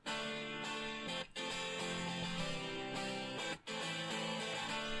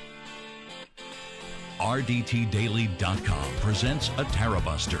RDTDaily.com presents a Tara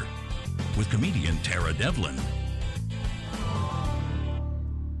Buster with comedian Tara Devlin.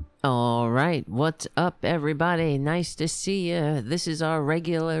 All right, what's up, everybody? Nice to see you. This is our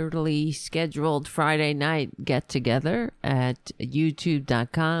regularly scheduled Friday night get-together at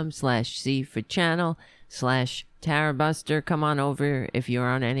youtube.com/C for channel/Tara Buster. Come on over if you're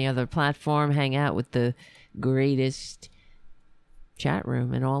on any other platform. Hang out with the greatest chat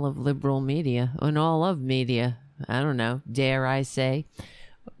room in all of liberal media, in all of media. I don't know, dare I say.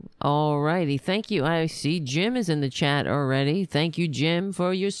 All righty, thank you. I see Jim is in the chat already. Thank you, Jim,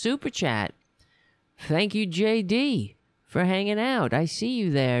 for your super chat. Thank you, JD, for hanging out. I see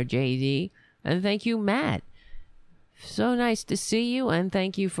you there, JD. And thank you, Matt. So nice to see you, and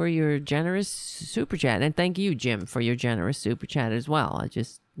thank you for your generous super chat. And thank you, Jim, for your generous super chat as well.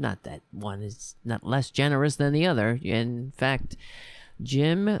 Not that one is not less generous than the other. In fact,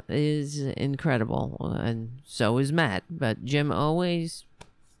 Jim is incredible, and so is Matt. But Jim always...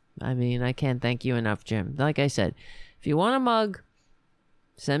 I can't thank you enough, Jim. Like I said, if you want a mug,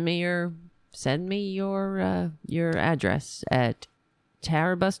 send me your address at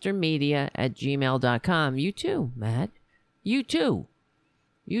tarabustermedia@gmail.com. You too, Matt. You too,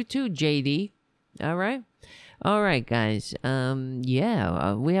 JD. All right, guys. We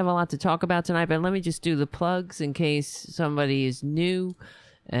have a lot to talk about tonight, but let me just do the plugs in case somebody is new,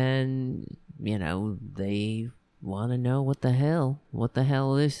 and they want to know what the hell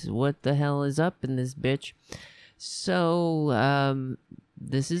is up in this bitch. So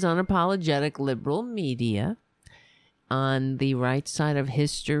this is unapologetic liberal media on the right side of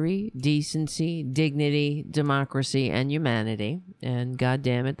history, decency, dignity, democracy, and humanity. And God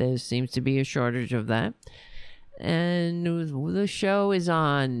damn it, there seems to be a shortage of that. And the show is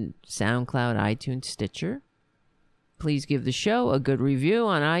on SoundCloud, iTunes, Stitcher. Please give the show a good review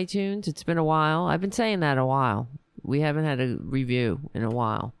on iTunes. It's been a while. I've been saying that a while. We haven't had a review in a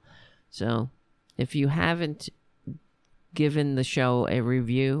while. So if you haven't given the show a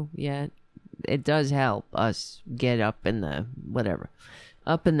review yet, it does help us get up in the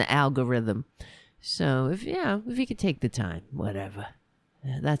algorithm. So if you could take the time, whatever.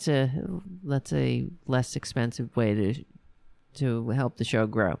 That's a less expensive way to help the show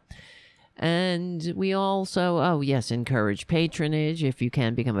grow. And we also, encourage patronage. If you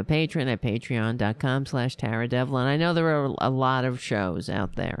can become a patron at patreon.com/Tara Devlin. I know there are a lot of shows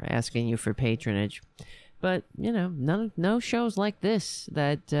out there asking you for patronage, but, no shows like this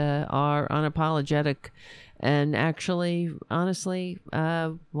that are unapologetic and actually, honestly,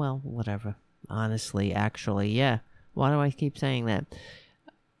 whatever. Honestly, actually, yeah. Why do I keep saying that?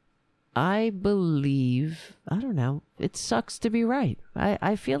 I believe, I don't know, it sucks to be right.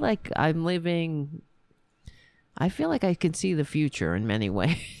 I feel like I can see the future in many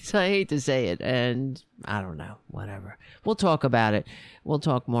ways. I hate to say it, and I don't know, whatever. We'll talk about it. We'll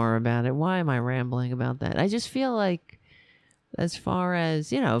talk more about it. Why am I rambling about that? I just feel like, as far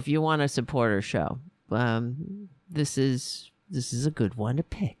as, if you want to support our show, this is a good one to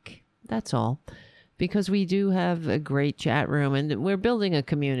pick. That's all. Because we do have a great chat room, and we're building a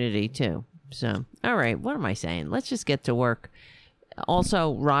community too. So, all right, what am I saying? Let's just get to work.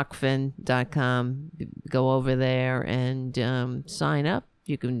 Also, rockfin.com. Go over there and sign up.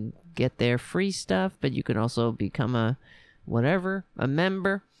 You can get their free stuff, but you can also become a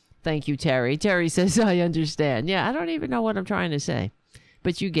member. Thank you, Terry. Terry says, I understand. Yeah, I don't even know what I'm trying to say,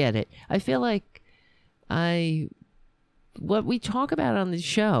 but you get it. I feel like what we talk about on the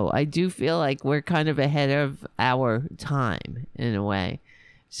show, I do feel like we're kind of ahead of our time in a way.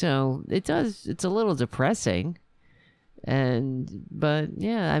 So it's a little depressing. But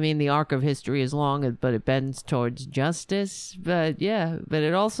the arc of history is long, but it bends towards justice. But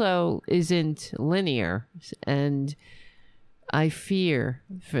it also isn't linear. And I fear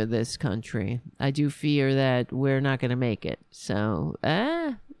for this country. I do fear that we're not going to make it. So,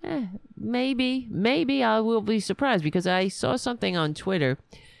 maybe I will be surprised, because I saw something on Twitter.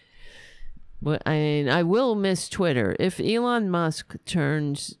 But I will miss Twitter. If Elon Musk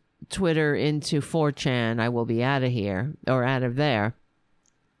turns Twitter into 4chan, I will be out of here, or out of there.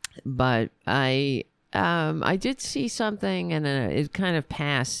 But I did see something, and it kind of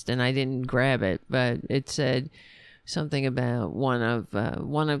passed, and I didn't grab it. But it said something about one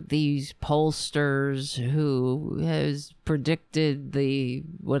of these pollsters who has predicted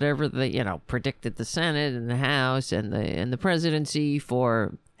predicted the Senate and the House and the presidency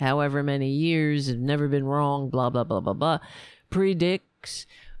for however many years, have never been wrong, blah blah blah blah blah, predicts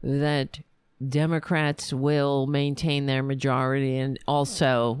that Democrats will maintain their majority and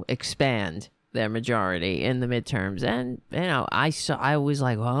also expand their majority in the midterms. And, I was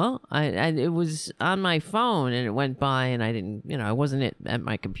like, huh? It was on my phone and it went by and I didn't, I wasn't at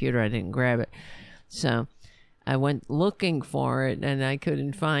my computer. I didn't grab it. So I went looking for it and I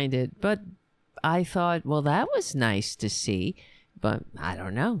couldn't find it. But I thought, well, that was nice to see. But I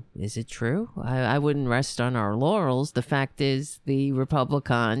don't know. Is it true? I wouldn't rest on our laurels. The fact is the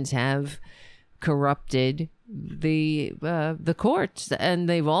Republicans have corrupted the courts, and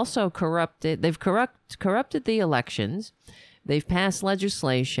they've also corrupted the elections. They've passed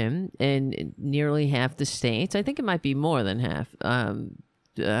legislation in nearly half the states. I think it might be more than half.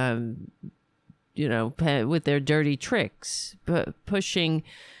 With their dirty tricks, pushing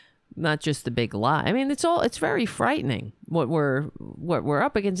not just the big lie. I mean, it's very frightening what we're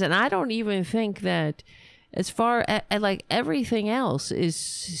up against, and I don't even think that, as far as like everything else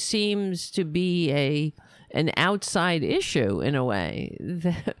seems to be an outside issue in a way.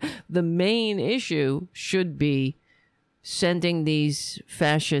 The main issue should be sending these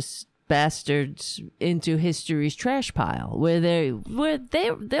fascist bastards into history's trash pile, where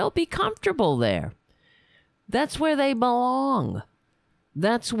they'll be comfortable there. That's where they belong.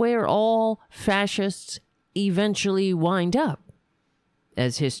 That's where all fascists eventually wind up,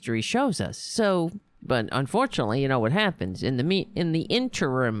 as history shows us. So, but unfortunately, you know what happens in the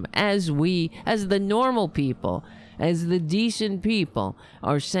interim, as the normal people, as the decent people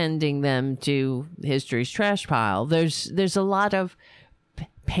are sending them to history's trash pile, there's a lot of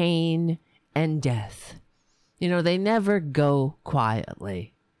pain and death. They never go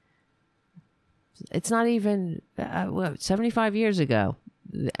quietly. It's not even 75 years ago,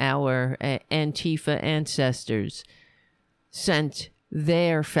 our Antifa ancestors sent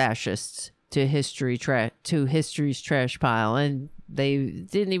their fascists to history's trash pile, and they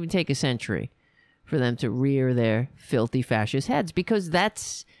didn't even take a century for them to rear their filthy fascist heads, because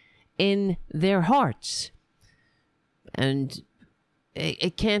that's in their hearts, and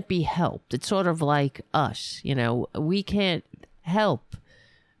it can't be helped. It's sort of like us, we can't help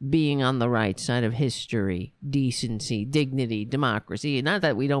being on the right side of history, decency, dignity, democracy. Not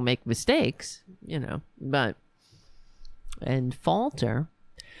that we don't make mistakes, but and falter.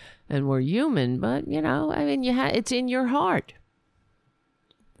 And we're human, but, it's in your heart,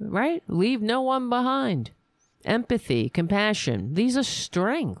 right? Leave no one behind. Empathy, compassion, these are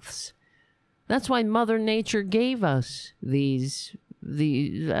strengths. That's why Mother Nature gave us these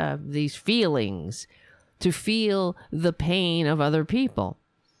feelings, to feel the pain of other people.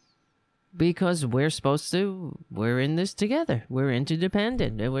 Because we're in this together. We're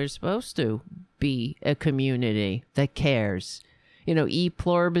interdependent, and we're supposed to be a community that cares. E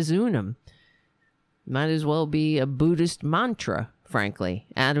pluribus unum might as well be a Buddhist mantra, frankly.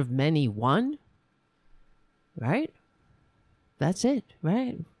 Out of many, one. Right? That's it,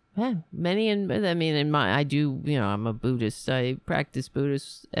 right? Yeah. I'm a Buddhist. I practice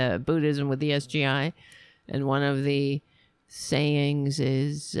Buddhism with the SGI. And one of the sayings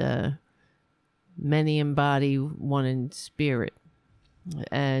is, many embody, one in spirit.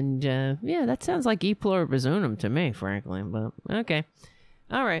 And that sounds like e pluribus unum to me, frankly. But okay,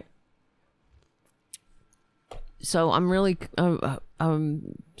 all right. So I'm really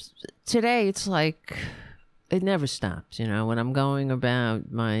today. It's like it never stops. When I'm going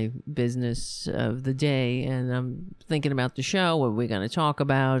about my business of the day, and I'm thinking about the show, what we're going to talk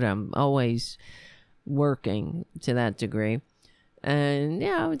about. I'm always working to that degree, and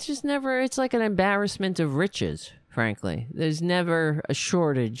it's just never. It's like an embarrassment of riches. Frankly, there's never a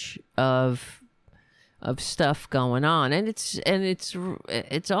shortage of stuff going on, and it's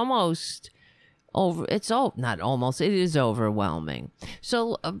almost over. It is overwhelming.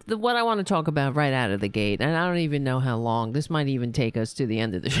 So what I want to talk about right out of the gate, and I don't even know how long this might even take us to the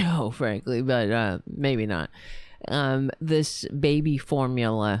end of the show, frankly, but maybe not. This baby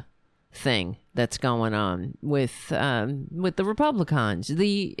formula thing that's going on with the Republicans,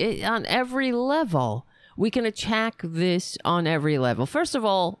 on every level. We can attack this on every level. First of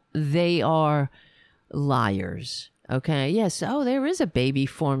all, they are liars. Okay. Yes. Oh, there is a baby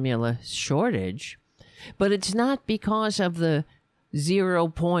formula shortage, but it's not because of the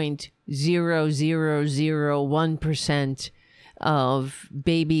 0.0001% of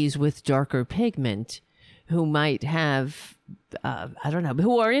babies with darker pigment who might have,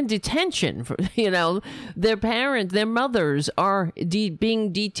 who are in detention for, their parents, their mothers are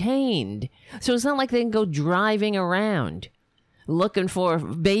being detained. So it's not like they can go driving around looking for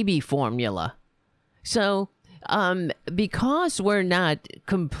baby formula. So, because we're not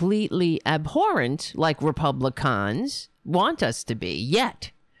completely abhorrent like Republicans want us to be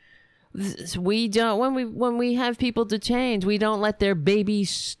yet, we don't, when we have people detained, we don't let their babies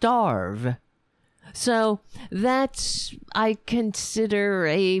starve. So that's, I consider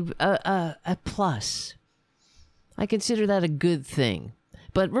a plus. I consider that a good thing.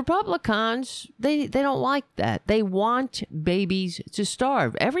 But Republicans, they don't like that. They want babies to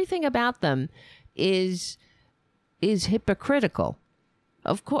starve. Everything about them is hypocritical.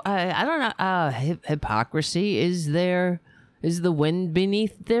 Of course, I don't know. Hypocrisy is the wind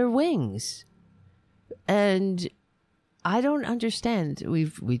beneath their wings, and I don't understand.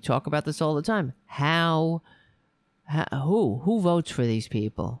 We talk about this all the time. Who votes for these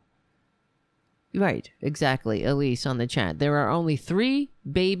people? Right, exactly. Elise on the chat. There are only 3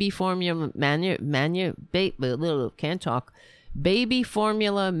 baby formula baby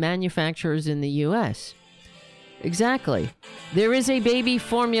formula manufacturers in the U.S. Exactly. There is a baby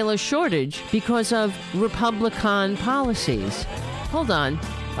formula shortage because of Republican policies. Hold on.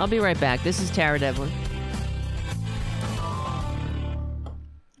 I'll be right back. This is Tara Devlin.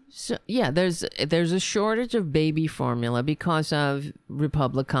 So, yeah, there's a shortage of baby formula because of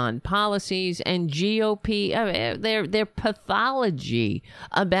Republican policies and GOP, their pathology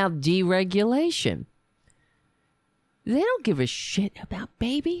about deregulation. They don't give a shit about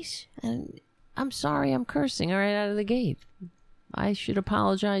babies. And I'm sorry, I'm cursing right out of the gate. I should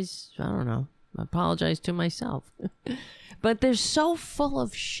apologize. I don't know. Apologize to myself. But they're so full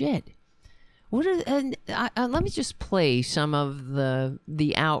of shit. Let me just play some of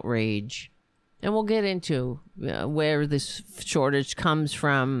the outrage, and we'll get into where this shortage comes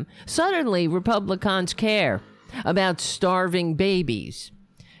from. Suddenly, Republicans care about starving babies.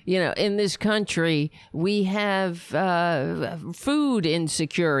 You know, in this country, we have food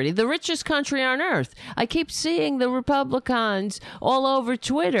insecurity, the richest country on earth. I keep seeing the Republicans all over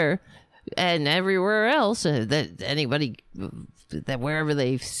Twitter and everywhere else, that anybody, that wherever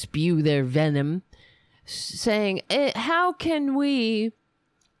they spew their venom, saying, how can we,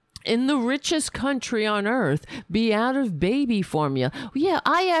 in the richest country on earth, be out of baby formula? Yeah,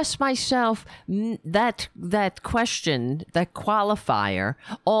 I ask myself that question, that qualifier,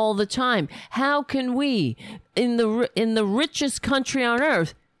 all the time. How can we, in the richest country on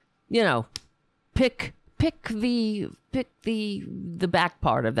earth, you know, pick the back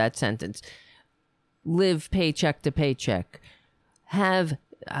part of that sentence, live paycheck to paycheck, have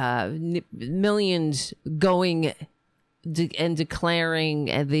millions going and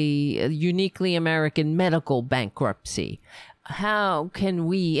declaring the uniquely American medical bankruptcy. How can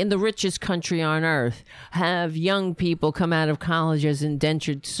we, in the richest country on earth, have young people come out of college as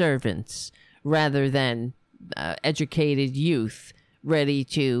indentured servants rather than educated youth ready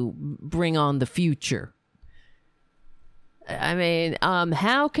to bring on the future? I mean,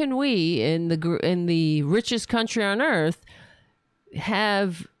 how can we, in the richest country on earth,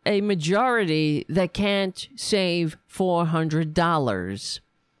 have a majority that can't save $400?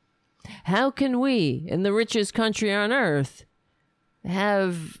 How can we, in the richest country on earth,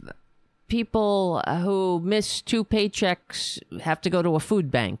 have people who miss 2 paychecks have to go to a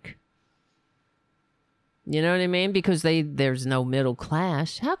food bank? You know what I mean? Because there's no middle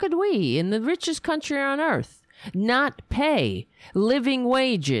class. How could we, in the richest country on earth, not pay living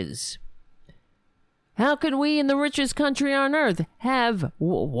wages? How can we, in the richest country on earth, have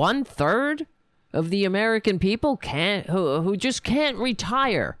 1/3 of the American people who just can't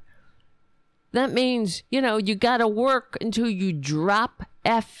retire? That means, you know, you gotta work until you drop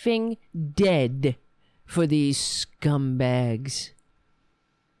effing dead for these scumbags.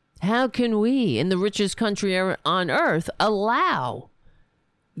 How can we, in the richest country on earth, allow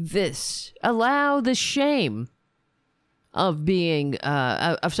the shame of being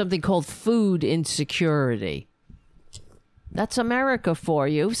of something called food insecurity? That's America for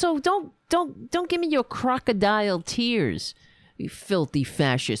you. So don't give me your crocodile tears, you filthy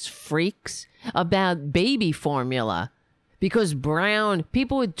fascist freaks, about baby formula because brown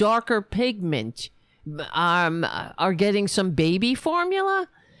people with darker pigment are getting some baby formula.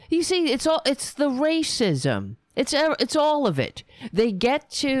 You see, it's the racism. It's all of it. They get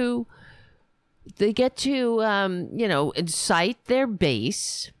to you know, incite their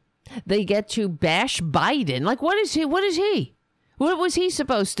base. They get to bash Biden. Like, what is he? What was he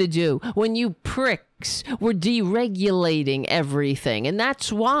supposed to do when you pricks were deregulating everything? And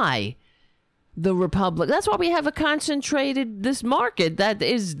that's why that's why we have a concentrated this market.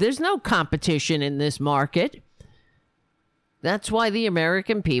 There's no competition in this market. That's why the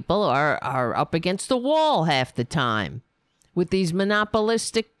American people are up against the wall half the time with these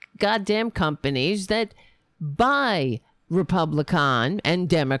monopolistic goddamn companies that buy Republican and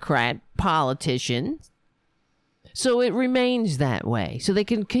Democrat politicians. So it remains that way. So they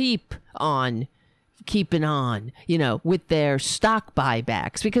can keep on keeping on, with their stock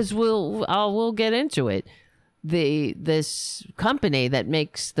buybacks, because we'll get into it. This company that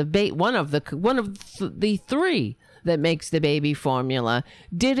makes one of the three that makes the baby formula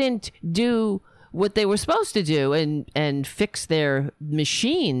didn't do what they were supposed to do and fix their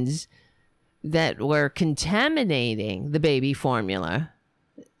machines that were contaminating the baby formula.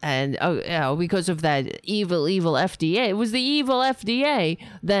 And because of that evil FDA. It was the evil FDA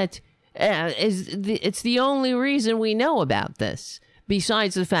that it's the only reason we know about this,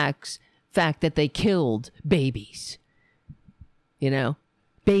 besides the fact that they killed babies.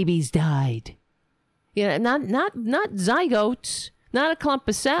 Babies died. Not zygotes, not a clump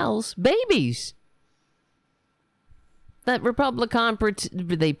of cells, babies. That Republican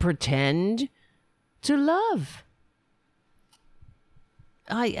they pretend to love.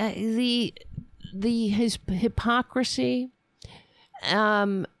 His hypocrisy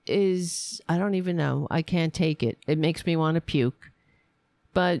is, I don't even know. I can't take it. It makes me want to puke.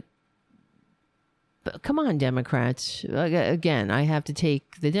 But come on, Democrats. Again, I have to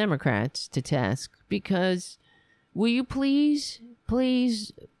take the Democrats to task, because will you please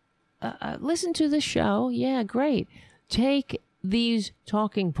listen to the show? Yeah, great. Take these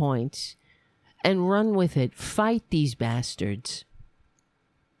talking points and run with it. Fight these bastards.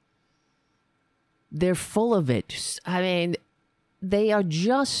 They're full of it. I mean, they are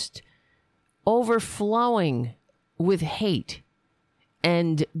just overflowing with hate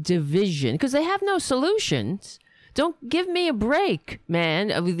and division, because they have no solutions. Don't give me a break,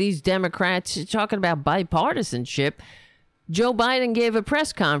 man, of these Democrats talking about bipartisanship. Joe Biden gave a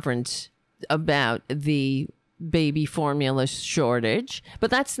press conference about the baby formula shortage,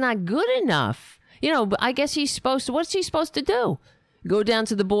 but that's not good enough. I guess what's he supposed to do? Go down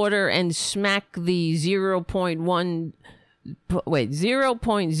to the border and smack the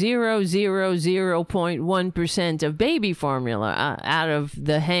 0.000.1% of baby formula out of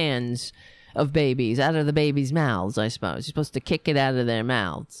the hands of babies, out of the babies' mouths, I suppose. You're supposed to kick it out of their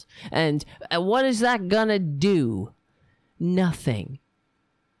mouths. And what is that gonna do? Nothing.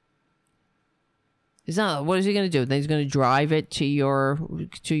 What is he gonna do? He's gonna drive it to your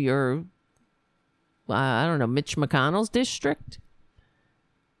I don't know, Mitch McConnell's district?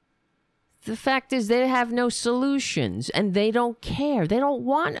 The fact is they have no solutions, and they don't care. They don't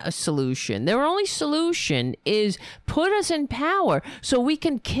want a solution. Their only solution is put us in power so we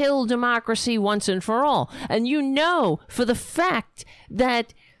can kill democracy once and for all. And for the fact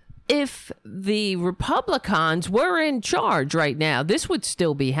that if the Republicans were in charge right now, this would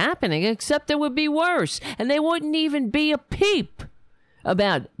still be happening, except it would be worse. And they wouldn't even be a peep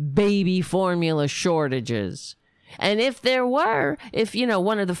about baby formula shortages. And if there were,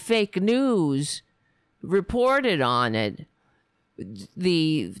 one of the fake news reported on it,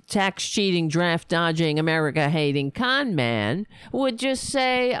 the tax cheating, draft dodging, America hating con man would just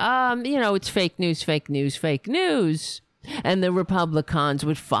say, it's fake news, fake news, fake news. And the Republicans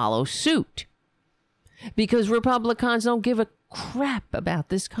would follow suit, because Republicans don't give a crap about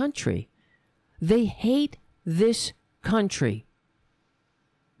this country. They hate this country.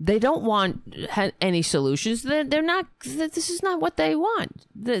 They don't want any solutions. They're not. This is not what they want.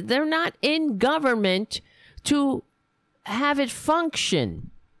 They're not in government to have it function.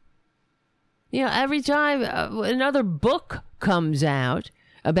 Every time another book comes out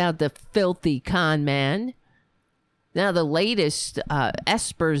about the filthy con man. Now the latest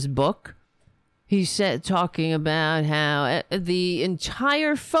Esper's book, he said, talking about how the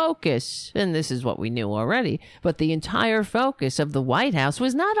entire focus, and this is what we knew already, but the entire focus of the White House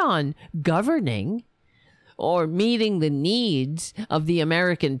was not on governing or meeting the needs of the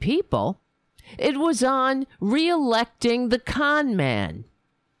American people. It was on re-electing the con man,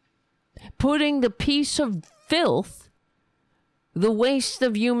 putting the piece of filth, the waste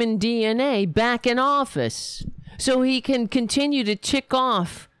of human DNA, back in office so he can continue to tick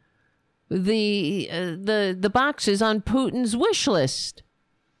off the boxes on Putin's wish list,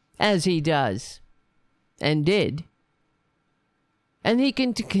 as he does and did. And he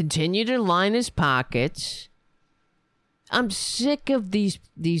can continue to line his pockets. I'm sick of these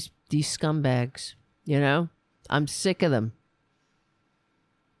scumbags, I'm sick of them.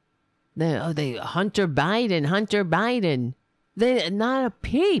 They Hunter Biden. They're not a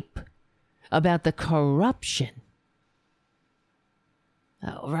peep about the corruption.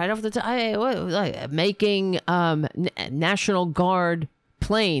 Right off the top, making National Guard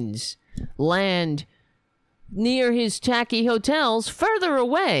planes land near his tacky hotels further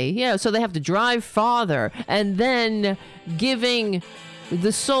away. So they have to drive farther, and then giving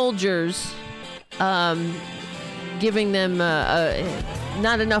the soldiers, giving them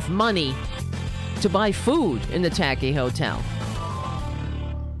not enough money to buy food in the tacky hotel.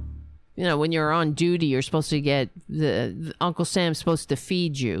 You know, when you're on duty, you're supposed to get the Uncle Sam's supposed to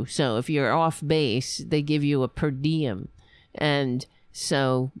feed you. So if you're off base, they give you a per diem. And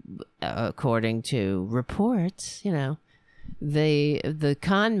so, according to reports, you know, the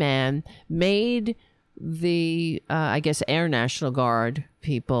con man made the, I guess, Air National Guard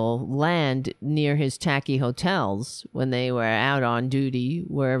people land near his tacky hotels when they were out on duty,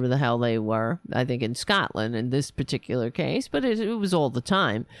 wherever the hell they were. I think in Scotland in this particular case, but it was all the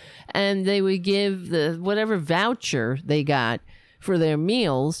time. And they would give the whatever voucher they got for their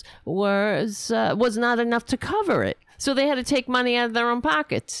meals was not enough to cover it. So they had to take money out of their own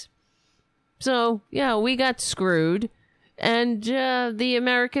pockets. So, yeah, we got screwed. And the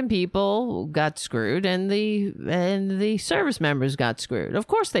American people got screwed, and the service members got screwed. Of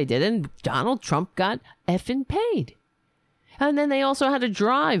course they did, and Donald Trump got effing paid. And then they also had to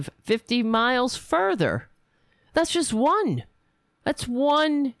drive 50 miles further. That's just one. That's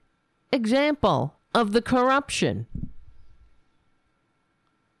one example of the corruption.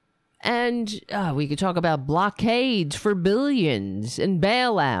 And we could talk about blockades for billions and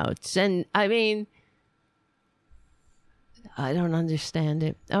bailouts. And, I mean, I don't understand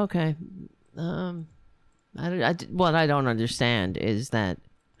it. Okay. What I don't understand is that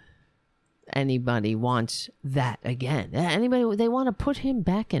anybody wants that again. Anybody, they want to put him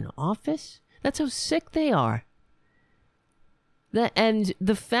back in office? That's how sick they are. And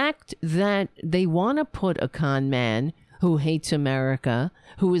the fact that they want to put a con man who hates America,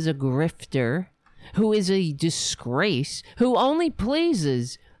 who is a grifter, who is a disgrace, who only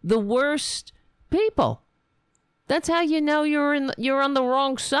pleases the worst people. That's how you know you're on the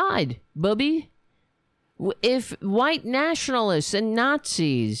wrong side, bubby. If white nationalists and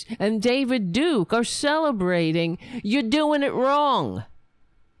Nazis and David Duke are celebrating, you're doing it wrong.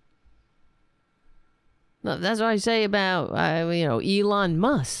 That's what I say about Elon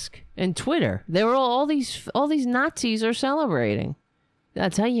Musk and Twitter. They were all these Nazis are celebrating.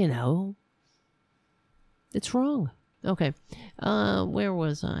 That's how you know it's wrong. Okay. Where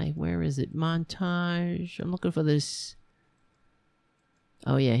was I? Where is it? Montage. I'm looking for this.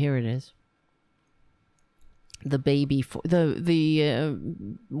 Oh yeah, here it is. The baby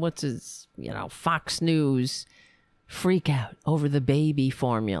what's his, Fox News freak out over the baby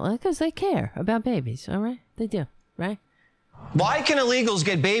formula because they care about babies. All right. They do. Right. Why can illegals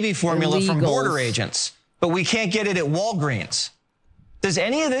get baby formula from border agents, but we can't get it at Walgreens? Does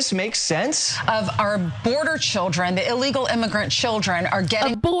any of this make sense? Of our border children, the illegal immigrant children are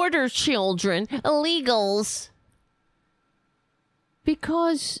getting... Border children, illegals.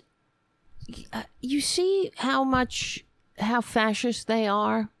 Because you see how fascist they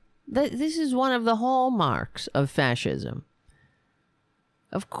are? This is one of the hallmarks of fascism.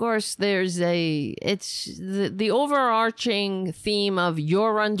 Of course, it's the overarching theme of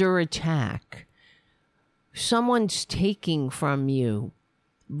you're under attack. Someone's taking from you.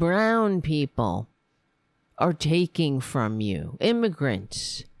 Brown people are taking from you.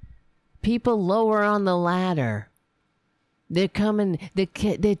 Immigrants. People lower on the ladder. They're coming.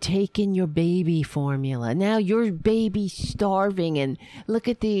 They're taking your baby formula. Now your baby's starving. And look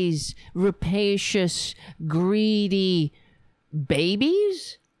at these rapacious, greedy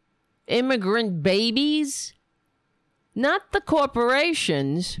babies. Immigrant babies. Not the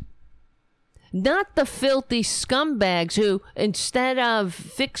corporations. Not the filthy scumbags who, instead of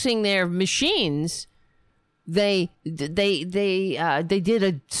fixing their machines, they did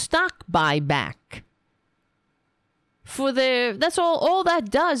a stock buyback. That's all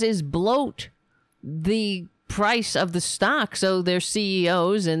that does is bloat the price of the stock so their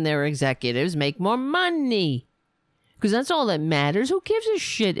CEOs and their executives make more money. Because that's all that matters. Who gives a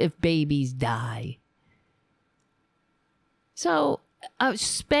shit if babies die? So,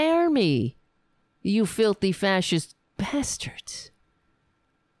 spare me. You filthy fascist bastards.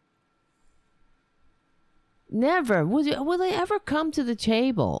 Never. Will they ever come to the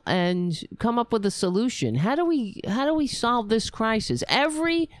table and come up with a solution? How do we solve this crisis?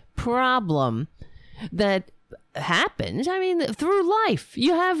 Every problem that happens, I mean, through life,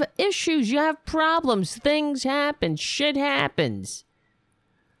 you have issues, you have problems, things happen, shit happens.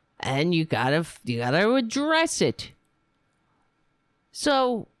 And you gotta address it.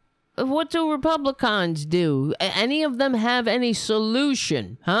 So, what do Republicans do? Any of them have any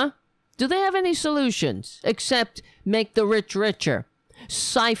solution, huh? Do they have any solutions except make the rich richer,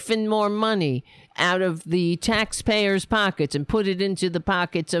 siphon more money out of the taxpayers' pockets and put it into the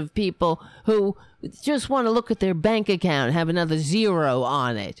pockets of people who just want to look at their bank account and have another zero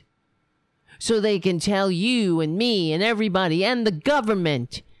on it so they can tell you and me and everybody and the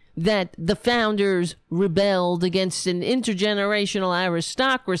government that the founders rebelled against an intergenerational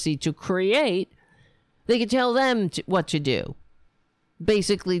aristocracy to create, they could tell them what to do,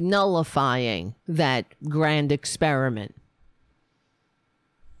 basically nullifying that grand experiment.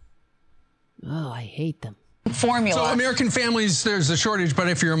 Oh, I hate them. Formula. So American families, there's a shortage, but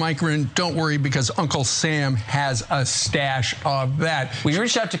if you're a migrant, don't worry because Uncle Sam has a stash of that. We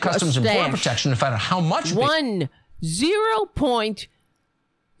reached out to Customs and Border Protection to find out how much.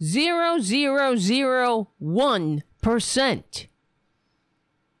 0.0001%.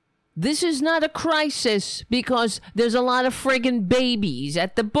 This is not a crisis because there's a lot of friggin' babies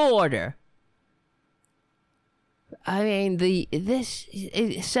at the border. I mean,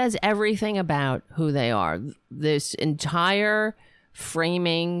 it says everything about who they are. This entire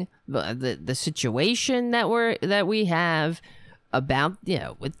framing, the situation that we have about,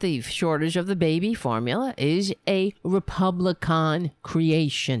 with the shortage of the baby formula is a Republican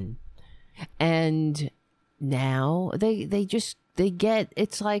creation. And now they get,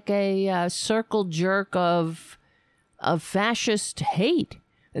 it's like a circle jerk of fascist hate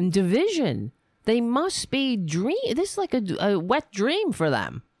and division. They must be this is like a wet dream for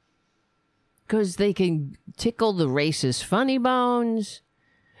them. Because they can tickle the racist funny bones.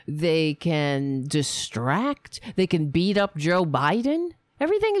 They can distract. They can beat up Joe Biden.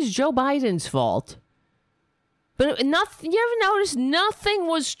 Everything is Joe Biden's fault. But nothing, you ever notice nothing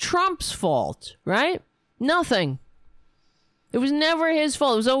was Trump's fault, right? Nothing. It was never his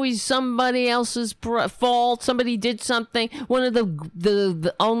fault. It was always somebody else's fault. Somebody did something. One of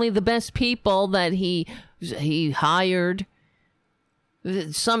the only the best people that he hired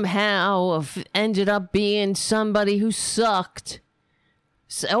somehow ended up being somebody who sucked.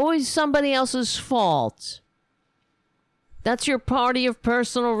 It's always somebody else's fault. That's your party of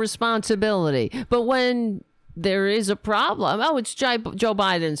personal responsibility. But when there is a problem, it's Joe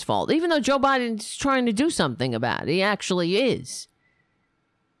Biden's fault. Even though Joe Biden's trying to do something about it. He actually is.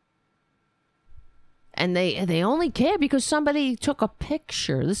 And they only care because somebody took a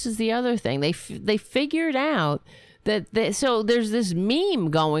picture. This is the other thing. They figured out that so there's this meme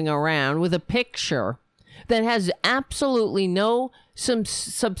going around with a picture that has absolutely no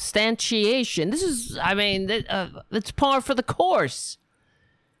substantiation. This is, it's par for the course.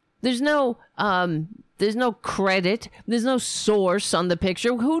 There's no credit. There's no source on the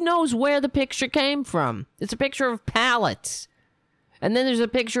picture. Who knows where the picture came from? It's a picture of pallets. And then there's a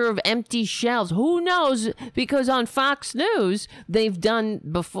picture of empty shelves. Who knows? Because on Fox News, they've done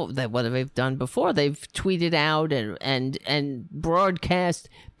before. What have they done before? They've tweeted out and broadcast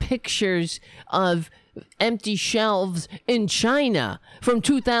pictures of empty shelves in China from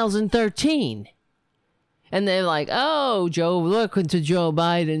 2013. And they're like, oh, Joe, look into Joe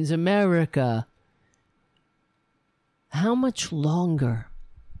Biden's America. How much longer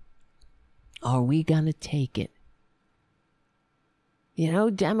are we going to take it?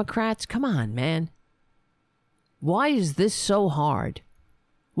 Democrats, come on, man. Why is this so hard?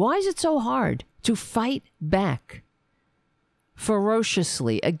 Why is it so hard to fight back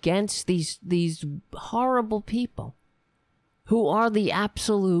ferociously against these horrible people who are the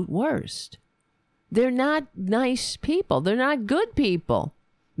absolute worst? They're not nice people. They're not good people.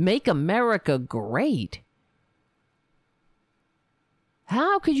 Make America great.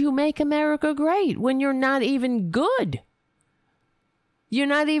 How could you make America great when you're not even good? You're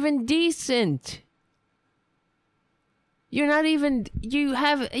not even decent. You're not even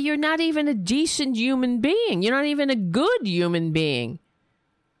a decent human being. You're not even a good human being.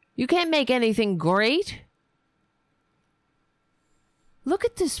 You can't make anything great. Look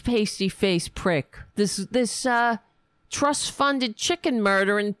at this pasty-faced prick. This trust-funded chicken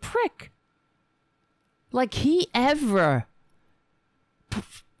murdering prick. Like he ever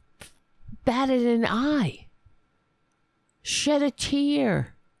batted an eye, shed a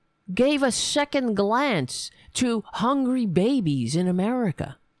tear, gave a second glance to hungry babies in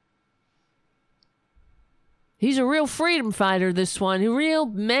America. He's a real freedom fighter, this one. A real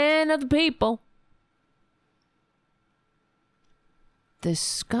man of the people. The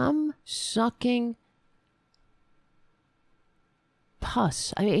scum-sucking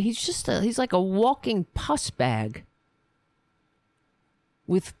pus. I mean, he's like a walking pus bag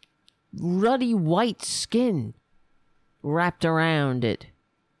with ruddy white skin wrapped around it.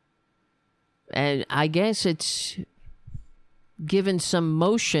 And I guess it's given some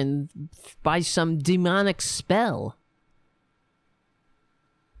motion by some demonic spell.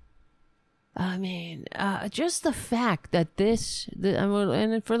 I mean, just the fact that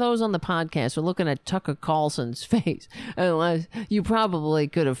and for those on the podcast, we're looking at Tucker Carlson's face. Unless you probably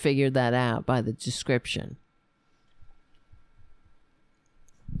could have figured that out by the description.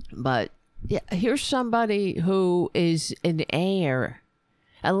 But yeah, here's somebody who is an heir,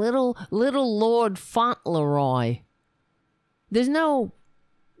 a little Lord Fauntleroy. There's no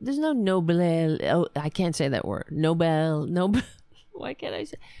Nobel. Oh, I can't say that word. Nobel. Why can't I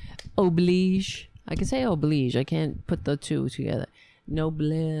say oblige? I can say oblige. I can't put the two together.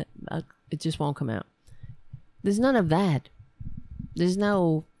 Nobel. It just won't come out. There's none of that. There's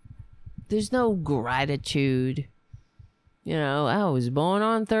no gratitude. You know, I was born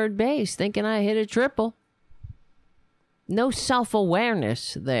on third base thinking I hit a triple. No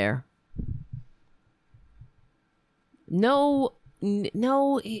self-awareness there. No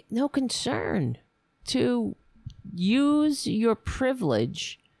concern to use your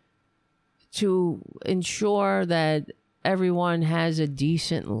privilege to ensure that everyone has a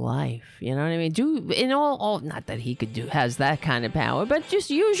decent life. You know what I mean? Not that he has that kind of power, but just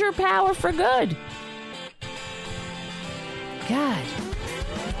use your power for good. God.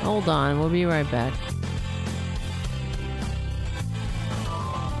 Hold on, we'll be right back.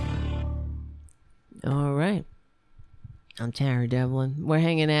 All right. I'm Tara Devlin. We're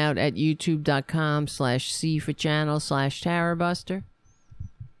hanging out at youtube.com/C for channel/TaraBuster.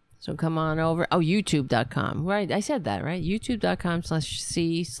 So come on over. Oh, youtube.com. Right. I said that, right?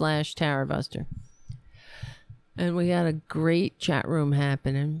 youtube.com/C/TaraBuster. And we got a great chat room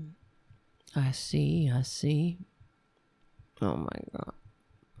happening. I see. Oh my God.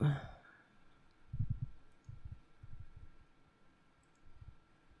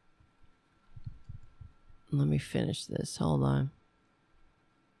 Let me finish this. Hold on.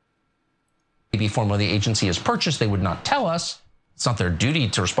 Baby formula the agency has purchased, they would not tell us. It's not their duty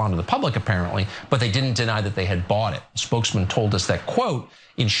to respond to the public, apparently, but they didn't deny that they had bought it. The spokesman told us that, quote,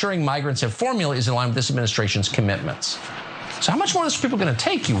 ensuring migrants have formula is in line with this administration's commitments. So how much more is people going to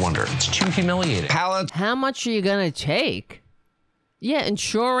take, you wonder? It's too humiliating. How much are you going to take? Yeah,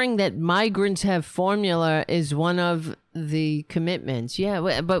 ensuring that migrants have formula is one of the commitments.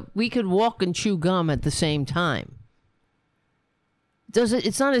 Yeah, but we could walk and chew gum at the same time.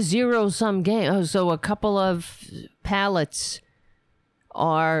 It's not a zero-sum game. Oh, so a couple of pallets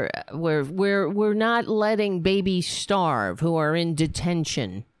are we're not letting babies starve who are in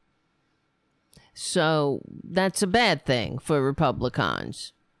detention. So that's a bad thing for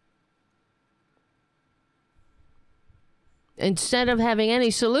Republicans. Instead of having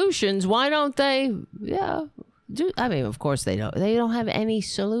any solutions, why don't they I mean, of course they don't. They don't have any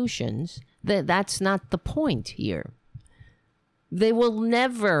solutions. That's not the point here. They will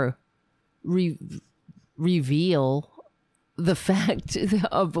never reveal the fact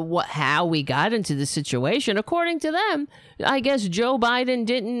of how we got into the situation. According to them, I guess Joe Biden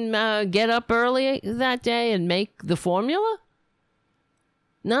didn't get up early that day and make the formula.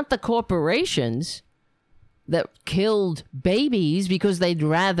 Not the corporations that killed babies because they'd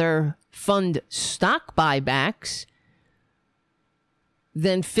rather fund stock buybacks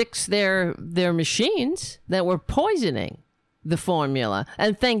than fix their machines that were poisoning the formula.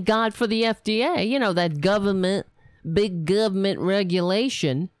 And thank God for the FDA, you know, that big government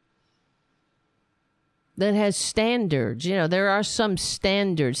regulation that has standards. You know, there are some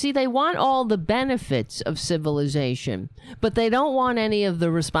standards. See, they want all the benefits of civilization, but they don't want any of the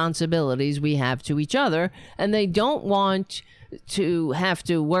responsibilities we have to each other, and they don't want to have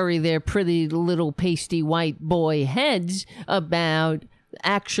to worry their pretty little pasty white boy heads about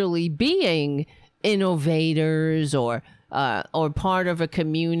actually being innovators or part of a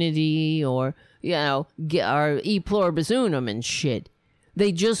community or, you know, or e pluribus unum and shit.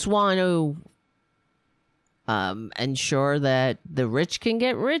 They just want to ensure that the rich can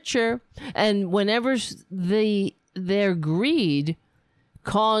get richer. And whenever their greed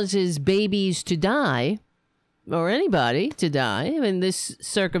causes babies to die, or anybody to die, in this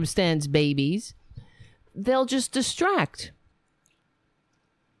circumstance babies, they'll just distract.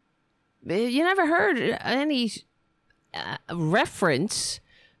 You never heard any reference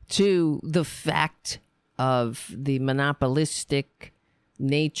to the fact of the monopolistic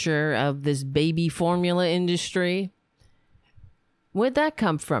nature of this baby formula industry. Where'd that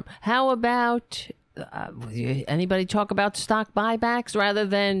come from? How about anybody talk about stock buybacks rather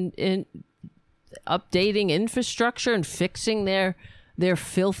than updating infrastructure and fixing their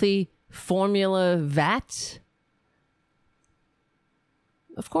filthy formula vats?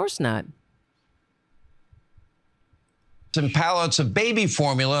 Of course not. And pallets of baby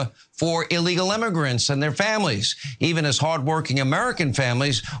formula for illegal immigrants and their families. Even as hardworking American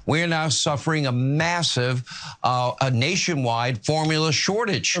families, we're now suffering a massive, a nationwide formula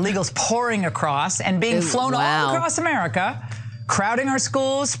shortage. Illegals pouring across and being flown all across America, crowding our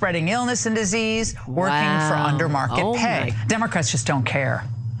schools, spreading illness and disease, working for under-market pay. Democrats just don't care.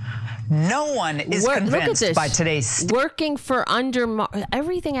 No one is convinced by today's... Working for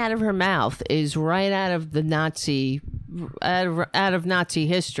everything out of her mouth is right out of the Nazi, out of Nazi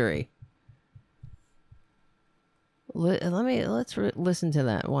history. Let's listen to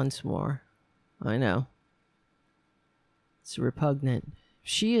that once more. I know. It's repugnant.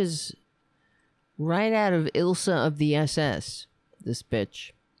 She is right out of Ilsa of the SS, this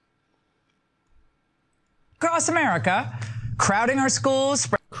bitch. Across America, crowding our schools.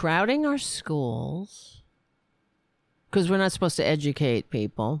 Crowding our schools. Because we're not supposed to educate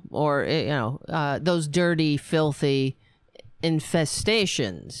people. Or, those dirty, filthy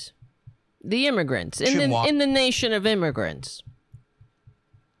infestations. The immigrants. In the nation of immigrants.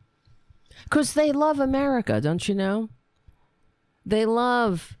 Because they love America, don't you know? They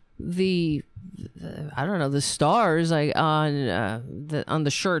love the stars on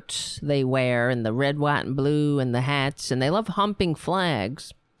the shirts they wear, and the red, white, and blue, and the hats, and they love humping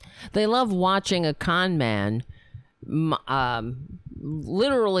flags. They love watching a con man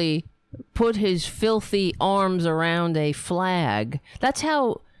literally put his filthy arms around a flag. That's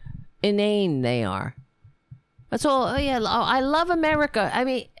how inane they are. That's all. Oh, yeah, I love America. I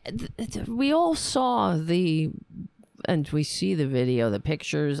mean, we all saw and we see the video, the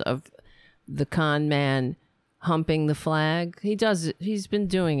pictures of the con man humping the flag. He does it. He's been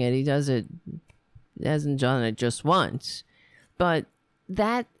doing it. He does it. He hasn't done it just once. But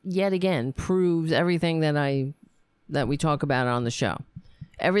that, yet again, proves everything that we talk about on the show.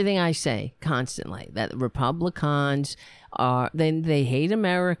 Everything I say constantly, that Republicans they hate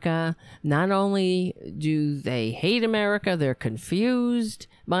America. Not only do they hate America, they're confused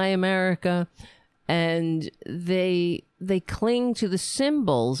by America, and they cling to the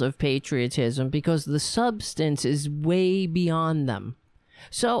symbols of patriotism because the substance is way beyond them.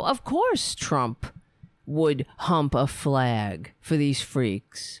 So of course Trump would hump a flag for these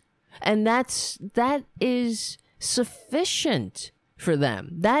freaks, and that is sufficient for them.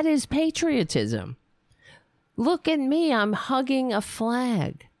 That is patriotism. Look at me, I'm hugging a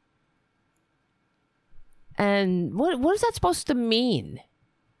flag. And what is that supposed to mean?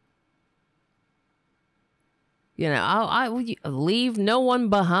 I leave no one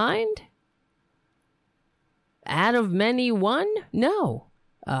behind? Out of many one? No.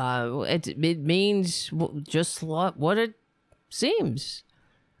 It means just what it seems.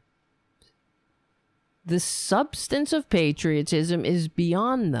 The substance of patriotism is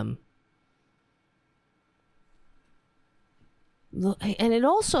beyond them. And it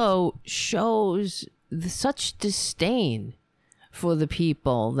also shows such disdain for the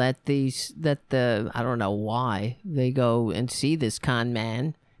people that I don't know why they go and see this con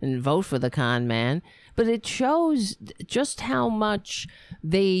man and vote for the con man, but it shows just how much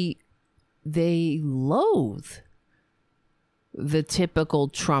they loathe the typical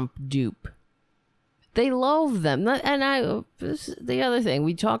Trump dupe. They loathe them. And the other thing,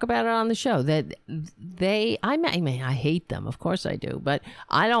 we talk about it on the show, that I hate them. Of course I do. But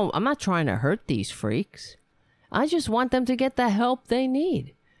I'm not trying to hurt these freaks. I just want them to get the help they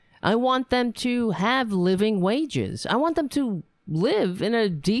need. I want them to have living wages. I want them to live in a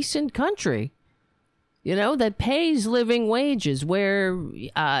decent country, that pays living wages, where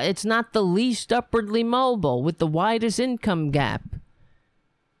it's not the least upwardly mobile with the widest income gap.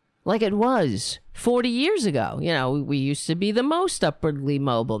 Like it was 40 years ago. We used to be the most upwardly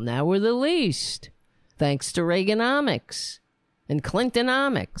mobile. Now we're the least. Thanks to Reaganomics and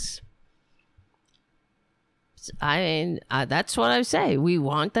Clintonomics. I mean, that's what I say. We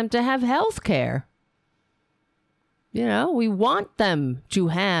want them to have health care. We want them to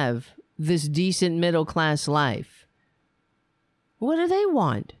have this decent middle-class life. What do they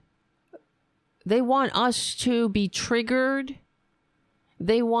want? They want us to be triggered.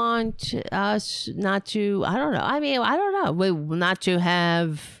 They want us not to, I don't know. Not to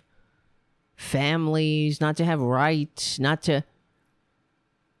have families, not to have rights, not to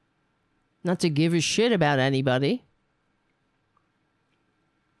give a shit about anybody.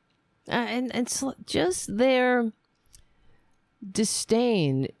 And it's just their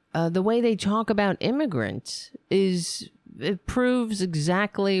disdain, the way they talk about immigrants it proves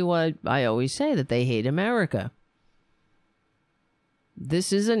exactly what I always say, that they hate America.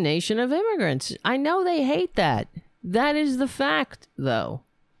 This is a nation of immigrants. I know they hate that. That is the fact, though.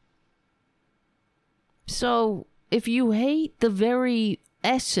 So, if you hate the very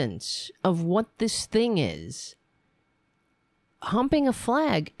essence of what this thing is, humping a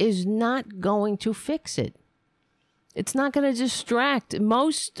flag is not going to fix it. It's not going to distract.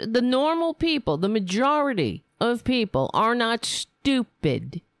 The normal people, the majority of people, are not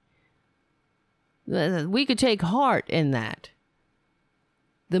stupid. We could take heart in that.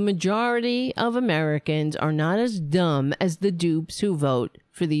 The majority of Americans are not as dumb as the dupes who vote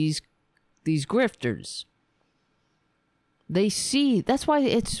for these grifters. They see, that's why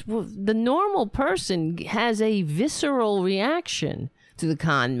it's the normal person has a visceral reaction to the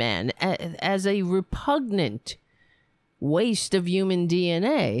con man as a repugnant waste of human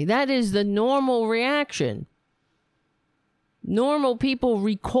DNA. That is the normal reaction. Normal people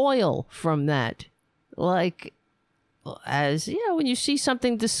recoil from that. Like, as, you know, when you see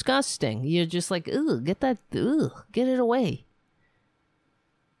something disgusting, you're just like, ugh, get it away.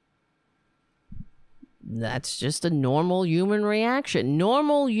 That's just a normal human reaction.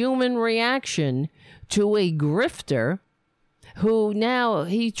 Normal human reaction to a grifter who now,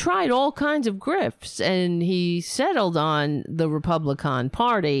 he tried all kinds of grifts and he settled on the Republican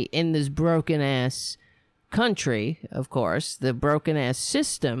Party in this broken-ass country, of course, the broken-ass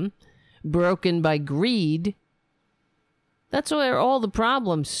system, broken by greed. That's where all the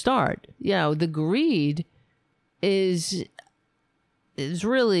problems start. You know, the greed is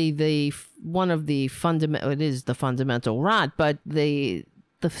really the fundamental rot, but the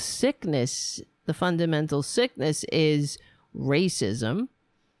sickness, the fundamental sickness is racism,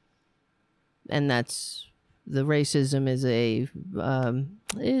 and that's the racism is a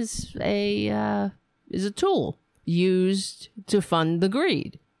tool used to fund the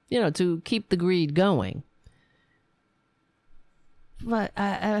greed, you know, to keep the greed going. But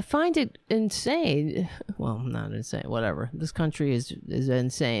I find it insane. Well, not insane, whatever. This country is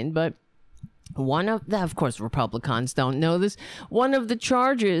insane. But of course, Republicans don't know this. One of the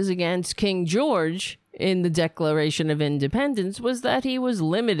charges against King George in the Declaration of Independence was that he was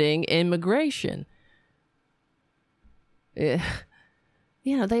limiting immigration. You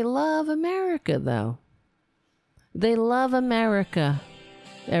know, they love America, though. They love America,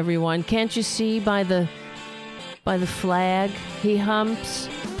 everyone. Can't you see by the flag he humps?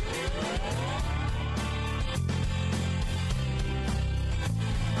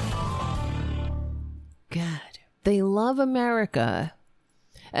 God, they love America.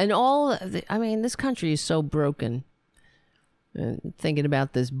 And this country is so broken. Thinking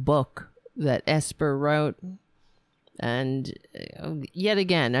about this book that Esper wrote, and yet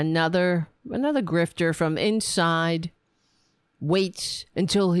again, another grifter from inside waits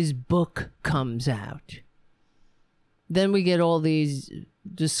until his book comes out. Then we get all these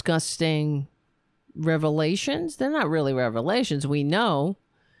disgusting revelations. They're not really revelations. We know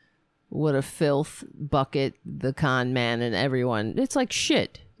what a filth bucket the con man and everyone. It's like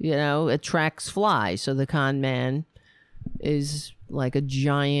shit, you know, attracts flies. So the con man is like a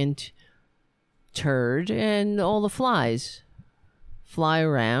giant turd, and all the flies fly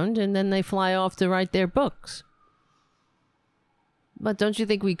around, and then they fly off to write their books. But don't you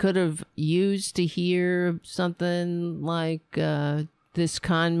think we could have used to hear something like this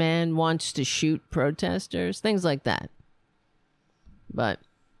con man wants to shoot protesters? Things like that. But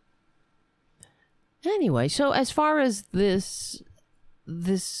anyway, so as far as this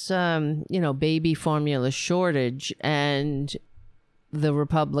baby formula shortage and the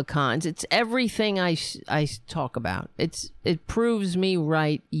Republicans, it's everything I talk about. It proves me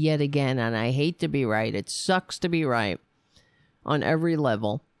right yet again, and I hate to be right. It sucks to be right on every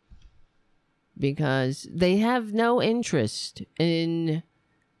level, because they have no interest in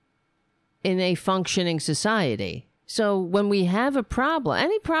a functioning society. So when we have a problem,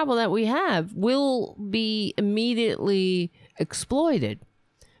 any problem that we have will be immediately exploited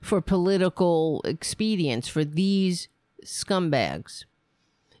for political expedience for these scumbags.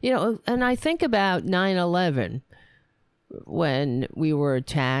 You know, and I think about 9/11, when we were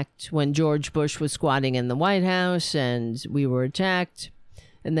attacked, when George Bush was squatting in the White House and we were attacked,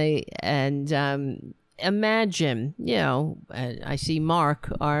 and imagine, you know, I see Mark,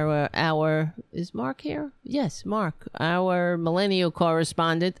 is Mark here? Yes, Mark, our millennial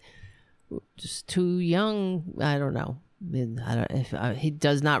correspondent, just too young. I don't know. He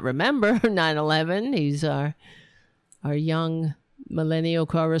does not remember 9/11. He's our young millennial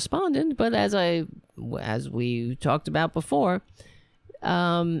correspondent, but as we talked about before,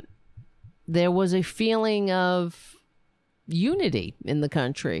 there was a feeling of unity in the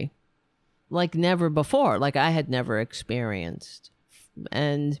country like never before, like I had never experienced.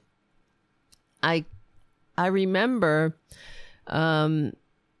 And I remember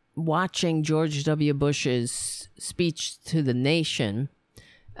watching George W. Bush's speech to the nation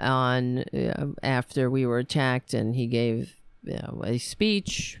after we were attacked, and he gave a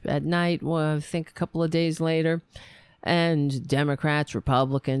speech at night, I think a couple of days later, and Democrats,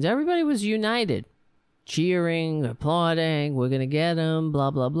 Republicans, everybody was united, cheering, applauding, we're going to get him,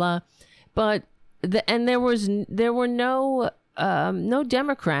 blah, blah, blah. But there were no no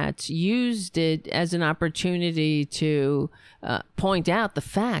Democrats used it as an opportunity to point out the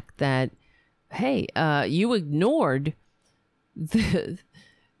fact that, hey, you ignored the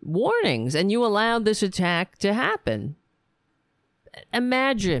warnings and you allowed this attack to happen.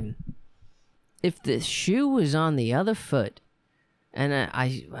 Imagine if the shoe was on the other foot, and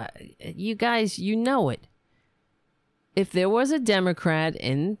you guys, you know it. If there was a Democrat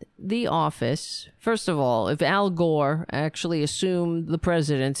in the office, first of all, if Al Gore actually assumed the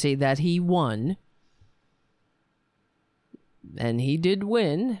presidency that he won, and he did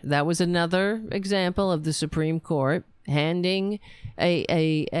win, that was another example of the Supreme Court handing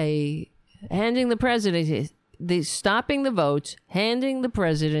handing the presidency, stopping the votes, handing the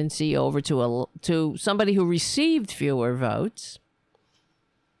presidency over to somebody who received fewer votes.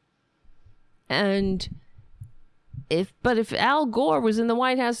 And if Al Gore was in the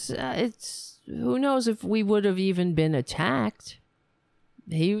White House, who knows if we would have even been attacked.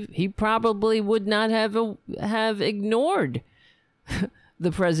 He probably would not have ignored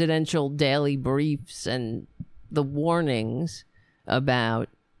the presidential daily briefs and the warnings about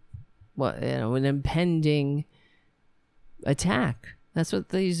an impending attack. That's what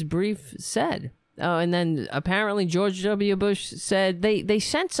these briefs said. Oh, and then apparently George W. Bush said they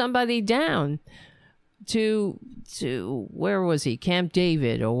sent somebody down to where was he? Camp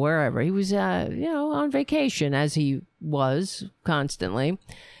David or wherever. He was on vacation, as he was constantly.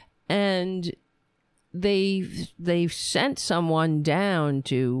 And they sent someone down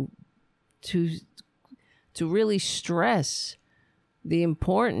to really stress the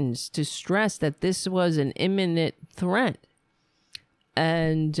importance, to stress that this was an imminent threat.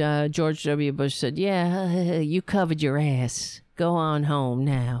 And George W. Bush said, yeah, you covered your ass. Go on home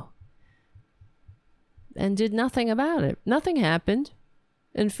now. And did nothing about it. Nothing happened.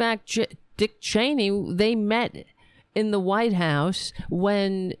 In fact, Dick Cheney, they met in the White House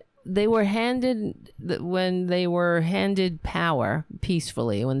when they were handed power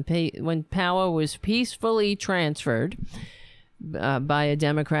peacefully, when power was peacefully transferred by a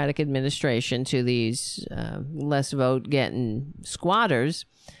Democratic administration to these less vote-getting squatters.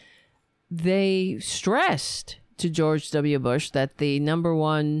 They stressed to George W. Bush that the number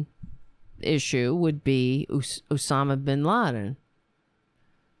one issue would be Osama bin Laden.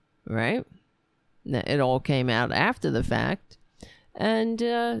 Right? It all came out after the fact. And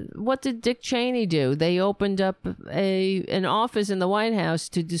what did Dick Cheney do? They opened up an office in the White House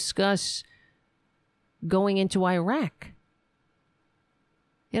to discuss going into Iraq.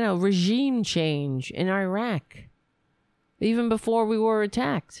 Regime change in Iraq, even before we were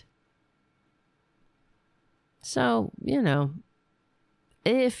attacked. So,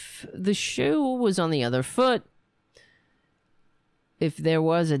 if the shoe was on the other foot, if there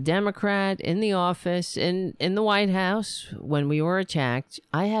was a Democrat in the office, in the White House when we were attacked,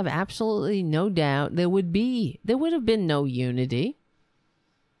 I have absolutely no doubt there would have been no unity.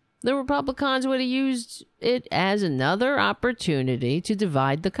 The Republicans would have used it as another opportunity to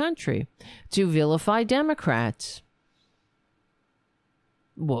divide the country, to vilify Democrats.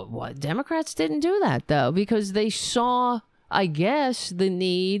 What Democrats didn't do that, though, because they saw, I guess, the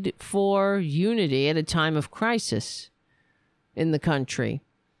need for unity at a time of crisis in the country.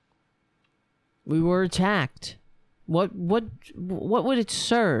 We were attacked. What would it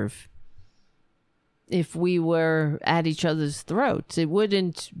serve if we were at each other's throats? It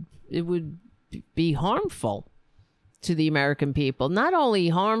would be harmful to the American people. Not only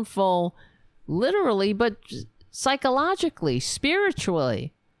harmful literally, but psychologically,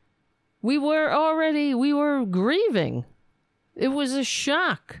 spiritually. We were grieving. It was a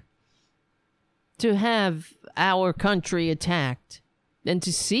shock to have our country attacked and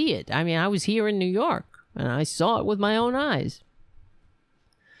to see it. I mean, I was here in New York and I saw it with my own eyes.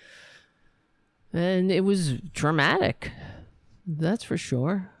 And it was traumatic. That's for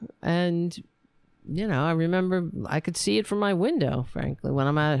sure. And, I remember I could see it from my window, frankly. When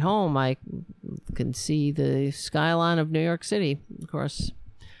I'm at home, I can see the skyline of New York City, of course.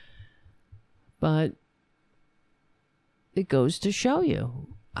 But it goes to show you.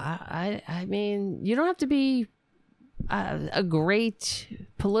 I mean, you don't have to be a great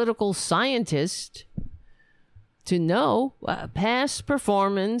political scientist to know past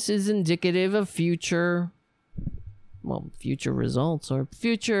performance is indicative of future results or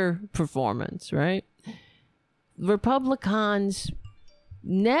future performance, right? Republicans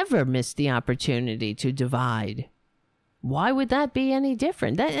never miss the opportunity to divide. Why would that be any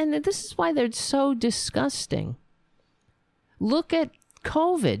different? And this is why they're so disgusting. Look at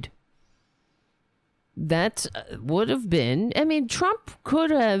COVID. That would have been, Trump could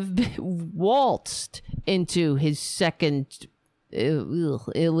have waltzed into his second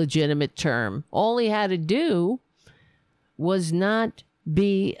illegitimate term. All he had to do was not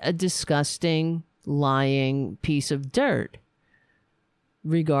be a disgusting, lying piece of dirt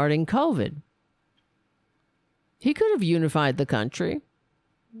regarding COVID. He could have unified the country,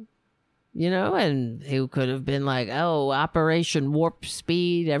 and he could have been like, oh, Operation Warp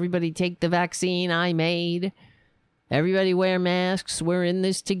Speed. Everybody take the vaccine I made. Everybody wear masks. We're in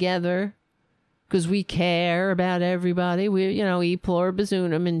this together because we care about everybody. We, e pluribus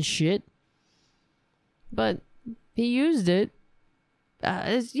unum and shit. But he used it.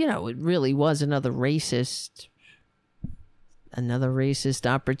 It really was another racist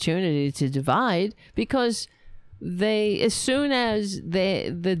opportunity to divide, because as soon as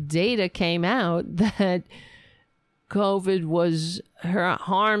the data came out that COVID was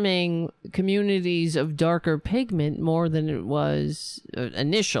harming communities of darker pigment more than it was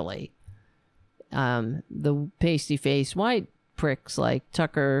initially, the pasty-faced white pricks like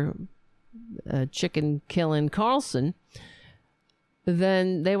Tucker Chicken Killing Carlson,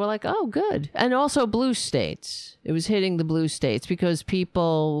 then they were like, oh, good. And also blue states. It was hitting the blue states because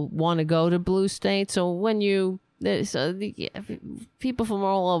people want to go to blue states. So people from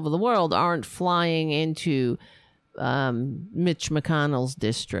all over the world aren't flying into Mitch McConnell's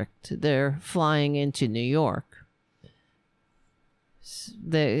district. They're flying into New York.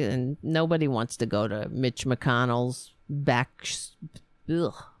 And nobody wants to go to Mitch McConnell's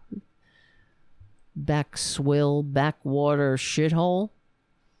backwater shithole.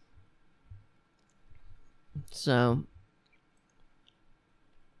 So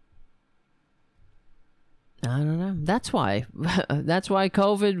I don't know. That's why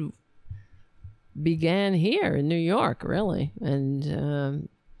COVID began here in New York, really, and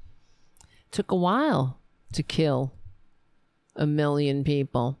took a while to kill 1 million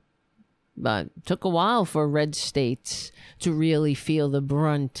people, but took a while for red states to really feel the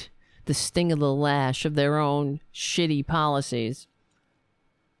brunt, the sting of the lash of their own shitty policies.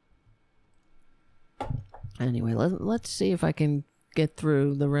 Anyway, let's see if I can get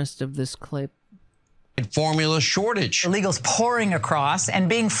through the rest of this clip. Formula shortage. Illegals pouring across and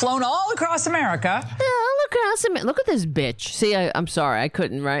being flown all across America. Look at this bitch. See, I'm sorry, I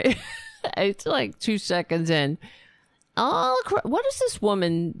couldn't, right? It's like 2 seconds in. What does this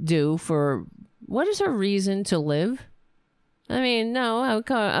woman do what is her reason to live? I mean, no,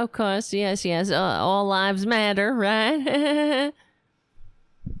 of course, yes, all lives matter, right?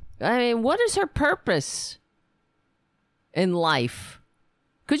 I mean, what is her purpose in life?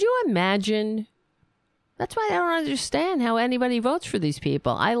 Could you imagine? That's why I don't understand how anybody votes for these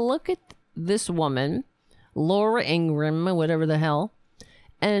people. I look at this woman, Laura Ingraham, or whatever the hell,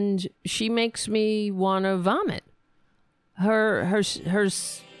 and she makes me want to vomit. Her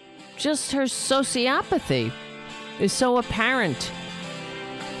sociopathy is so apparent.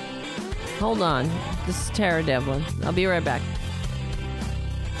 Hold on. This is Tara Devlin. I'll be right back.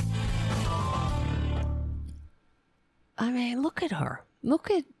 I mean, look at her.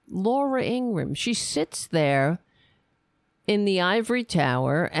 Look at Laura Ingraham. She sits there in the ivory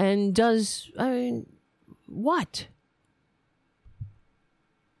tower and does, what?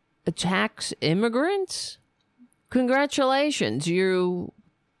 Attacks immigrants? Congratulations. You've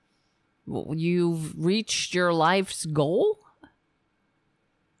reached your life's goal?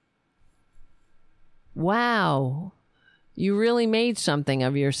 Wow. You really made something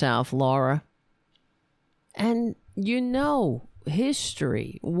of yourself, Laura. And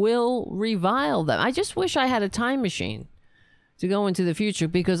history will revile them. I just wish I had a time machine to go into the future,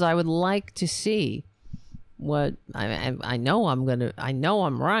 because I would like to see what I know I'm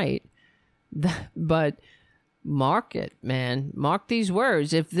right, but mark it, man. Mark these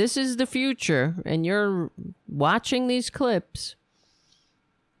words. If this is the future and you're watching these clips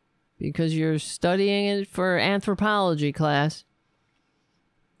because you're studying it for anthropology class,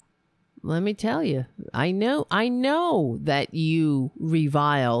 let me tell you, I know that you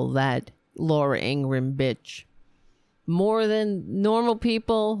revile that Laura Ingraham bitch more than normal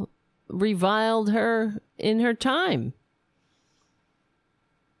people reviled her in her time.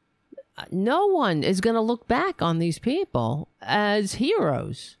 No one is going to look back on these people as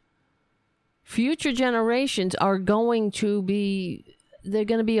heroes. Future generations are going to be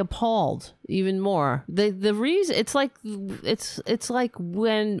appalled even more. The reason it's like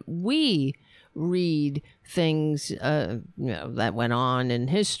when we read things that went on in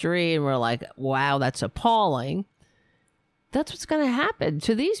history and we're like, wow, that's appalling. That's what's going to happen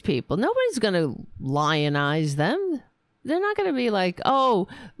to these people. Nobody's going to lionize them. They're not going to be like, oh,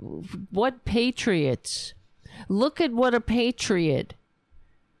 what patriots. Look at what a patriot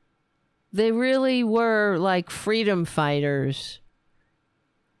They really were like freedom fighters.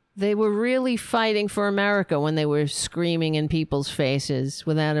 They were really fighting for America when they were screaming in people's faces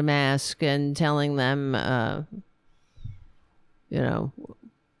without a mask and telling them, I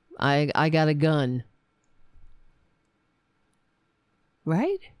got a gun.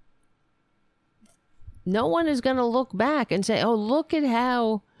 Right? No one is going to look back and say, oh, look at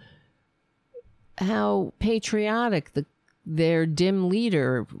how patriotic their dim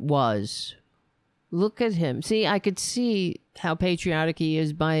leader was. Look at him. See, I could see how patriotic he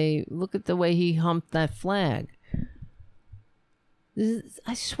is look at the way he humped that flag.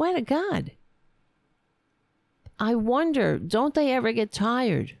 I swear to God. I wonder, don't they ever get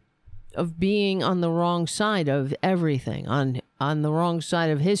tired of being on the wrong side of everything, on the wrong side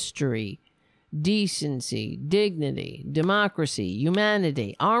of history, decency, dignity, democracy,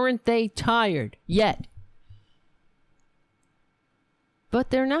 humanity? Aren't they tired yet? But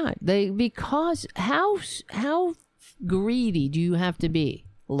they're not. Because how greedy do you have to be,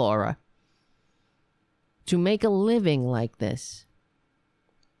 Laura, to make a living like this?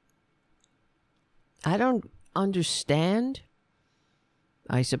 I don't understand.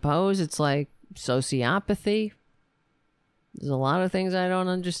 I suppose it's like sociopathy. There's a lot of things I don't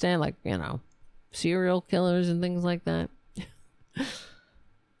understand, like, serial killers and things like that.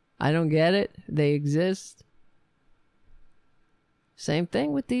 I don't get it. They exist. Same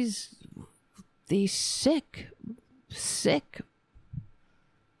thing with these sick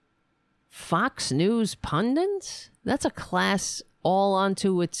Fox News pundits. That's a class all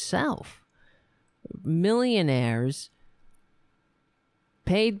unto itself. Millionaires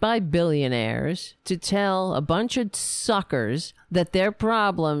paid by billionaires to tell a bunch of suckers that their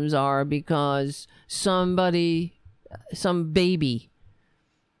problems are because some baby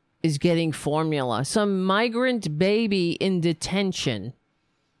is getting formula. Some migrant baby in detention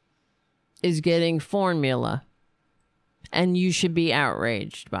is getting formula. And you should be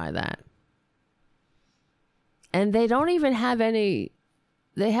outraged by that. And they don't even have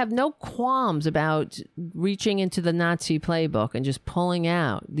they have no qualms about reaching into the Nazi playbook and just pulling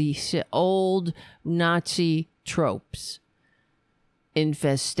out these old Nazi tropes.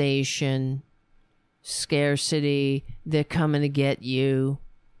 Infestation, scarcity, they're coming to get you.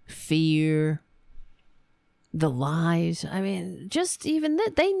 Fear, the lies. I mean, just even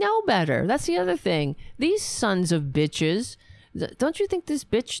they know better. That's the other thing. These sons of bitches, don't you think this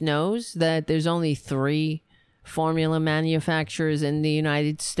bitch knows that there's only 3 formula manufacturers in the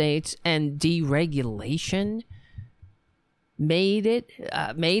United States, and deregulation made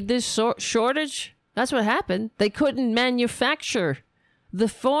this shortage? That's what happened. They couldn't manufacture the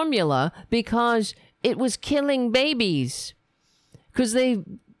formula because it was killing babies. Because they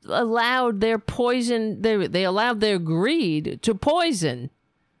allowed their poison, they allowed their greed to poison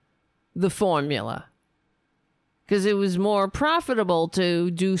the formula. Because it was more profitable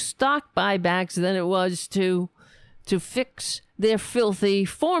to do stock buybacks than it was to fix their filthy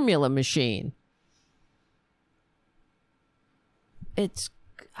formula machine. I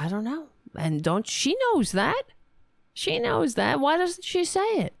don't know. And she knows that. She knows that. Why doesn't she say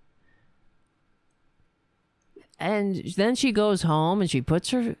it? And then she goes home and she puts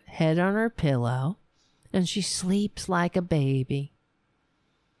her head on her pillow and she sleeps like a baby.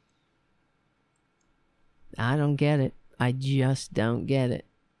 I don't get it. I just don't get it.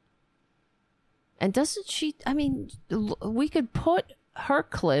 And doesn't she, we could put her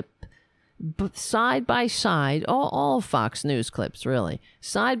clip side by side, all Fox News clips really,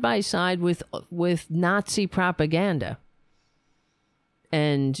 side by side with Nazi propaganda.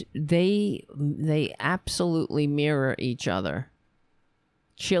 And they absolutely mirror each other.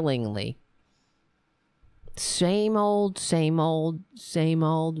 Chillingly. Same old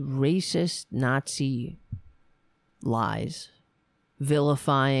racist Nazi lies.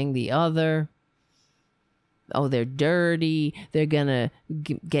 Vilifying the other. Oh, they're dirty. They're gonna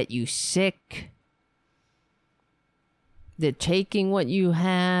get you sick. They're taking what you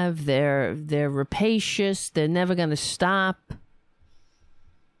have. They're rapacious. They're never gonna stop.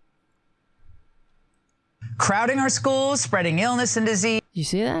 Crowding our schools, spreading illness and disease. You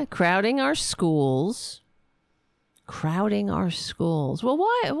see that? Crowding our schools. Well,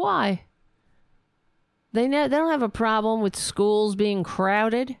 why? They don't have a problem with schools being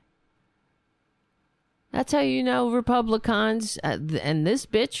crowded. That's how you know Republicans and this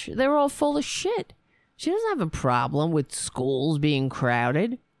bitch, they're all full of shit. She doesn't have a problem with schools being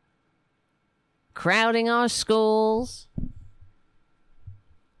crowded. Crowding our schools.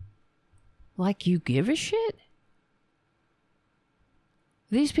 Like you give a shit?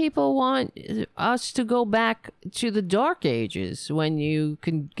 These people want us to go back to the dark ages when you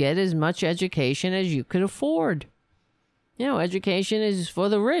can get as much education as you could afford. You know, education is for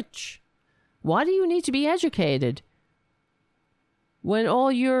the rich. Why do you need to be educated when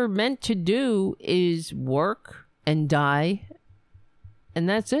all you're meant to do is work and die, and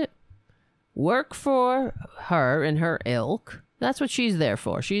that's it? Work for her and her ilk. That's what she's there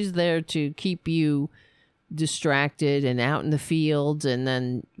for. She's there to keep you distracted and out in the fields and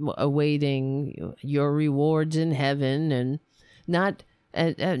then awaiting your rewards in heaven, and not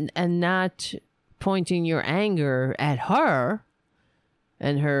not pointing your anger at her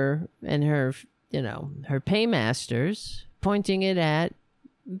and her you know, her paymasters, pointing it at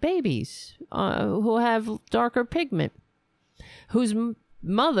babies who have darker pigment, whose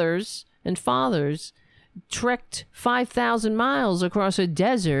mothers and fathers trekked 5,000 miles across a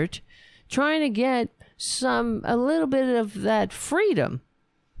desert trying to get a little bit of that freedom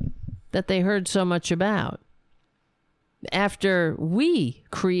that they heard so much about after we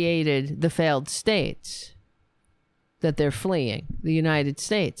created the failed states that they're fleeing. The United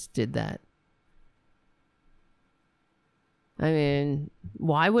States did that. I mean,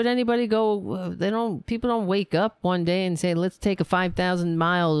 why would anybody go? People don't wake up one day and say, let's take a 5,000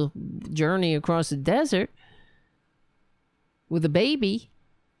 mile journey across the desert with a baby.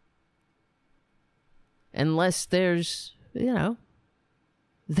 Unless there's, you know,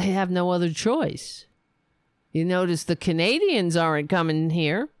 they have no other choice. You notice the Canadians aren't coming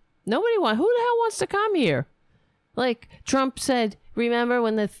here. Who the hell wants to come here? Like Trump said, remember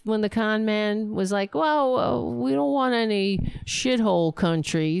when the con man was like, well, we don't want any shithole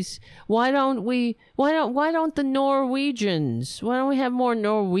countries. Why don't the Norwegians? Why don't we have more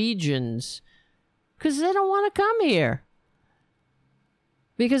Norwegians? Because they don't want to come here.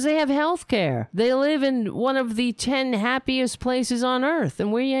 Because they have health care. They live in one of the 10 happiest places on earth,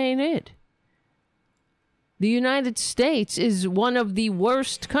 and we ain't it. The United States is one of the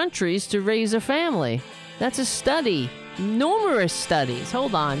worst countries to raise a family. That's a study. Numerous studies.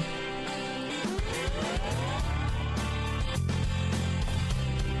 Hold on.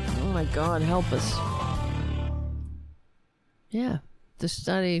 Oh my God, help us. Yeah. The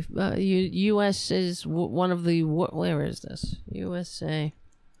study, U.S. is one of the, where is this? USA.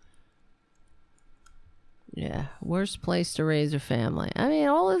 Yeah, worst place to raise a family. I mean,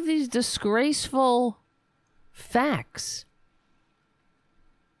 all of these disgraceful facts.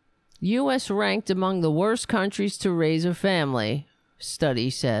 U.S. ranked among the worst countries to raise a family, study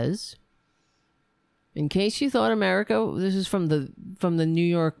says. In case you thought America, this is from the New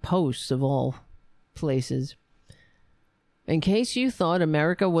York Post of all places. In case you thought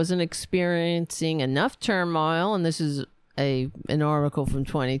America wasn't experiencing enough turmoil, and this is an article from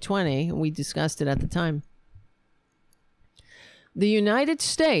 2020, we discussed it at the time. The United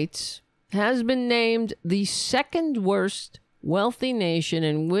States has been named the second worst wealthy nation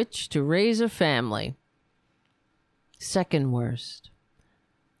in which to raise a family. Second worst.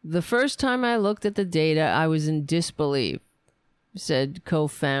 The first time I looked at the data, I was in disbelief, said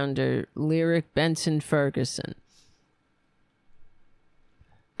co-founder Lyric Benson Ferguson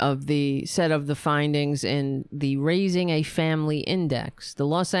of the findings in the Raising a Family Index. The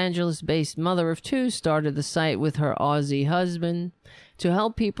Los Angeles-based mother of two started the site with her Aussie husband to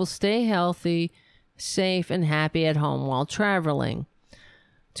help people stay healthy, safe, and happy at home while traveling.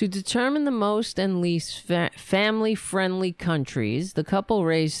 To determine the most and least family-friendly countries, the couple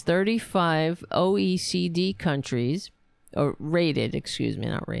raised 35 OECD countries,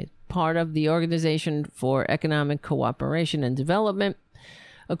 part of the Organization for Economic Cooperation and Development,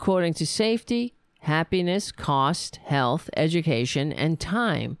 according to safety, happiness, cost, health, education, and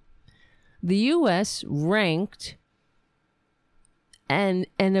time. The U.S. ranked an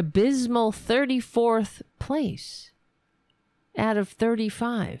abysmal 34th place out of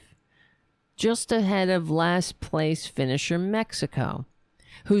 35, just ahead of last place finisher Mexico,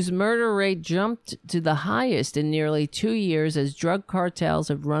 whose murder rate jumped to the highest in nearly 2 years as drug cartels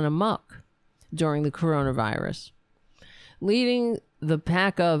have run amok during the coronavirus. Leading the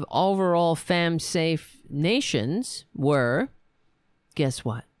pack of overall fam-safe nations were, guess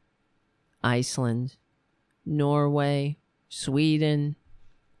what? Iceland, Norway, Sweden,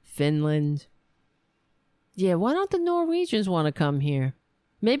 Finland. Yeah, why don't the Norwegians want to come here?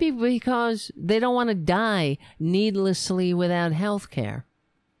 Maybe because they don't want to die needlessly without health care.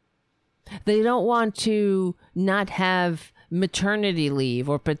 They don't want to not have maternity leave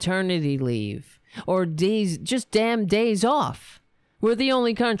or paternity leave or just damn days off. We're the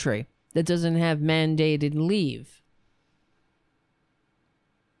only country that doesn't have mandated leave.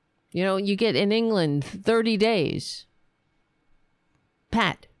 You know, you get in England 30 days.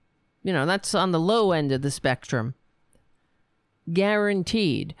 Pat. You know, that's on the low end of the spectrum.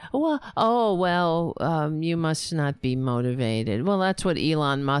 Guaranteed. Well, you must not be motivated. Well, that's what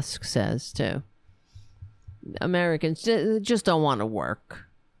Elon Musk says, too. Americans just don't want to work.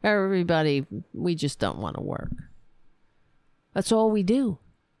 Everybody, we just don't want to work. That's all we do.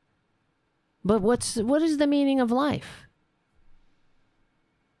 But what is the meaning of life?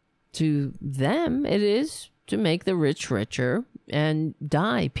 To them, it is to make the rich richer and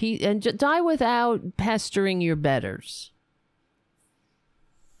die without pestering your betters.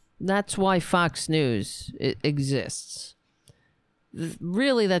 That's why Fox News exists.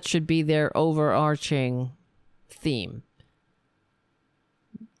 Really, that should be their overarching theme.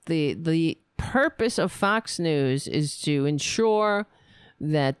 The purpose of Fox News is to ensure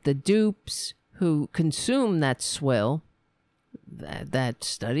that the dupes who consume that swill, that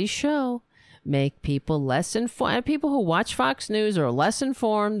studies show, make people less informed. People who watch Fox News are less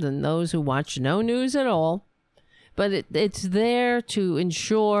informed than those who watch no news at all. But it's there to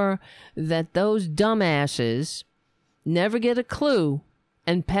ensure that those dumbasses never get a clue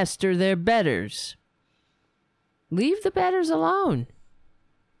and pester their betters. Leave the betters alone.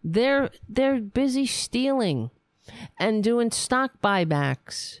 They're busy stealing and doing stock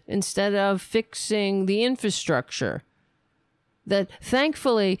buybacks instead of fixing the infrastructure. That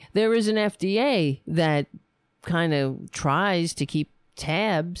thankfully there is an FDA that kind of tries to keep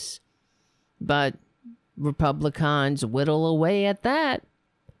tabs, but Republicans whittle away at that.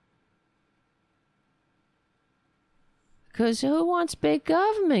 Because who wants big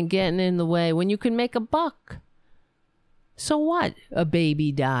government getting in the way when you can make a buck? So what? A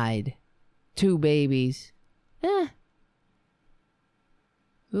baby died. 2 babies.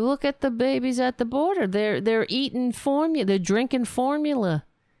 Look at the babies at the border. They're eating formula. They're drinking formula.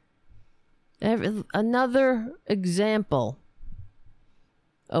 Another example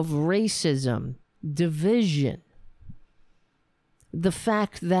of racism, division. The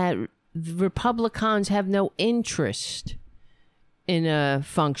fact that Republicans have no interest in a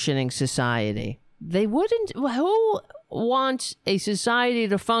functioning society. They wouldn't. Who wants a society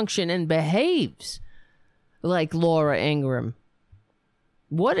to function and behaves like Laura Ingraham?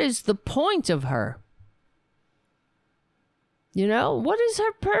 What is the point of her? You know, what is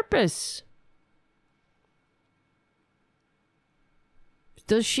her purpose?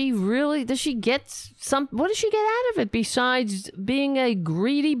 Does she get some, what does she get out of it besides being a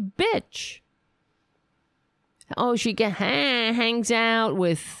greedy bitch? Oh, she hangs out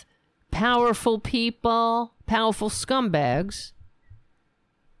with powerful people, powerful scumbags.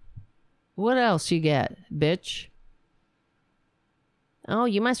 What else you get, bitch? Oh,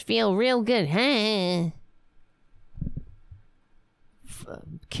 you must feel real good, huh?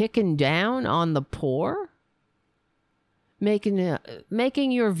 Kicking down on the poor?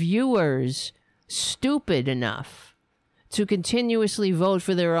 Making your viewers stupid enough to continuously vote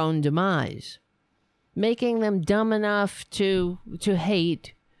for their own demise. Making them dumb enough to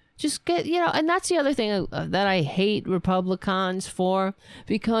hate. Just get, and that's the other thing that I hate Republicans for,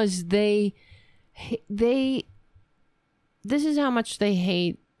 because this is how much they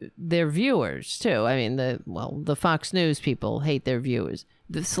hate their viewers too. I mean, the Fox News people hate their viewers, /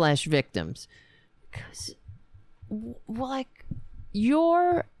 victims, because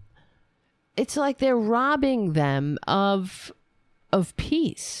it's like they're robbing them of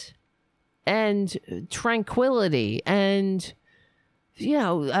peace and tranquility and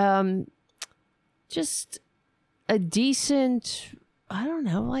just a decent, I don't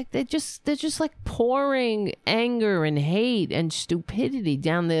know, like they're just like pouring anger and hate and stupidity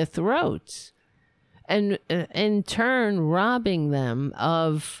down their throats, and in turn robbing them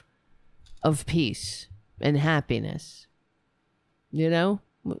of peace and happiness.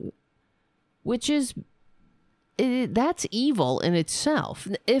 Which is that's evil in itself.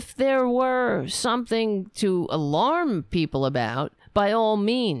 If there were something to alarm people about, by all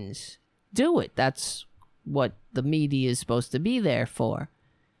means, do it. That's what the media is supposed to be there for.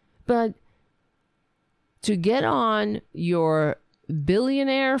 But to get on your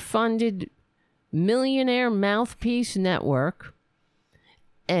billionaire-funded, millionaire mouthpiece network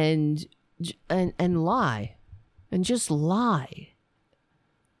and lie, and just lie,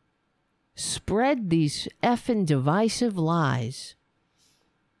 spread these effing divisive lies.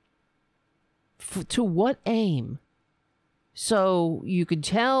 To what aim? So you could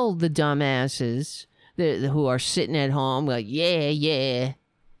tell the dumbasses who are sitting at home like, yeah,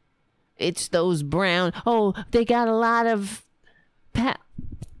 it's those brown. Oh, they got a lot of pallets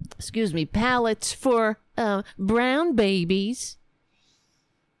for brown babies.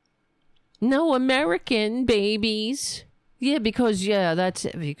 No American babies. Yeah, because that's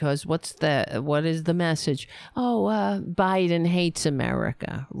it. Because what is the message? Oh, Biden hates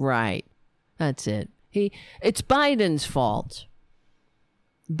America. Right. That's it. It's Biden's fault.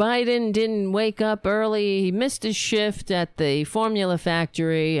 Biden didn't wake up early. He missed his shift at the formula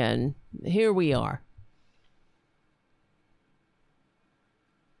factory, and here we are.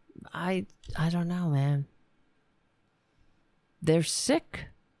 I don't know, man. They're sick.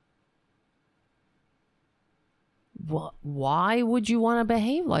 Why would you want to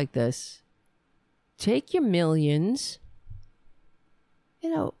behave like this? Take your millions. You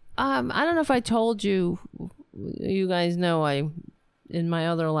know, I don't know if I told you. You guys know in my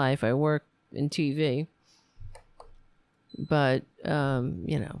other life, I work in TV. But,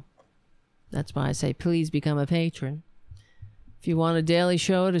 you know, that's why I say, please become a patron. If you want a daily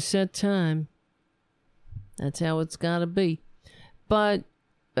show at a set time, that's how it's got to be.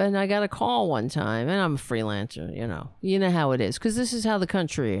 And I got a call one time, and I'm a freelancer, you know how it is, because this is how the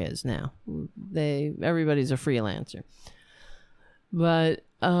country is now. Everybody's a freelancer. But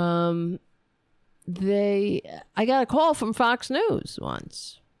I got a call from Fox News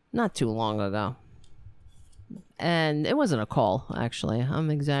once, not too long ago. And it wasn't a call, actually. I'm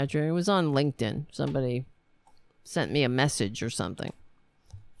exaggerating. It was on LinkedIn. Somebody sent me a message or something,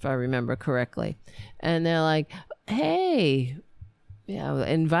 if I remember correctly. And they're like, hey,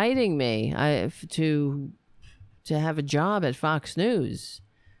 inviting me to have a job at Fox News.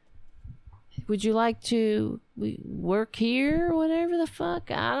 Would you like to work here or whatever the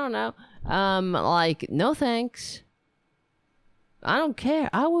fuck? I don't know. Like, no thanks. I don't care.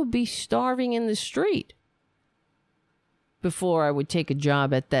 I would be starving in the street before I would take a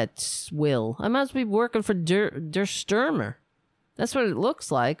job at that swill. I must be working for Der Sturmer. That's what it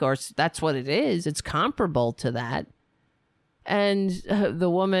looks like, or that's what it is. It's comparable to that. And the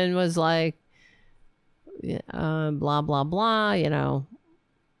woman was like, blah, blah, blah, you know.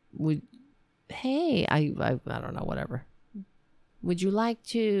 Hey, I don't know, whatever. Would you like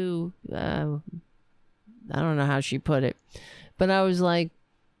to, I don't know how she put it. But I was like,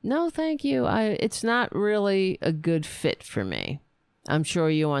 no, thank you. It's not really a good fit for me. I'm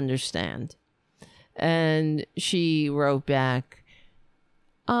sure you understand. And she wrote back,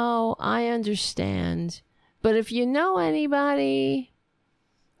 oh, I understand. But if you know anybody,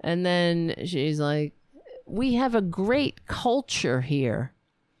 and then she's like, we have a great culture here.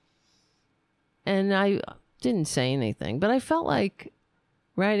 And I didn't say anything, but I felt like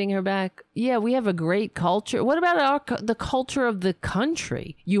writing her back, yeah, we have a great culture. What about the culture of the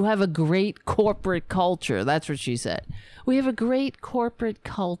country? You have a great corporate culture. That's what she said. We have a great corporate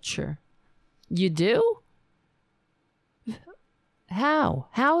culture. You do? How?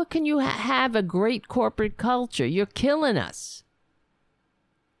 How can you have a great corporate culture? You're killing us.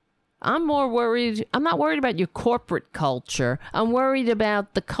 I'm not worried about your corporate culture. I'm worried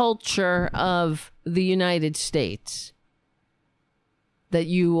about the culture of the United States that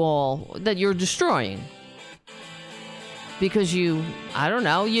you're destroying. Because I don't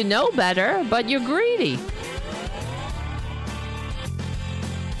know, you know better, but you're greedy.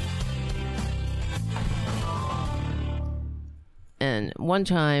 And one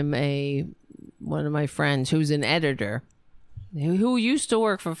time, one of my friends who's an editor, who used to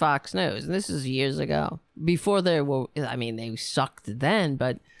work for Fox News, and this is years ago, before they sucked then,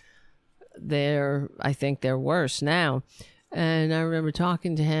 but I think they're worse now. And I remember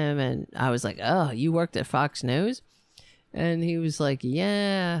talking to him, and I was like, oh, you worked at Fox News? And he was like,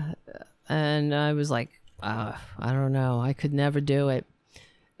 yeah. And I was like, I don't know, I could never do it.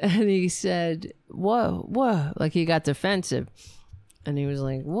 And he said, whoa, like he got defensive. And he was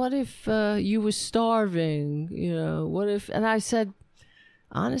like, what if you was starving? You know, what if... And I said,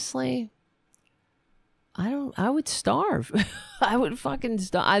 honestly, I would starve. I would fucking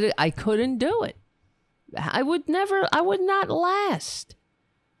starve. I couldn't do it. I would not last.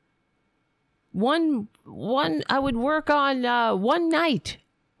 I would work on one night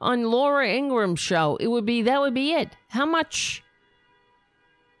on Laura Ingram's show. That would be it. How much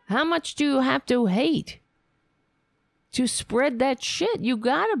do you have to hate to spread that shit? You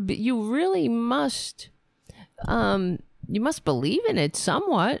really must, you must believe in it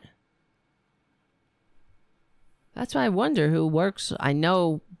somewhat. That's why I wonder who works. I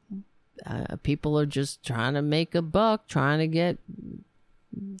know people are just trying to make a buck, trying to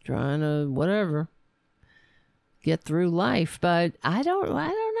whatever, get through life. But I don't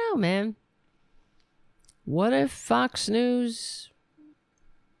know, man. What if Fox News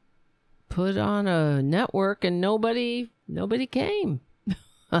put on a network and nobody came?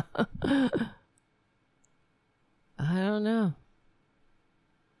 I don't know.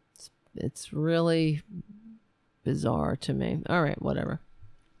 It's really bizarre to me. All right, whatever.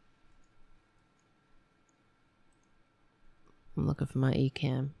 I'm looking for my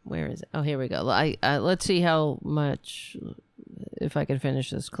eCam. Where is it? Oh, here we go. Let's see how much, if I can finish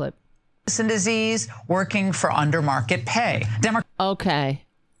this clip. And disease, working for under market pay. Okay.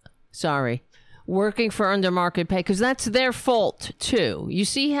 Sorry. Working for under market pay, because that's their fault too. You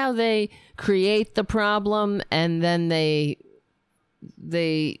see how they create the problem and then they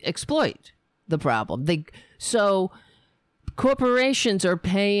exploit the problem. So corporations are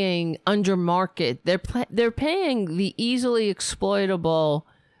paying under market. They're paying the easily exploitable,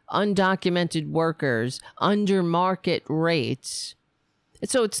 undocumented workers under market rates.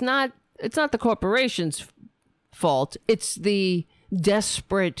 So it's not the corporation's fault. It's the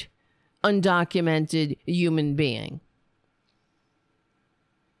desperate, undocumented human being.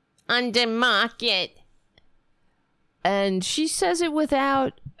 Under market. And she says it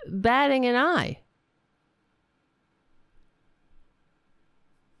without batting an eye.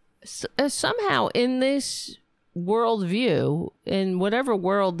 Somehow in this worldview, in whatever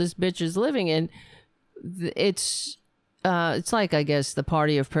world this bitch is living in, it's like, I guess, the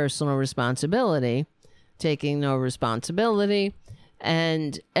party of personal responsibility, taking no responsibility,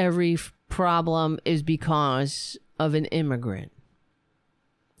 and every problem is because of an immigrant.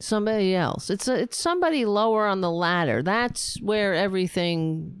 Somebody else. It's somebody lower on the ladder. That's where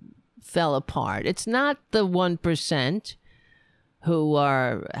everything fell apart. It's not the 1% who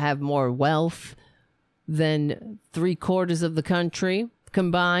have more wealth than 3/4 of the country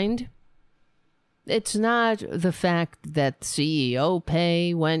combined. It's not the fact that CEO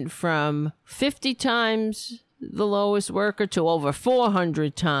pay went from 50 times the lowest worker to over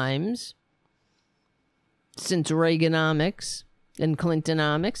 400 times since Reaganomics and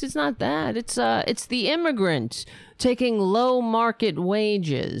Clintonomics. It's not that. It's the immigrants taking low market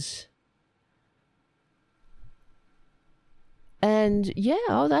wages. And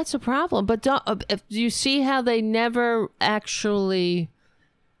yeah, that's a problem. But do you see how they never actually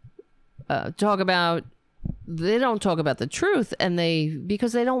talk about? They don't talk about the truth, and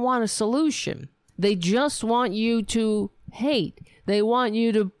because they don't want a solution. They just want you to hate. They want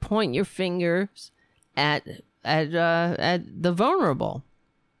you to point your fingers at the vulnerable.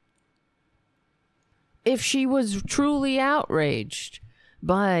 If she was truly outraged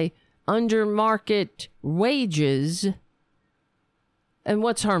by under market wages. And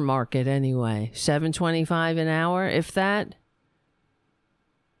what's her market anyway? $7.25 an hour, if that?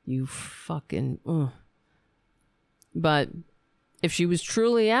 You fucking... But if she was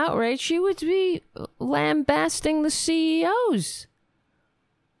truly outraged, she would be lambasting the CEOs.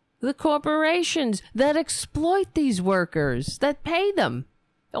 The corporations that exploit these workers, that pay them.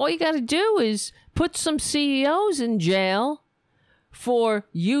 All you got to do is put some CEOs in jail for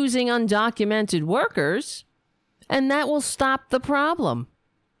using undocumented workers, and that will stop the problem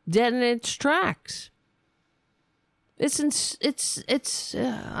dead in its tracks. It's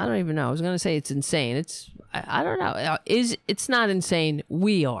I don't even know. I was going to say it's insane. I don't know. It's not insane.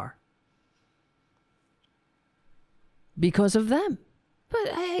 We are. Because of them. But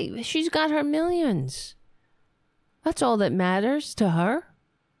hey, she's got her millions. That's all that matters to her.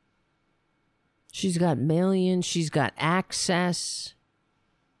 She's got millions. She's got access.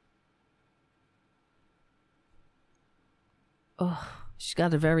 Oh, she's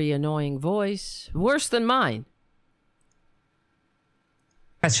got a very annoying voice. Worse than mine.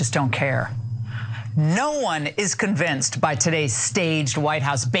 Democrats just don't care. No one is convinced by today's staged White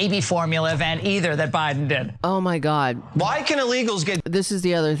House baby formula event either that Biden did. Oh, my God. Why can illegals get... This is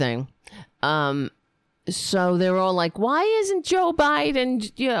the other thing. So they're all like, why isn't Joe Biden,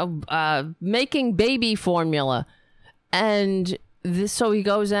 making baby formula? And so he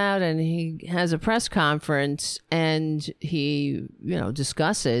goes out and he has a press conference and he,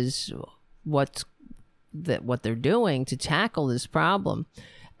 discusses what they're doing to tackle this problem.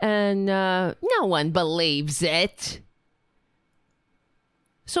 And no one believes it.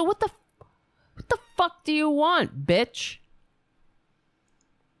 So what the fuck do you want, bitch?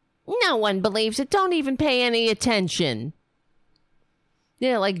 No one believes it. Don't even pay any attention.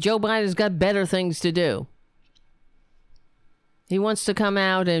 Yeah, like Joe Biden's got better things to do. He wants to come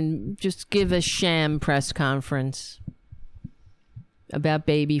out and just give a sham press conference about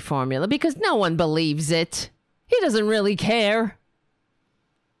baby formula because no one believes it. He doesn't really care.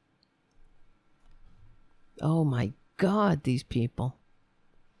 Oh my God, these people.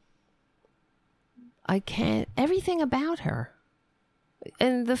 I can't, everything about her.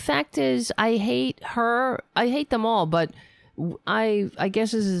 And the fact is, I hate her. I hate them all, but I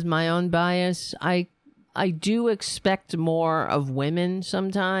guess this is my own bias. I do expect more of women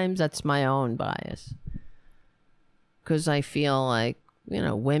sometimes. That's my own bias. because I feel like,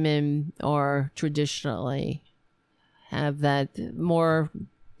 women are traditionally have that more,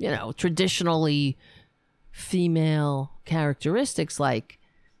 traditionally female characteristics like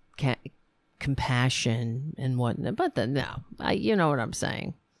compassion and whatnot. But no, you know what I'm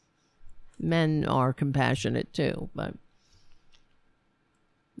saying. Men are compassionate too, but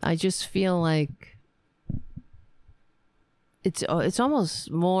I just feel like it's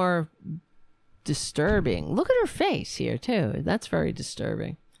almost more disturbing. Look at her face here too. That's very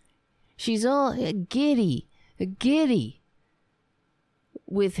disturbing. She's all giddy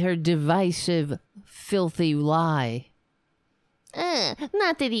with her divisive, filthy lie.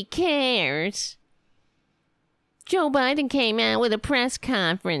 Not that he cares. Joe Biden came out with a press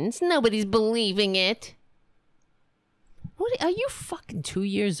conference. Nobody's believing it. What? Are you fucking 2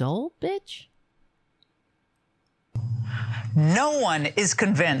 years old, bitch? No one is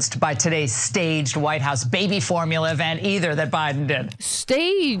convinced by today's staged White House baby formula event either that Biden did.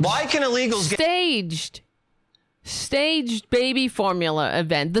 Staged. Why can illegals get staged baby formula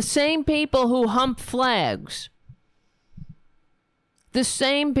event? The same people who hump flags. The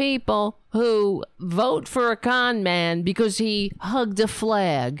same people who vote for a con man because he hugged a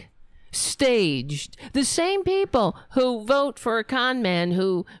flag. Staged. The same people who vote for a con man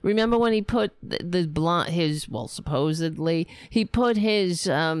who, remember when he put supposedly, he put his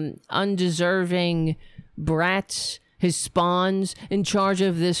undeserving brats, his spawns, in charge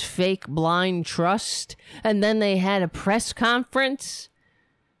of this fake blind trust, and then they had a press conference.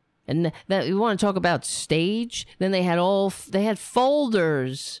 And that you want to talk about stage? Then they had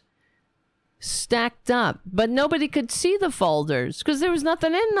folders stacked up, but nobody could see the folders because there was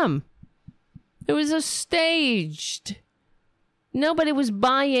nothing in them. It was a staged. Nobody was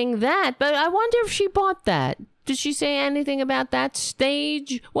buying that, but I wonder if she bought that. Did she say anything about that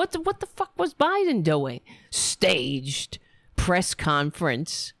stage? What the fuck was Biden doing? Staged press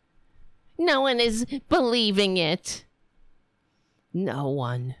conference. No one is believing it. No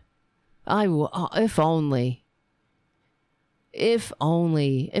one. I will. If only. If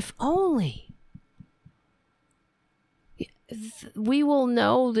only. We will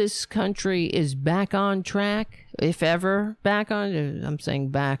know this country is back on track, if ever back on. I'm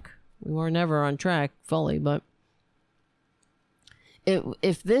saying back. We were never on track fully, but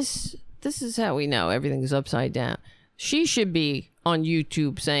if this is how we know everything's upside down. She should be on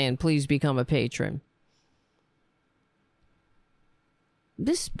YouTube saying, "Please become a patron."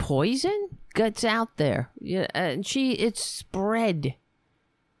 This poison gets out there, and it's spread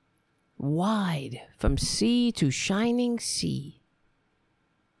wide from sea to shining sea,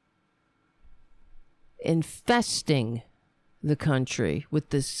 infesting the country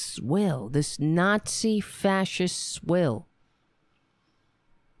with this swill, this Nazi fascist swill.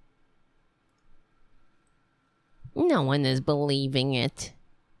 No one is believing it.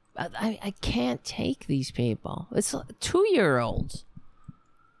 I can't take these people. It's 2-year-olds.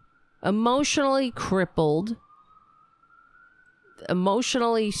 Emotionally crippled,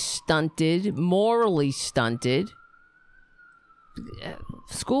 emotionally stunted, morally stunted.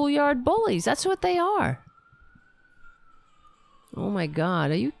 Schoolyard bullies, that's what they are. Oh my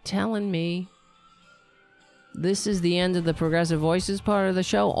God, are you telling me this is the end of the Progressive Voices part of the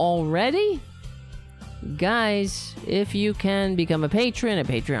show already? Guys, if you can become a patron at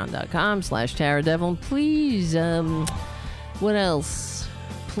patreon.com/TaraDevlin, please, what else?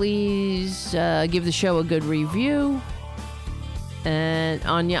 Please give the show a good review. And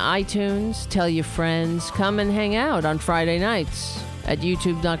on your iTunes, tell your friends. Come and hang out on Friday nights at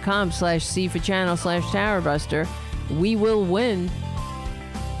youtube.com/C4channel/TaraBuster. We will win.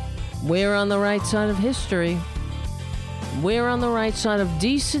 We're on the right side of history. We're on the right side of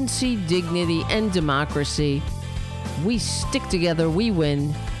decency, dignity, and democracy. We stick together, we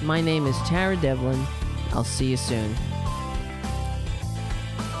win. My name is Tara Devlin. I'll see you soon.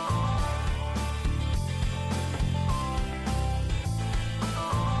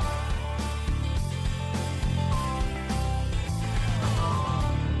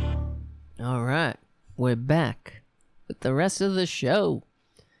 All right, we're back with the rest of the show.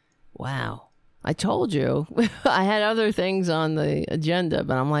 Wow. I told you I had other things on the agenda,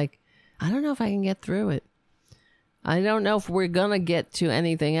 but I'm like, I don't know if I can get through it. I don't know if we're going to get to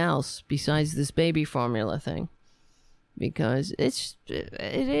anything else besides this baby formula thing, because it's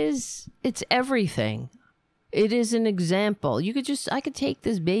everything. It is an example. I could take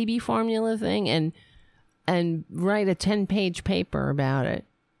this baby formula thing and write a 10-page paper about it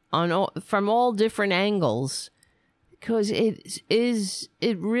from all different angles. Because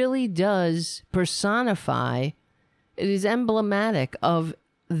it really does personify, it is emblematic of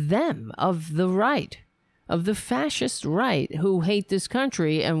them, of the right, of the fascist right who hate this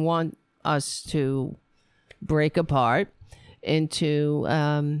country and want us to break apart into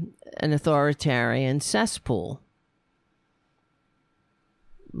an authoritarian cesspool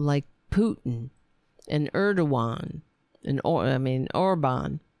like Putin and Erdogan and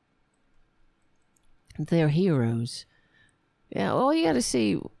Orban. They're heroes. Yeah, all you got to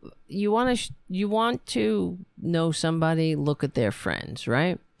see, you want to know somebody, look at their friends,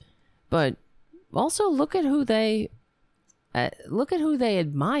 right? But also look at who they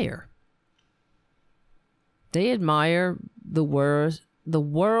admire. They admire the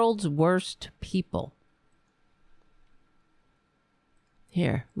world's worst people.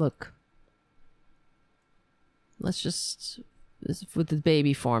 Here, look. This is with the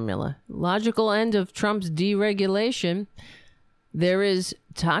baby formula. Logical end of Trump's deregulation. There is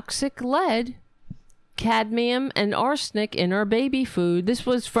toxic lead, cadmium, and arsenic in our baby food. This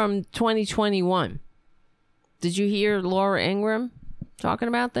was from 2021. Did you hear Laura Ingraham talking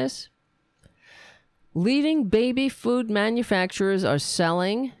about this? Leading baby food manufacturers are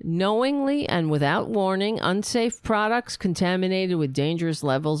selling, knowingly and without warning, unsafe products contaminated with dangerous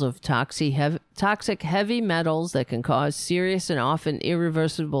levels of toxic heavy metals that can cause serious and often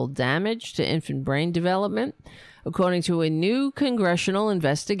irreversible damage to infant brain development, according to a new congressional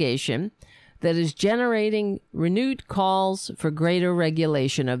investigation that is generating renewed calls for greater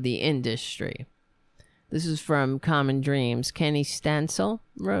regulation of the industry. This is from Common Dreams. Kenny Stansel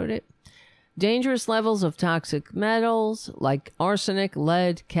wrote it. Dangerous levels of toxic metals like arsenic,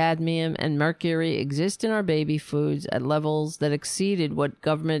 lead, cadmium, and mercury exist in our baby foods at levels that exceeded what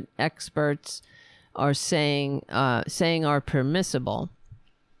government experts are saying are permissible,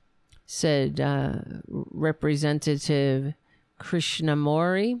 said Representative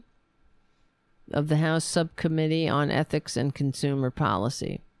Krishnamurti of the House Subcommittee on Ethics and Consumer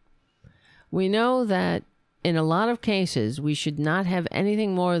Policy. We know that in a lot of cases, we should not have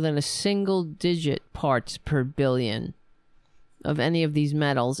anything more than a single-digit parts per billion of any of these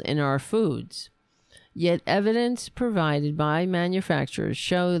metals in our foods. Yet evidence provided by manufacturers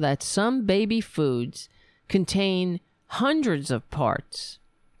show that some baby foods contain hundreds of parts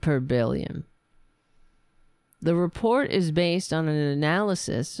per billion. The report is based on an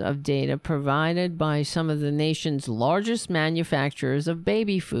analysis of data provided by some of the nation's largest manufacturers of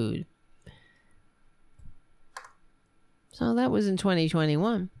baby food. So that was in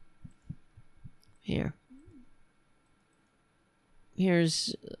 2021.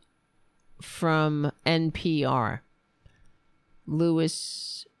 Here's from NPR.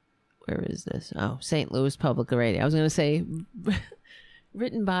 Louis, where is this? Oh, St. Louis Public Radio. I was going to say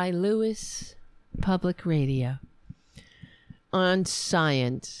written by Louis Public Radio. On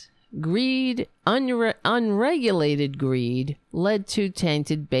science. Greed, unregulated greed led to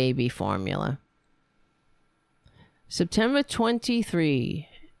tainted baby formula. September 23,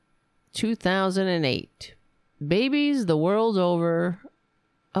 2008. Babies the world over.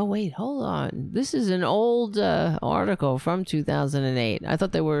 Oh, wait, hold on. This is an old article from 2008. I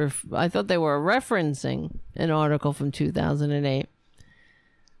thought they were referencing an article from 2008.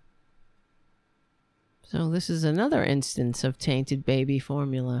 So this is another instance of tainted baby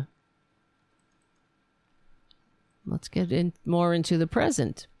formula. Let's get more into the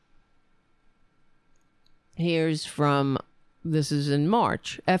present. Here's from, this is in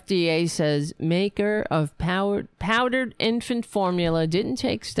March. FDA says maker of powdered infant formula didn't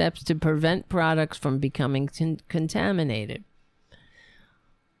take steps to prevent products from becoming contaminated.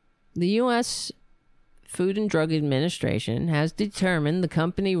 The U.S. Food and Drug Administration has determined the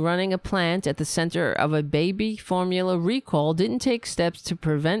company running a plant at the center of a baby formula recall didn't take steps to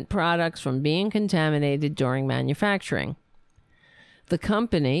prevent products from being contaminated during manufacturing. The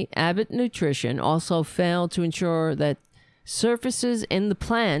company, Abbott Nutrition, also failed to ensure that surfaces in the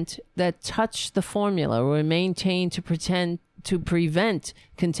plant that touch the formula were maintained to prevent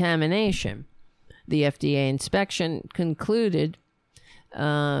contamination. The FDA inspection conducted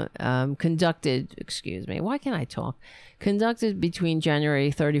between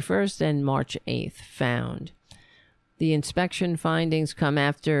January 31st and March 8th found. The inspection findings come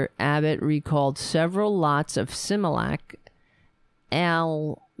after Abbott recalled several lots of Similac,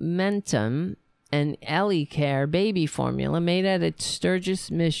 Alimentum, and Elicare baby formula made at its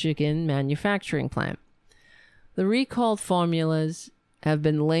Sturgis, Michigan manufacturing plant. The recalled formulas have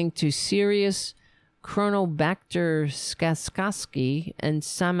been linked to serious Chronobacter scaskowski and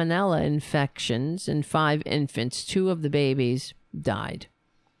Salmonella infections in 5 infants. 2 of the babies died.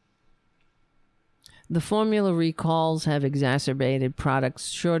 The formula recalls have exacerbated product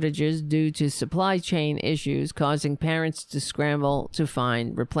shortages due to supply chain issues, causing parents to scramble to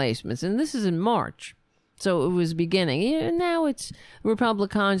find replacements. And this is in March. So it was beginning. Yeah, now it's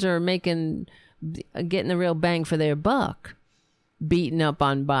Republicans are getting the real bang for their buck, beating up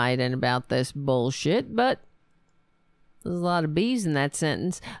on Biden about this bullshit. But there's a lot of B's in that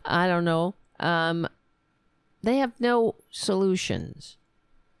sentence. I don't know. They have no solutions.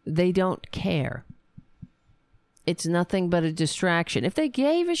 They don't care. It's nothing but a distraction. If they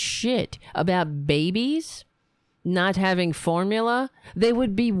gave a shit about babies not having formula, they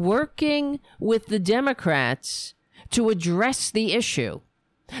would be working with the Democrats to address the issue,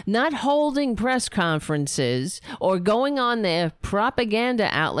 not holding press conferences or going on their propaganda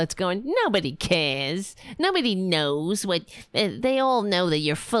outlets going, nobody cares. Nobody knows what, they all know that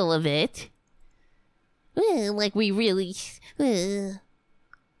you're full of it. Like we really, they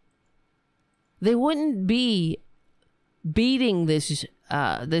wouldn't be beating this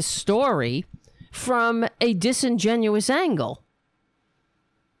story from a disingenuous angle.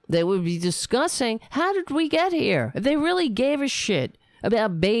 They would be discussing, how did we get here? If they really gave a shit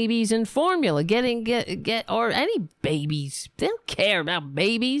about babies and formula, or any babies, they don't care about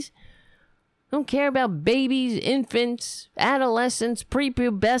babies. They don't care about babies, infants, adolescents,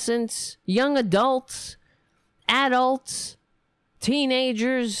 prepubescents, young adults,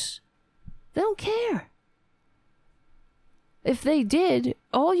 teenagers. They don't care. If they did,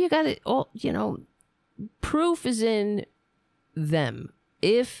 proof is in them.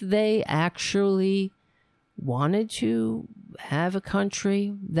 If they actually wanted to have a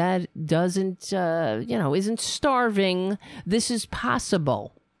country that doesn't, isn't starving, this is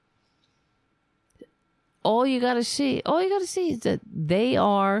possible. All you got to see is that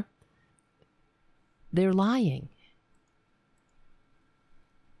they're lying.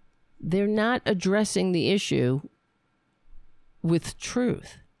 They're not addressing the issue with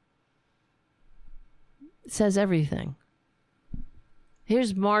truth. It says everything.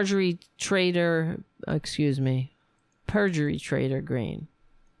 Here's Perjury Trader Green.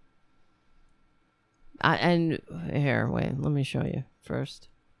 Let me show you first.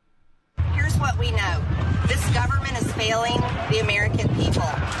 Here's what we know. This government is failing the American people,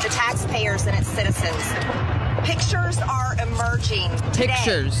 the taxpayers and its citizens. Pictures are emerging today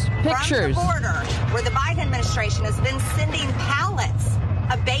from the border, where the Biden administration has been sending pallets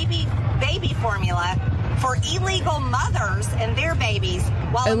of baby formula for illegal mothers and their babies,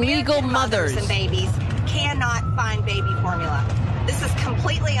 while American mothers and babies cannot find baby formula. This is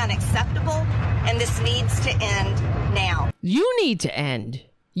completely unacceptable, and this needs to end now. You need to end.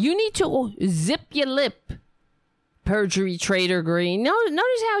 You need to zip your lip, Perjury Trader Green.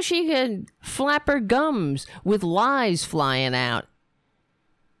 Notice how she can flap her gums with lies flying out.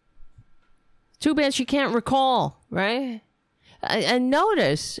 Too bad she can't recall, right? And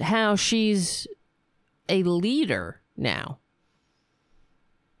notice how she's a leader now.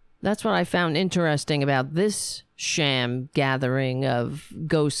 That's what I found interesting about this sham gathering of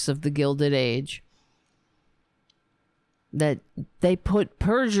ghosts of the Gilded Age. That they put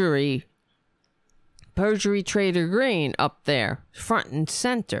Perjury Trader Green up there, front and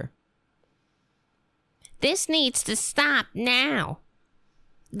center. This needs to stop now.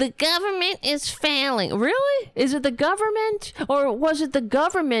 The government is failing. Really? Is it the government? Or was it the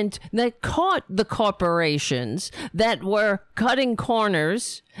government that caught the corporations that were cutting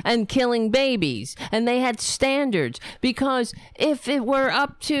corners and killing babies? And they had standards. Because if it were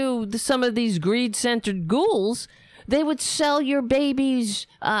up to some of these greed-centered ghouls, they would sell your babies,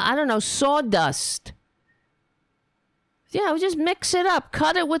 sawdust. Yeah, just mix it up.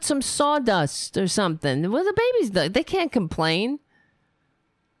 Cut it with some sawdust or something. Well, the babies, they can't complain.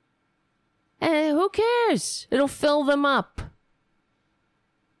 And who cares? It'll fill them up.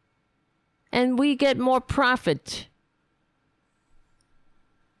 And we get more profit.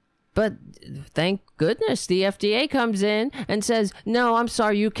 But thank goodness the FDA comes in and says, no, I'm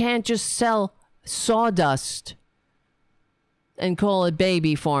sorry, you can't just sell sawdust and call it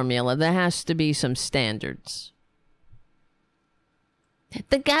baby formula. There has to be some standards.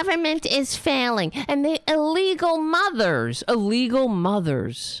 The government is failing. And the illegal mothers.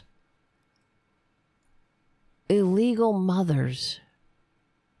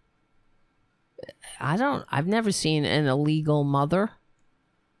 I've never seen an illegal mother.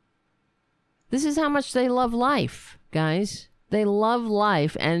 This is how much they love life, guys. They love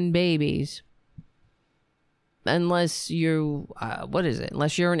life and babies. Unless you're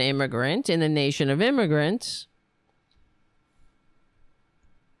an immigrant in a nation of immigrants.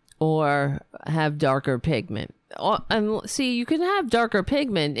 Or have darker pigment. See, you can have darker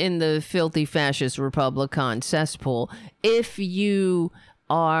pigment in the filthy fascist Republican cesspool if you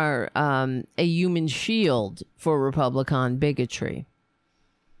are a human shield for Republican bigotry.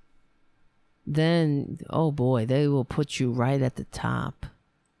 then, oh boy, they will put you right at the top.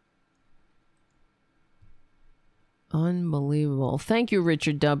 Unbelievable. Thank you,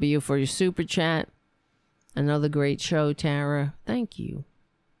 Richard W., for your super chat. Another great show, Tara. Thank you.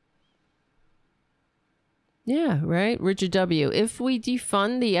 Yeah, right? Richard W., if we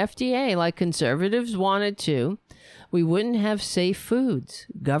defund the FDA like conservatives wanted to, we wouldn't have safe foods.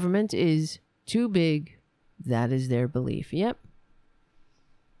 Government is too big. That is their belief. Yep.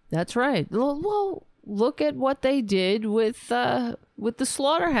 That's right. Well, look at what they did with the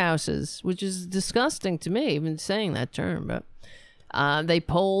slaughterhouses, which is disgusting to me, even saying that term. But they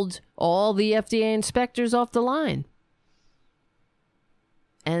pulled all the FDA inspectors off the line.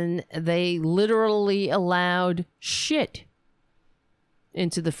 And they literally allowed shit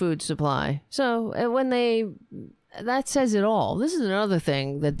into the food supply. So that says it all. This is another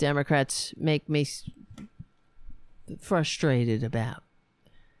thing that Democrats make me frustrated about.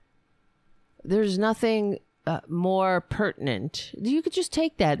 There's nothing more pertinent. You could just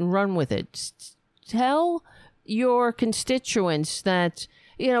take that and run with it. Tell your constituents that,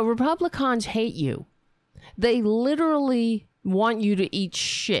 Republicans hate you. They literally want you to eat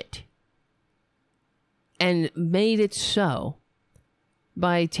shit, and made it so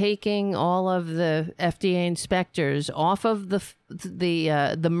by taking all of the FDA inspectors off of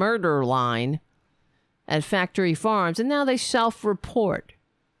the murder line at factory farms, and now they self-report.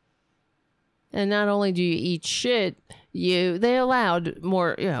 And not only do you eat shit, they allowed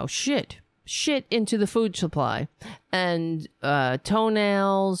more, shit into the food supply, and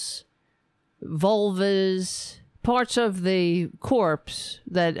toenails, vulvas, parts of the corpse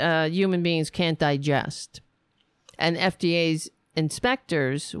that human beings can't digest. And FDA's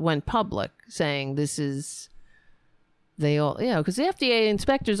inspectors went public saying this is, because the FDA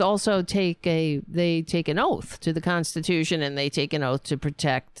inspectors also take an oath to the Constitution, and they take an oath to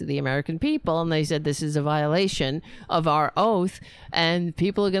protect the American people. And they said this is a violation of our oath, and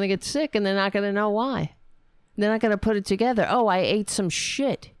people are going to get sick, and they're not going to know why. They're not going to put it together. Oh, I ate some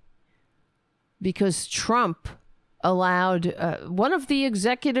shit because Trump allowed one of the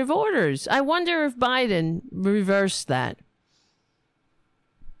executive orders. I wonder if Biden reversed that.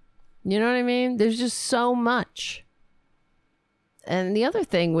 You know what I mean? There's just so much. And the other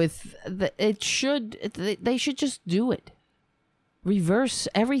thing with they should just do it. Reverse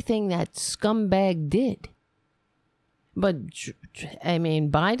everything that scumbag did. But I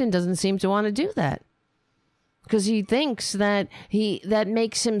mean, Biden doesn't seem to want to do that, because he thinks that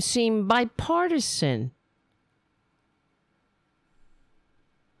makes him seem bipartisan.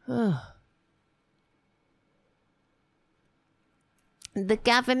 The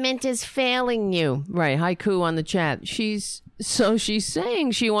government is failing you. Right, Haiku on the chat. She's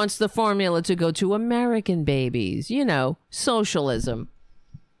saying she wants the formula to go to American babies. Socialism.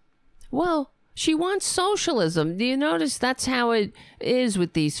 Well, she wants socialism. Do you notice that's how it is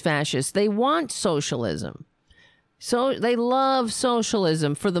with these fascists? They want socialism. So they love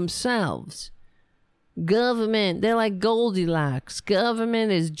socialism for themselves. Government, they're like Goldilocks.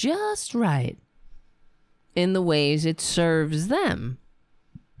 Government is just right in the ways it serves them.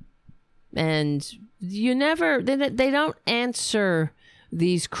 And they don't answer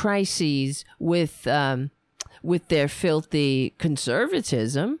these crises with their filthy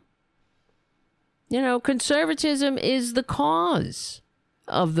conservatism. Conservatism is the cause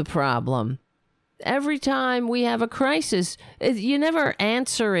of the problem. Every time we have a crisis, you never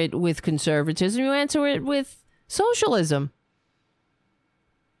answer it with conservatism. You answer it with socialism.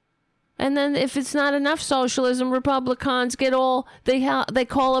 And then if it's not enough socialism, Republicans get they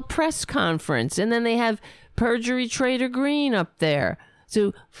call a press conference, and then they have perjury trader Green up there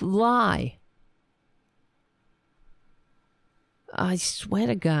to lie. I swear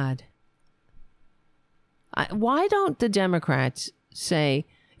to God. Why don't the Democrats say,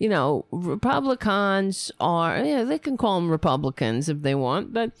 Republicans are, they can call them Republicans if they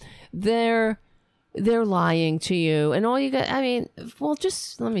want, but they're lying to you, and all you got,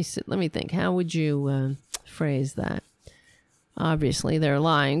 just let me think. How would you phrase that? Obviously, they're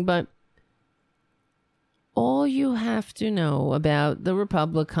lying, but all you have to know about the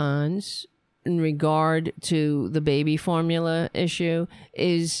Republicans in regard to the baby formula issue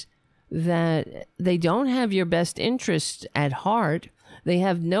is that they don't have your best interest at heart. They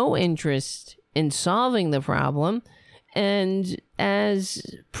have no interest in solving the problem. And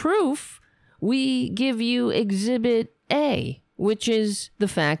as proof, we give you Exhibit A, which is the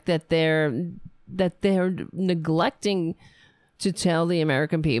fact that they're neglecting to tell the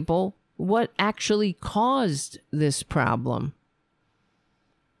American people what actually caused this problem.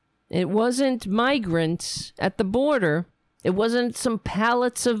 It wasn't migrants at the border. It wasn't some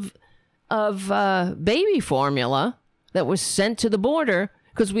pallets of of baby formula that was sent to the border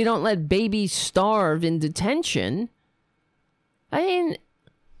because we don't let babies starve in detention. I mean,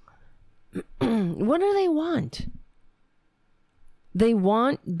 what do they want? They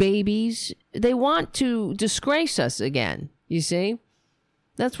want babies. They want to disgrace us again. You see?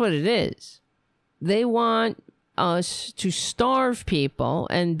 That's what it is. They want us to starve people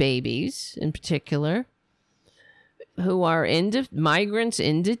and babies in particular who are migrants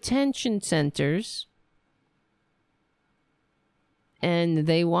in detention centers. And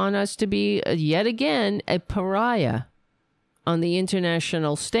they want us to be, yet again, a pariah on the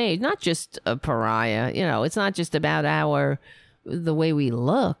international stage. Not just a pariah. You know, it's not just about the way we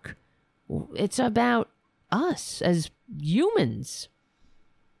look. It's about us as humans.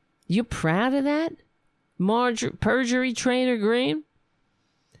 You proud of that? Perjury Trader Green?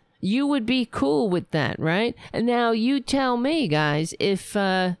 You would be cool with that, right? And now you tell me, guys, if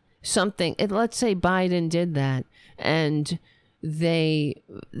let's say Biden did that and they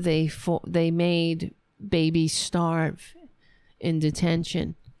made babies starve in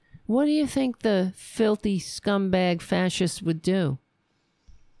detention. What do you think the filthy scumbag fascists would do?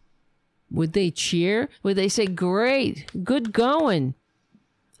 Would they cheer? Would they say, great, good going?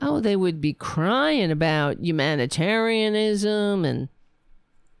 Oh, they would be crying about humanitarianism and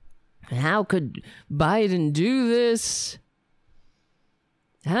how could Biden do this?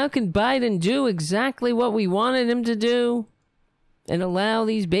 How can Biden do exactly what we wanted him to do and allow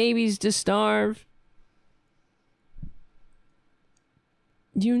these babies to starve?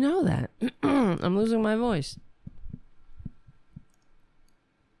 You know that. I'm losing my voice.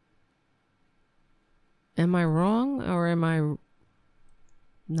 Am I wrong or am I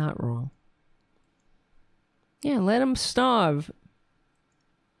not wrong? Yeah, let them starve.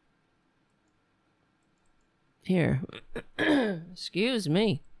 Here. Excuse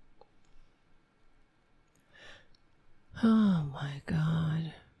me. Oh my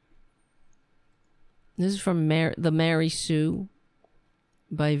God. This is from the Mary Sue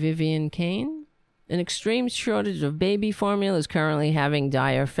by Vivian Kane. An extreme shortage of baby formula is currently having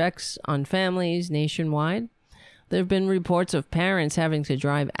dire effects on families nationwide. There have been reports of parents having to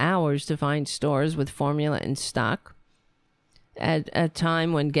drive hours to find stores with formula in stock at a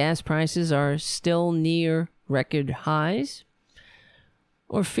time when gas prices are still near record highs,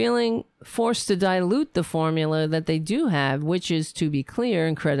 or feeling forced to dilute the formula that they do have, which is, to be clear,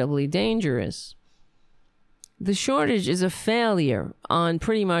 incredibly dangerous. The shortage is a failure on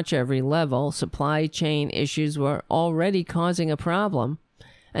pretty much every level. Supply chain issues were already causing a problem.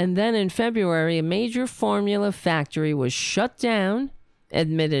 And then in February, a major formula factory was shut down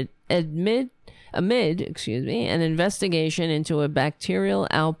amid an investigation into a bacterial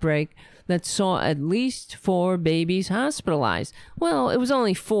outbreak that saw at least 4 babies hospitalized. Well, it was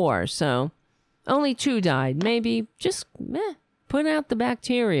only 4, so only 2 died. Maybe just put out the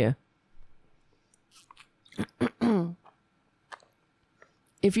bacteria.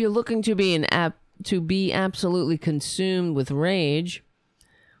 If you're looking to be absolutely consumed with rage,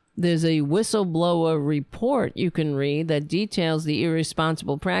 there's a whistleblower report you can read that details the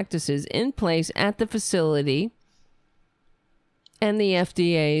irresponsible practices in place at the facility and the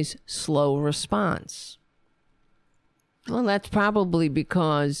FDA's slow response. Well, that's probably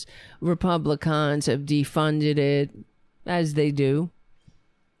because Republicans have defunded it, as they do.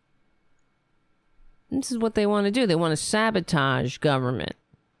 This is what they want to do. They want to sabotage government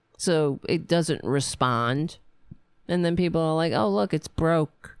so it doesn't respond. And then people are like, oh, look, it's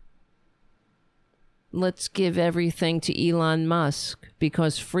broke. Let's give everything to Elon Musk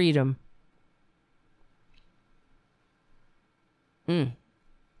because freedom.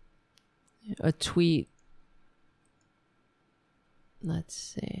 A tweet. Let's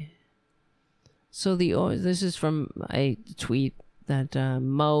see. So this is from a tweet that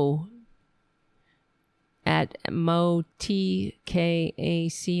Mo TKACIK.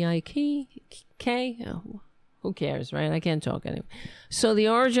 Oh, who cares, right? I can't talk anymore. So the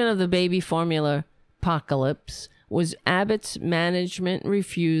origin of the baby formula apocalypse was Abbott's management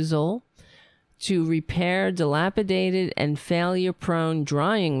refusal to repair dilapidated and failure-prone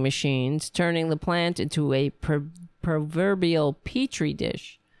drying machines, turning the plant into a proverbial petri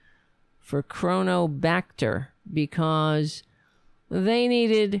dish for Chronobacter because they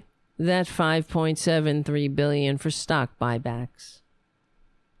needed that $5.73 billion for stock buybacks.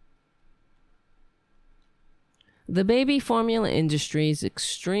 The baby formula industry is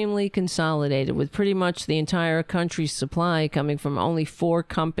extremely consolidated, with pretty much the entire country's supply coming from only 4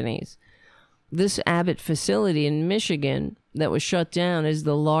 companies. This Abbott facility in Michigan that was shut down is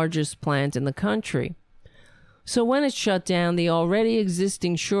the largest plant in the country. So when it shut down, the already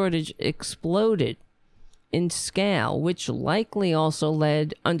existing shortage exploded in scale, which likely also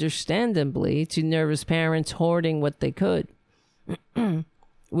led, understandably, to nervous parents hoarding what they could,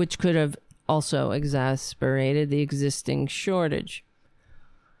 which could have also exacerbated the existing shortage.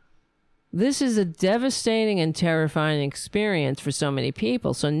 This is a devastating and terrifying experience for so many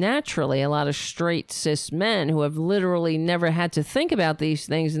people. So naturally, a lot of straight cis men who have literally never had to think about these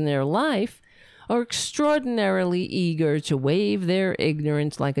things in their life are extraordinarily eager to wave their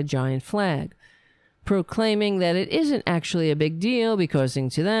ignorance like a giant flag, proclaiming that it isn't actually a big deal because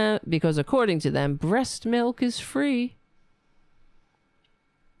according to them, breast milk is free.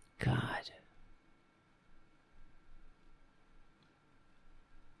 God.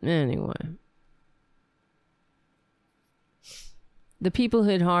 Anyway. The people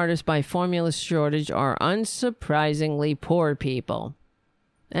hit hardest by formula shortage are unsurprisingly poor people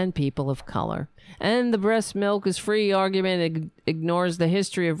and people of color. And the breast milk is free argument ignores the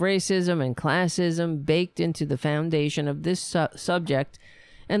history of racism and classism baked into the foundation of this subject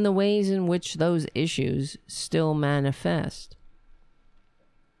and the ways in which those issues still manifest.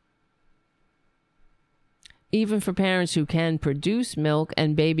 Even for parents who can produce milk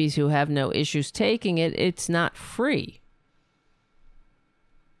and babies who have no issues taking it, it's not free.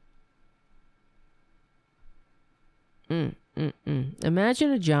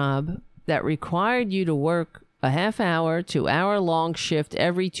 Imagine a job that required you to work a half-hour to hour-long shift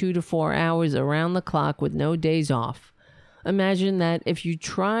every 2 to 4 hours around the clock with no days off. Imagine that if you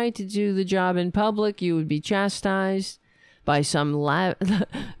tried to do the job in public, you would be chastised by some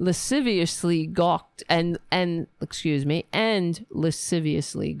lasciviously gawked and lasciviously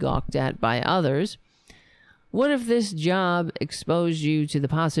gawked at by others. What if this job exposed you to the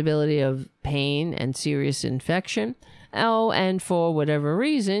possibility of pain and serious infection? Oh, and for whatever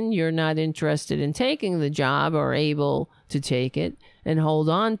reason, you're not interested in taking the job or able to take it and hold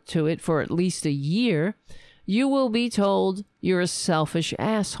on to it for at least a year, you will be told you're a selfish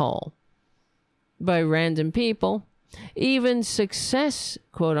asshole by random people. Even success,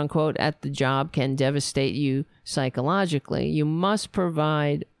 quote unquote, at the job can devastate you psychologically. You must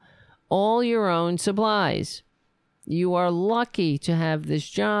provide all your own supplies. You are lucky to have this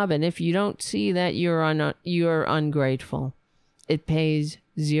job, and if you don't see that, you're ungrateful. It pays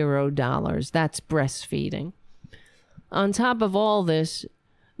 $0. That's breastfeeding. On top of all this,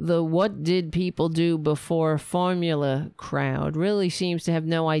 the what did people do before formula crowd really seems to have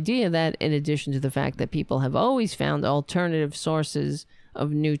no idea that, in addition to the fact that people have always found alternative sources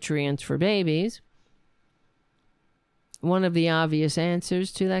of nutrients for babies, one of the obvious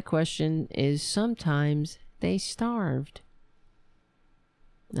answers to that question is sometimes they starved.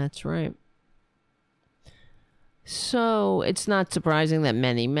 That's right. So it's not surprising that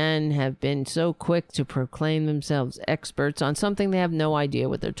many men have been so quick to proclaim themselves experts on something they have no idea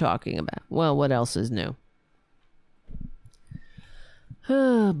what they're talking about. Well, what else is new?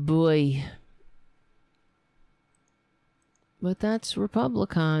 Oh, boy. But that's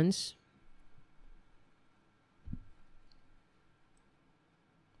Republicans.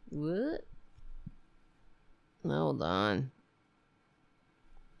 What? Hold on.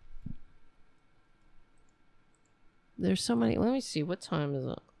 There's so many. Let me see. What time is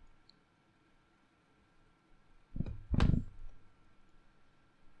it?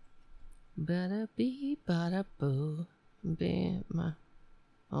 Bada bee, bada boo.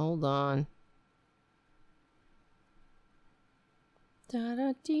 Hold on. Da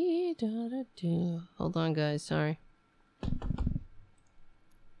da dee, da da do. Hold on, guys. Sorry.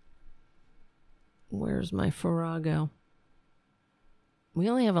 Where's my Farrago? We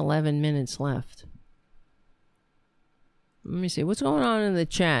only have 11 minutes left. Let me see. What's going on in the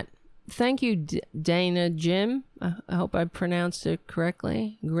chat? Thank you, Dana Jim. I hope I pronounced it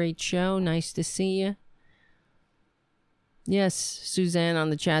correctly. Great show. Nice to see you. Yes, Suzanne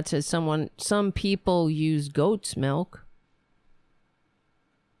on the chat says some people use goat's milk.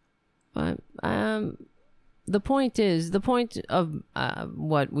 But the point of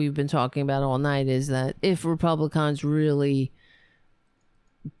what we've been talking about all night is that if Republicans really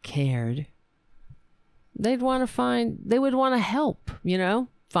cared, they would want to help,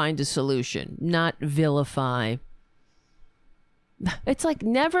 find a solution, not vilify. It's like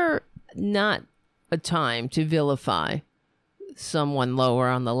never not a time to vilify someone lower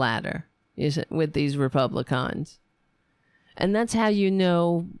on the ladder, is it, with these Republicans? And that's how you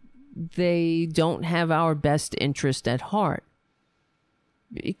know they don't have our best interest at heart.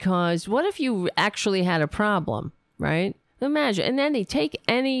 Because what if you actually had a problem, right? Imagine, and then take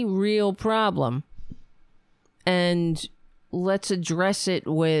any real problem and let's address it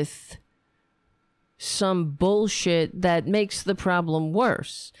with some bullshit that makes the problem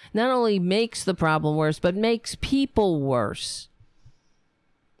worse. Not only makes the problem worse, but makes people worse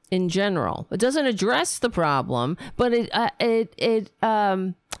in general. It doesn't address the problem, but it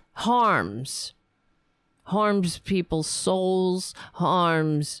harms people's souls,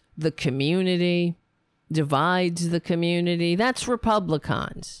 harms the community, divides the community. That's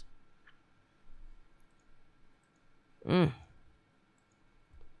Republicans.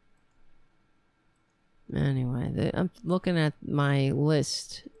 Anyway, I'm looking at my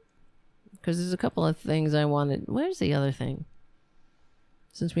list because there's a couple of things I wanted. Where's the other thing?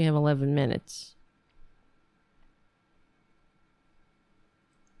 Since we have 11 minutes.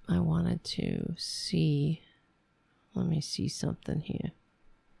 I wanted to see. Let me see something here.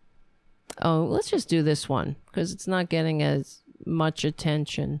 Oh, let's just do this one because it's not getting as much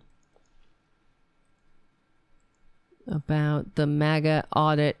attention. About the MAGA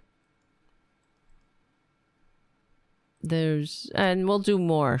audit. And we'll do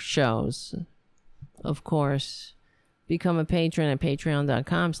more shows, of course. Become a patron at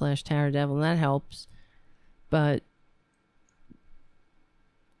patreon.com/TaraDevil, and that helps. But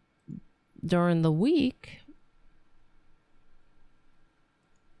during the week,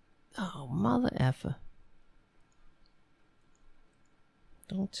 oh, mother effer.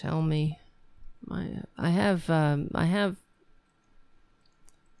 Don't tell me. I have,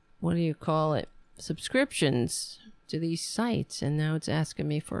 what do you call it? Subscriptions to these sites, and now it's asking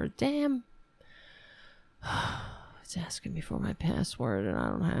me for a damn. It's asking me for my password, and I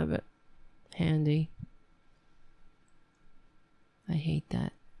don't have it handy. I hate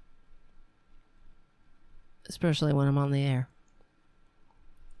that. Especially when I'm on the air.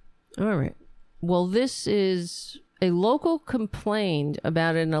 All right. Well, this is a local complained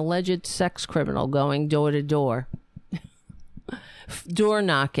about an alleged sex criminal going door to door. Door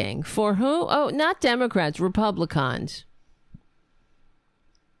knocking. For who? Oh, not Democrats, Republicans.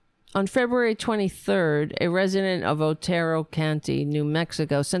 On February 23rd, a resident of Otero County, New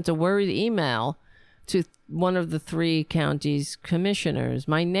Mexico, sent a worried email to one of the three counties' commissioners.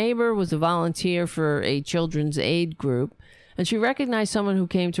 My neighbor was a volunteer for a children's aid group, and she recognized someone who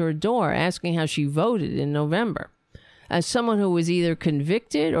came to her door asking how she voted in November. As someone who was either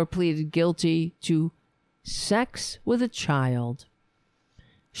convicted or pleaded guilty to sex with a child.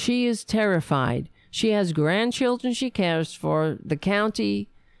 She is terrified. She has grandchildren she cares for.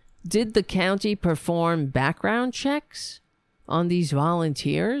 Did the county perform background checks on these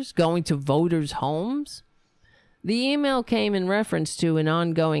volunteers going to voters' homes? The email came in reference to an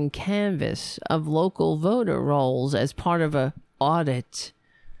ongoing canvass of local voter rolls as part of an audit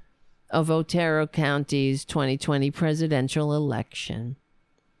of Otero County's 2020 presidential election.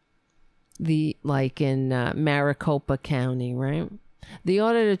 Like in Maricopa County, right? The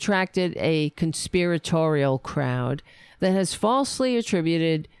audit attracted a conspiratorial crowd that has falsely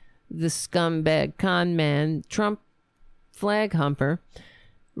attributed the scumbag con man, Trump flag humper,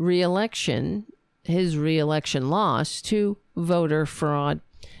 his re-election loss to voter fraud.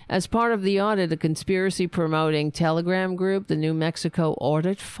 As part of the audit, a conspiracy promoting Telegram group, the New Mexico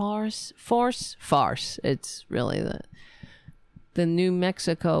Audit Farce. It's really the New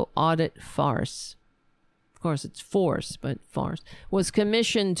Mexico Audit Farce. Of course, it's force, but farce. Was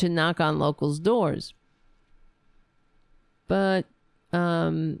commissioned to knock on locals' doors. But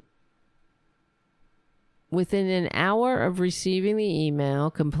within an hour of receiving the email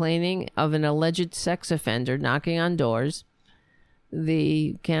complaining of an alleged sex offender knocking on doors,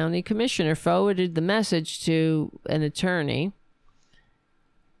 the county commissioner forwarded the message to an attorney.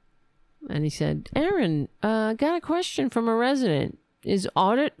 And he said, Aaron, got a question from a resident. Is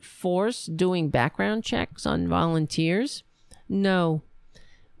Audit Force doing background checks on volunteers? No,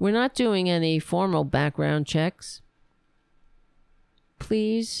 we're not doing any formal background checks.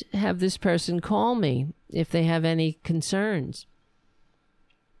 Please have this person call me if they have any concerns.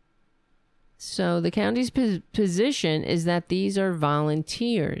 So the county's position is that these are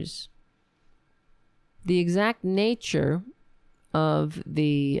volunteers. The exact nature of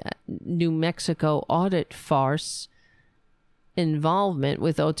the New Mexico audit farce involvement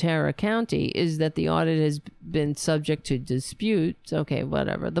with Otero County is that the audit has been subject to disputes. Okay,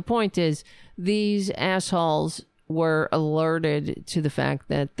 whatever. The point is, these assholes were alerted to the fact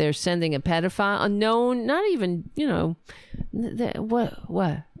that they're sending a pedophile, a known, not even,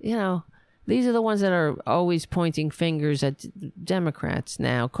 these are the ones that are always pointing fingers at Democrats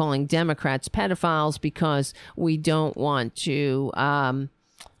now, calling Democrats pedophiles because we don't want to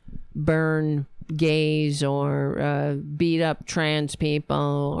burn gays or beat up trans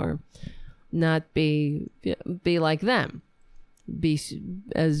people or not be like them. be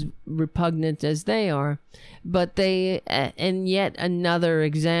as repugnant as they are. But they, and yet another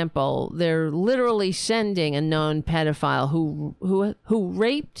example, they're literally sending a known pedophile who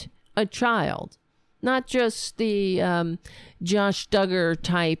raped a child, not just the Josh Duggar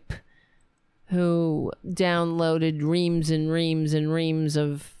type who downloaded reams and reams and reams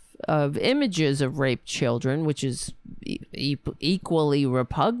of images of raped children, which is equally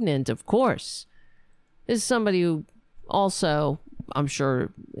repugnant, of course. This is somebody who also, I'm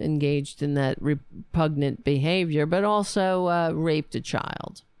sure, engaged in that repugnant behavior, but also raped a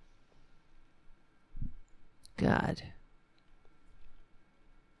child. God.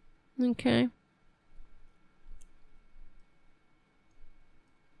 Okay.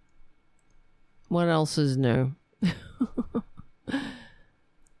 What else is new?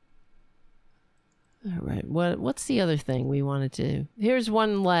 All right. What's the other thing we wanted to... Here's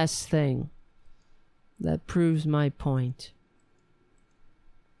one last thing that proves my point.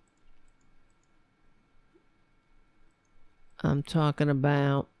 I'm talking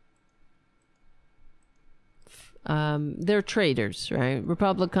about... they're traitors, right?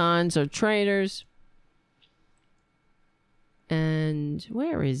 Republicans are traitors. And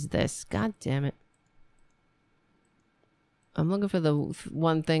where is this? God damn it. I'm looking for the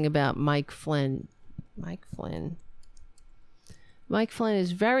one thing about Mike Flynn. Mike Flynn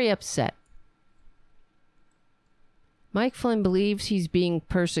is very upset. Mike Flynn believes he's being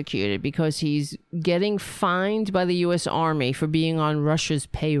persecuted because he's getting fined by the U.S. Army for being on Russia's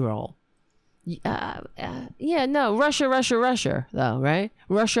payroll. Russia, though, right?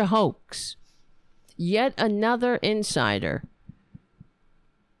 Russia hoax. Yet another insider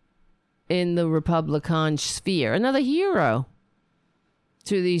in the Republican sphere. Another hero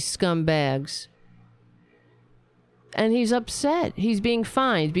to these scumbags. And he's upset. He's being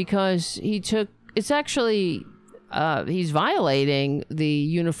fined because it's actually, he's violating the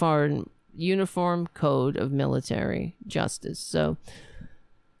uniform code of military justice. So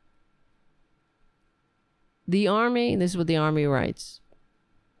the Army, this is what the Army writes.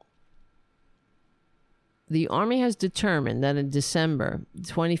 The Army has determined that in December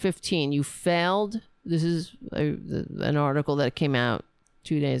 2015, you failed. This is an article that came out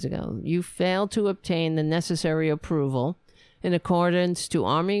 2 days ago. You failed to obtain the necessary approval in accordance to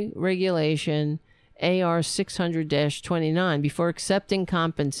Army Regulation AR 600-29 before accepting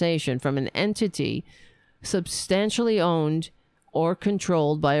compensation from an entity substantially owned or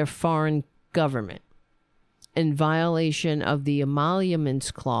controlled by a foreign government, in violation of the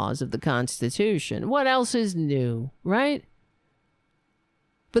Emoluments Clause of the Constitution. What else is new, right?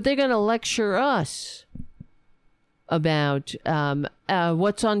 But they're going to lecture us about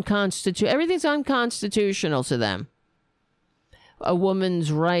what's unconstitutional. Everything's unconstitutional to them. A woman's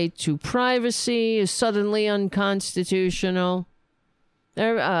right to privacy is suddenly unconstitutional.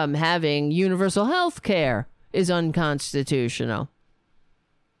 Having universal health care is unconstitutional.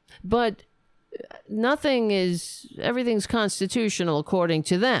 But everything's constitutional according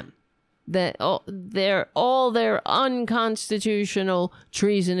to them. That all their unconstitutional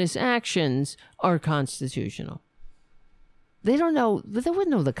treasonous actions are constitutional. They wouldn't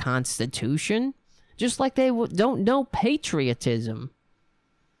know the Constitution, just like they don't know patriotism.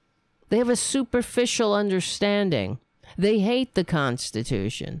 They have a superficial understanding. They hate the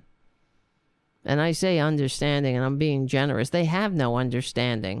Constitution. And I say understanding, and I'm being generous. They have no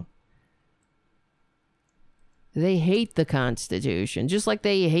understanding. They hate the Constitution, just like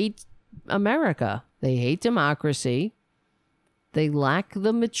they hate America. They hate democracy. They lack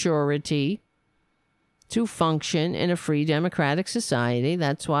the maturity to function in a free democratic society.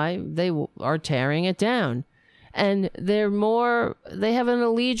 That's why they are tearing it down. And they have an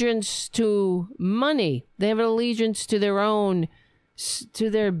allegiance to money. They have an allegiance to their own, to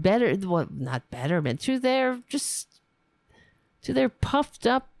their puffed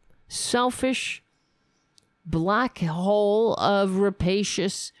up, selfish black hole of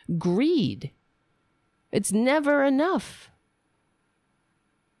rapacious greed. It's never enough.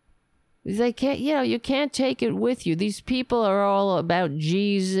 They can't, you can't take it with you. These people are all about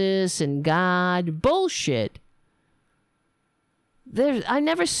Jesus and God. Bullshit. I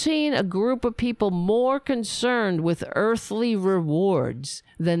never seen a group of people more concerned with earthly rewards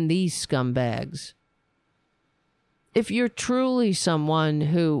than these scumbags. If you're truly someone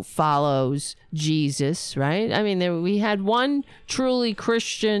who follows Jesus, right? I mean, we had one truly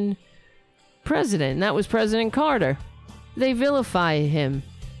Christian president, and that was President Carter. They vilify him.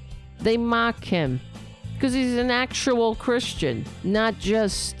 They mock him because he's an actual Christian, not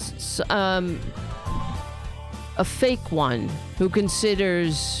just a fake one who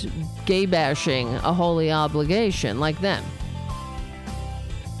considers gay bashing a holy obligation like them.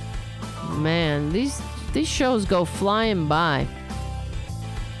 man, these shows go flying by.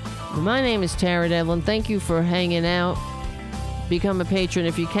 My name is Tara Devlin. Thank you for hanging out. Become a patron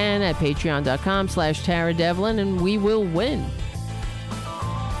if you can at patreon.com/Tara Devlin, and we will win.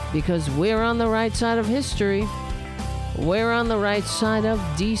 Because we're on the right side of history. We're on the right side of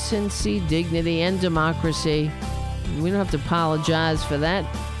decency, dignity, and democracy. We don't have to apologize for that.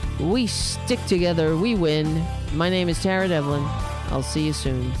 We stick together. We win. My name is Tara Devlin. I'll see you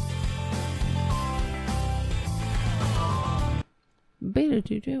soon.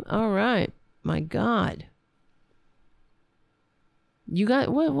 All right. My God. You got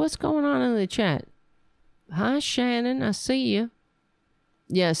what's going on in the chat? Hi, Shannon. I see you.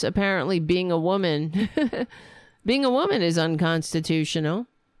 Yes, apparently being a woman is unconstitutional.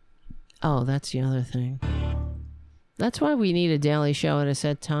 Oh, that's the other thing. That's why we need a daily show at a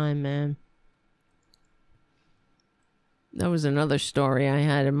set time, man. That was another story I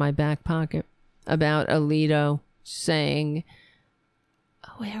had in my back pocket about Alito saying,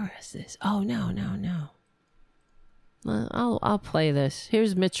 oh, where is this? Oh, no. I'll play this.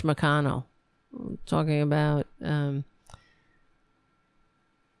 Here's Mitch McConnell talking about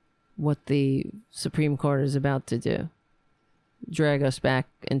what the Supreme Court is about to do. Drag us back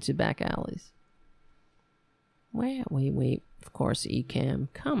into back alleys. Wait. Of course, ECAM.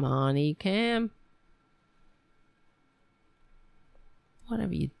 Come on, ECAM. What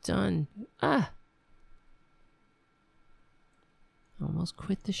have you done? Almost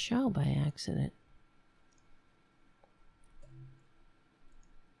quit the show by accident.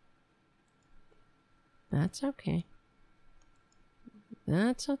 That's okay.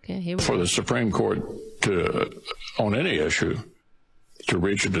 For the Supreme Court to, on any issue, to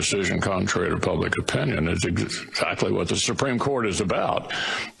reach a decision contrary to public opinion is exactly what the Supreme Court is about.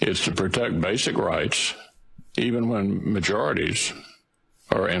 It's to protect basic rights, even when majorities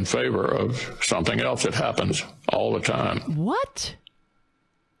are in favor of something else that happens all the time. What?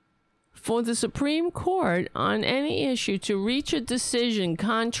 For the Supreme Court on any issue to reach a decision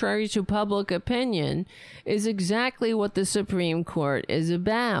contrary to public opinion is exactly what the Supreme Court is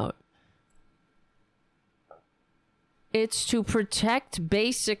about. It's to protect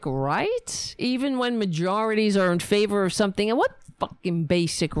basic rights, even when majorities are in favor of something. And what fucking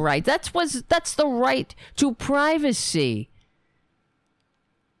basic right? That's the right to privacy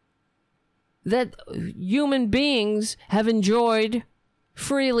that human beings have enjoyed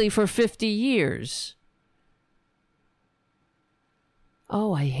freely for 50 years.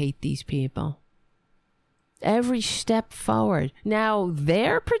 Oh, I hate these people. Every step forward. Now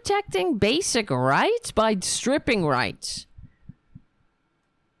they're protecting basic rights by stripping rights.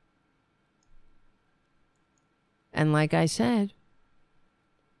 And like I said,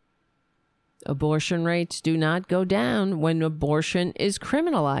 abortion rates do not go down when abortion is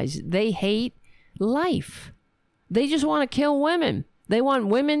criminalized. They hate life. They just want to kill women. They want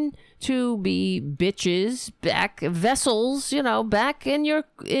women to be bitches, vessels, back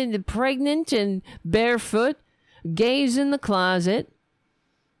in pregnant and barefoot, gays in the closet.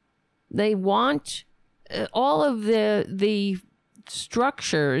 They want all of the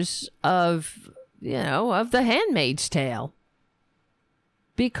structures of the Handmaid's Tale,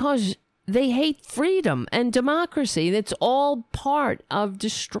 because they hate freedom and democracy. That's all part of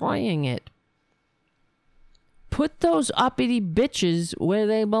destroying it. Put those uppity bitches where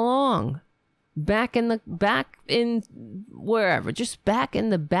they belong. Back in wherever. Just back in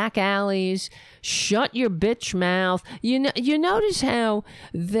the back alleys. Shut your bitch mouth. You notice how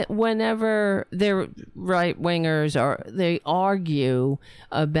that whenever they're right-wingers they argue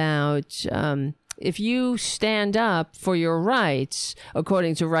about if you stand up for your rights,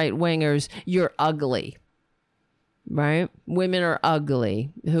 according to right-wingers, you're ugly. Right? Women are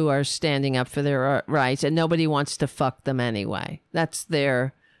ugly who are standing up for their rights, and nobody wants to fuck them anyway. That's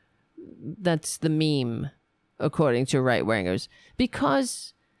the meme, according to right-wingers.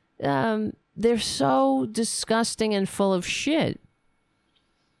 Because they're so disgusting and full of shit.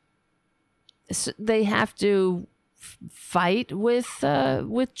 So they have to fight with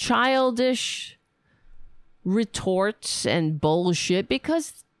childish retorts and bullshit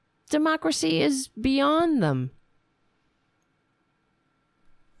because democracy is beyond them.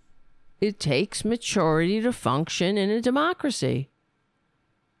 It takes maturity to function in a democracy.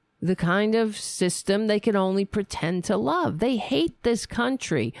 The kind of system they can only pretend to love. They hate this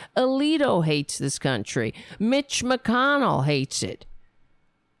country. Alito hates this country. Mitch McConnell hates it.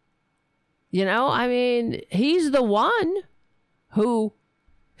 He's the one who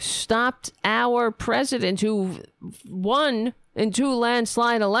stopped our president, who won in 2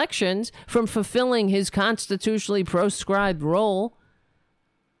 landslide elections, from fulfilling his constitutionally proscribed role.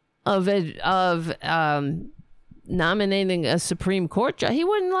 of nominating a Supreme Court judge. He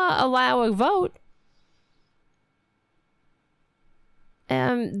wouldn't allow a vote.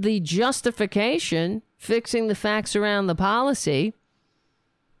 And the justification, fixing the facts around the policy.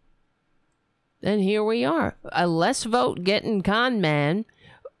 And here we are. A less vote getting con man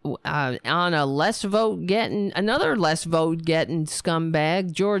on a less vote getting, another less vote getting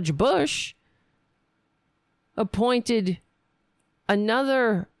scumbag, George Bush, appointed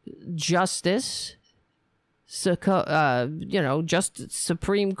another justice, Justice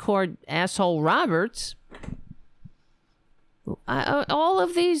Supreme Court asshole Roberts. All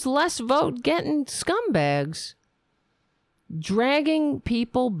of these less vote getting scumbags dragging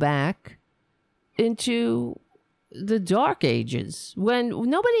people back into the dark ages when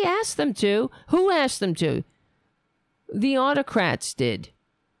nobody asked them to. Who asked them to? The autocrats did.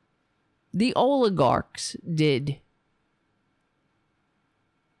 The oligarchs did.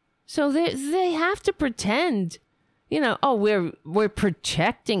 So they have to pretend, we're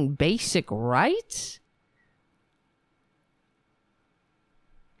protecting basic rights?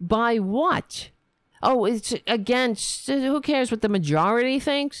 By what? Oh, it's against, who cares what the majority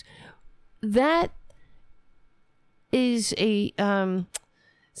thinks? That is the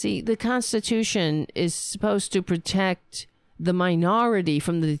Constitution is supposed to protect the minority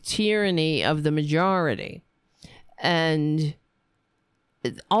from the tyranny of the majority. And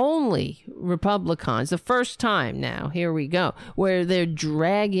only Republicans, the first time now, here we go, where they're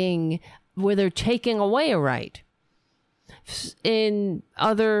taking away a right. In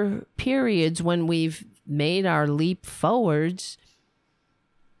other periods when we've made our leaps forward,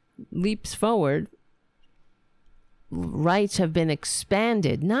 rights have been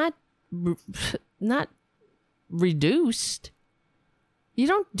expanded, not reduced. You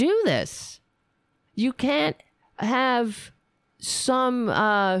don't do this. You can't have some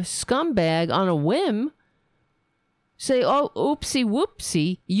scumbag on a whim say, oh, oopsie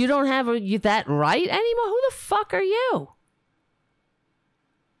whoopsie, you don't have that right anymore? Who the fuck are you?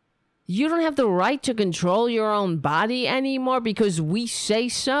 You don't have the right to control your own body anymore because we say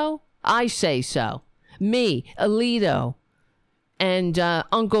so? I say so. Me, Alito, and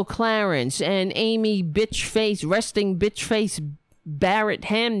Uncle Clarence, and Amy resting bitch-face Barrett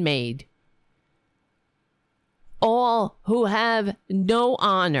handmaid. All who have no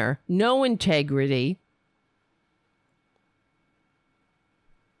honor, no integrity.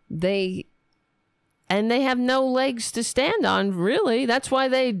 They have no legs to stand on, really. That's why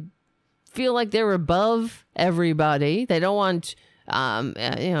they feel like they're above everybody. They don't want,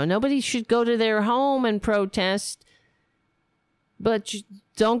 nobody should go to their home and protest, but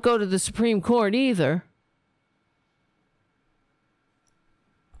don't go to the Supreme Court either,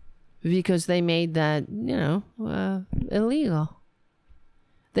 because they made that, illegal.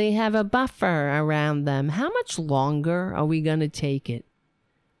 They have a buffer around them. How much longer are we going to take it?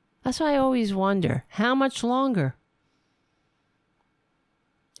 That's why I always wonder, how much longer?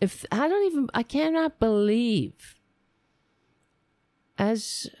 I cannot believe,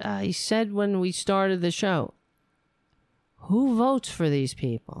 as I said when we started the show, who votes for these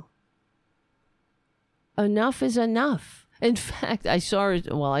people? Enough is enough. In fact, I saw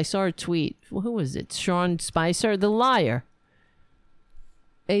a tweet. Who was it? Sean Spicer, the liar.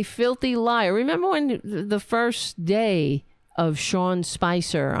 A filthy liar. Remember when the first day of Sean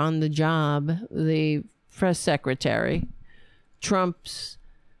Spicer on the job, the press secretary, Trump's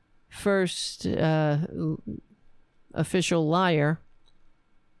first official liar,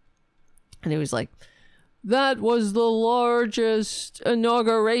 and he was like, that was the largest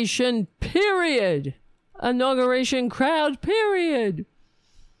inauguration crowd period.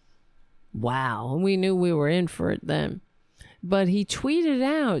 Wow, we knew we were in for it then. But he tweeted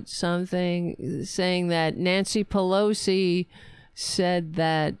out something saying that Nancy Pelosi said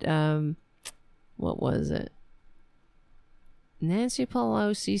that, what was it? Nancy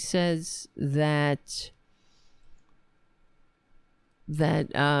Pelosi says that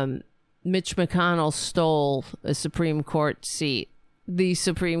Mitch McConnell stole the Supreme Court seat. And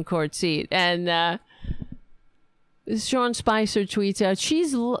Sean Spicer tweets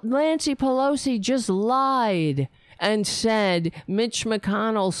out, Nancy Pelosi just lied and said Mitch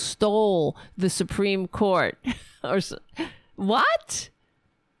McConnell stole the Supreme Court. What?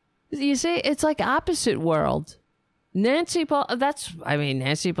 You see, it's like opposite world. Nancy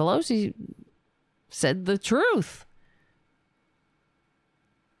Pelosi said the truth.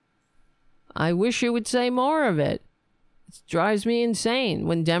 I wish you would say more of it. It drives me insane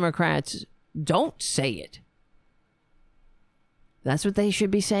when Democrats don't say it. That's what they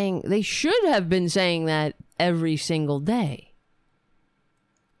should be saying. They should have been saying that every single day.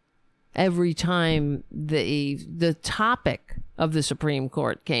 every time the topic of the Supreme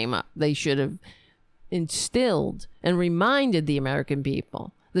Court came up. They should have instilled and reminded the American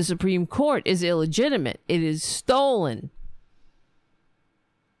people the Supreme Court is illegitimate. It is stolen.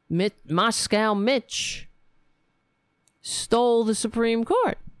 Moscow Mitch stole the Supreme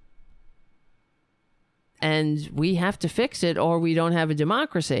Court. And we have to fix it or we don't have a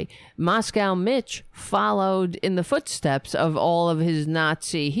democracy. Moscow Mitch followed in the footsteps of all of his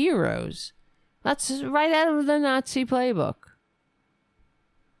Nazi heroes. That's right out of the Nazi playbook.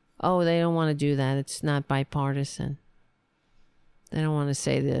 Oh, they don't want to do that. It's not bipartisan. They don't want to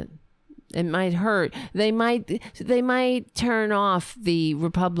say that. It might hurt. They might turn off the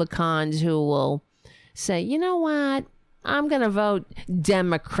Republicans who will say, you know what? I'm going to vote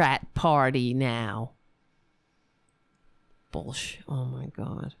Democrat Party now. Bullshit. Oh my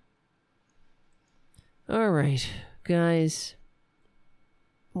God. All right, guys.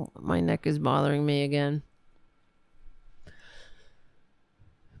 My neck is bothering me again.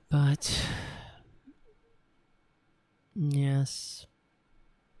 But yes.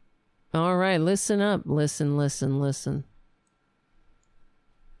 All right, listen up. Listen.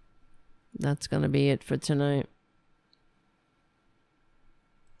 That's going to be it for tonight.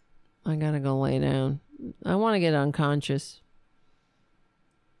 I got to go lay down. I want to get unconscious.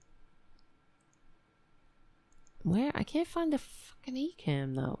 Where? I can't find the fucking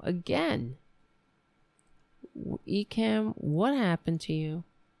Ecamm though. Again. Ecamm, what happened to you?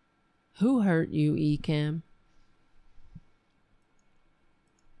 Who hurt you, Ecamm?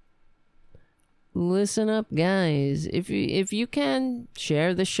 Listen up, guys. If you can,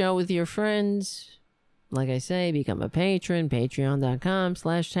 share the show with your friends. Like I say, become a patron.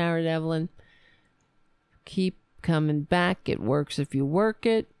 Patreon.com/Tara Devlin. Keep coming back. It works if you work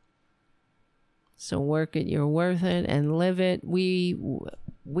it. So work it, you're worth it, and live it. We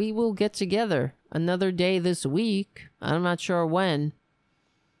will get together another day this week. I'm not sure when.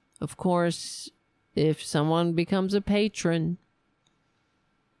 Of course, if someone becomes a patron,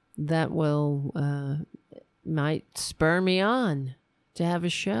 that will might spur me on to have a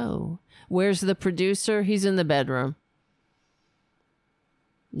show. Where's the producer? He's in the bedroom.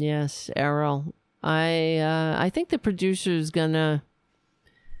 Yes, Errol. I think the producer's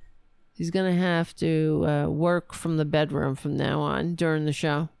he's gonna have to work from the bedroom from now on during the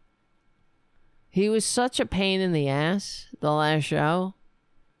show. He was such a pain in the ass the last show.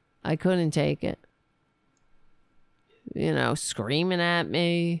 I couldn't take it. You know, screaming at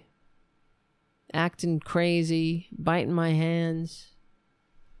me, acting crazy, biting my hands.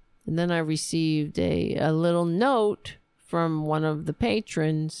 And then I received a little note from one of the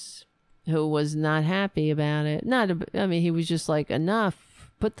patrons who was not happy about it. He was just like,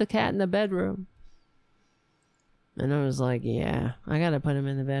 enough. Put the cat in the bedroom. And I was like, yeah, I got to put him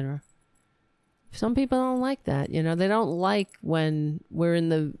in the bedroom. Some people don't like that. You know, they don't like when we're in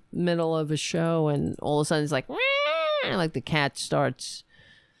the middle of a show and all of a sudden it's like the cat starts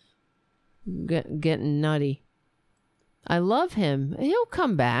getting nutty. I love him. He'll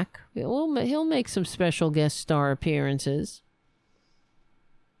come back. He'll make some special guest star appearances.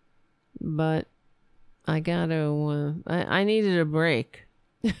 But I gotta, I needed a break.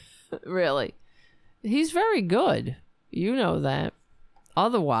 Really. He's very good. You know that.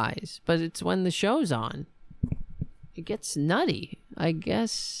 Otherwise. But it's when the show's on. It gets nutty. I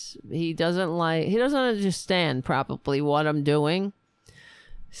guess he doesn't understand probably what I'm doing.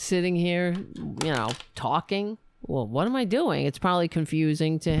 Sitting here, you know, talking. Well, what am I doing? It's probably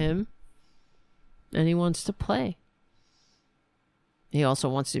confusing to him. And he wants to play. He also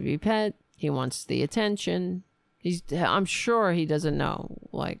wants to be pet. He wants the attention. I'm sure he doesn't know.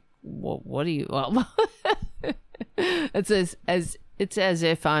 Like, what do you... Well, it's as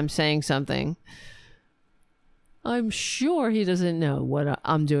if I'm saying something. I'm sure he doesn't know what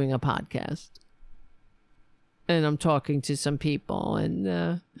I'm doing a podcast. And I'm talking to some people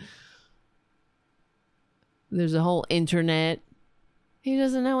and there's a whole internet. He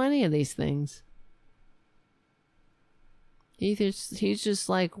doesn't know any of these things. He's just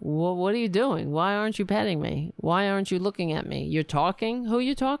like, well, what are you doing? Why aren't you petting me? Why aren't you looking at me? You're talking? Who are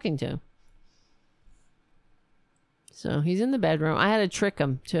you talking to? So he's in the bedroom. I had to trick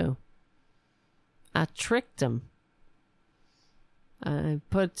him too. I tricked him. I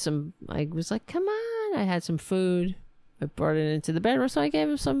was like, come on. I had some food. I brought it into the bedroom. So I gave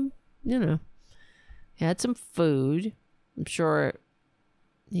him some, you know. He had some food. I'm sure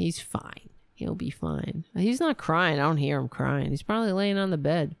he's fine. He'll be fine. He's not crying. I don't hear him crying. He's probably laying on the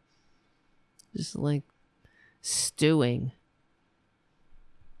bed. Just like stewing.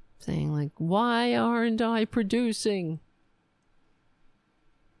 Saying like, why aren't I producing?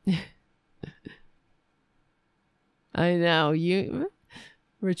 I know.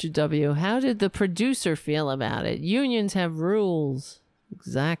 Richard W., how did the producer feel about it? Unions have rules.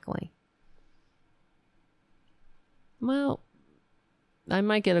 Exactly. Well, I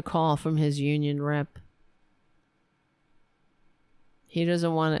might get a call from his union rep. He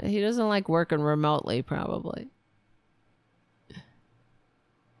doesn't like working remotely, probably.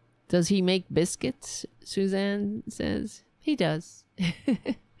 Does he make biscuits? Suzanne says. He does.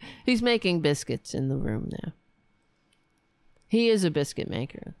 He's making biscuits in the room now. He is a biscuit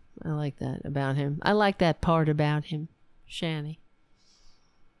maker. I like that about him. I like that part about him, Shani.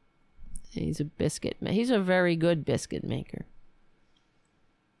 He's a biscuit maker. He's a very good biscuit maker.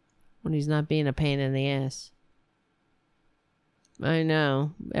 When he's not being a pain in the ass. I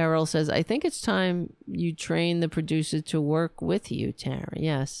know. Errol says, I think it's time you train the producer to work with you, Tara.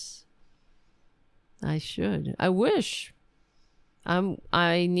 Yes. I should. I wish.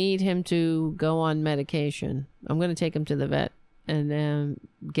 I need him to go on medication. I'm going to take him to the vet and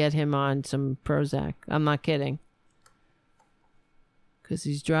get him on some Prozac. I'm not kidding. Because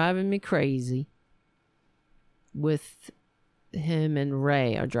he's driving me crazy. With him and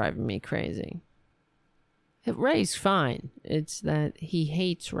Ray are driving me crazy. Ray's fine. It's that he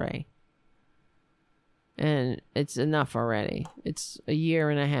hates Ray. And it's enough already. It's a year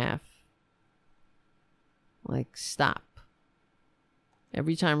and a half. Like, stop.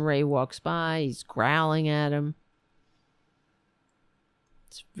 Every time Ray walks by, he's growling at him.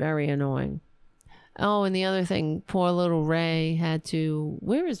 It's very annoying. Oh, and the other thing, poor little Ray had to...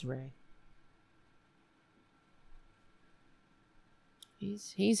 Where is Ray?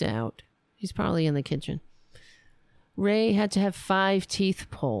 He's out. He's probably in the kitchen. Ray had to have 5 teeth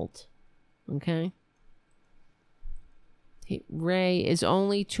pulled. Okay? Ray is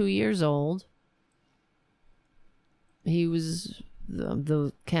only 2 years old. He was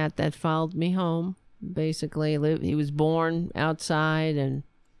the cat that followed me home. Basically, he was born outside, and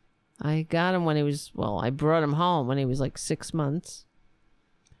I got him when he was... Well, I brought him home when he was like 6 months.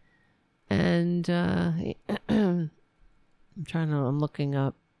 And I'm looking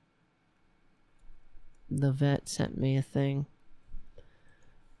up. The vet sent me a thing.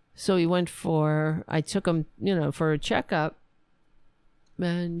 So he went I took him, for a checkup.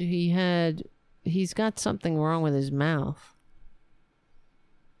 And he's got something wrong with his mouth.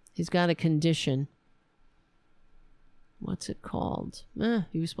 He's got a condition. What's it called?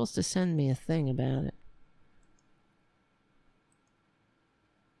 He was supposed to send me a thing about it.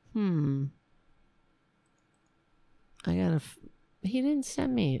 He didn't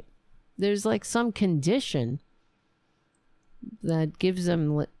send me it. There's like some condition that gives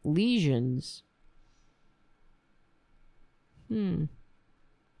them lesions. I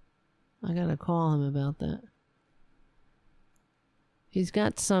gotta call him about that. He's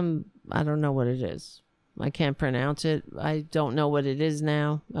got some... I don't know what it is. I can't pronounce it. I don't know what it is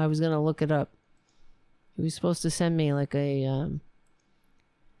now. I was gonna look it up. He was supposed to send me like a...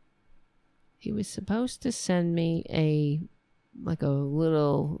 He was supposed to send me a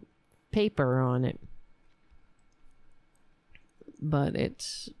little paper on it. But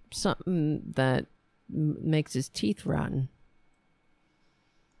it's something that makes his teeth rotten.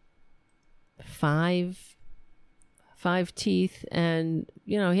 5 teeth, and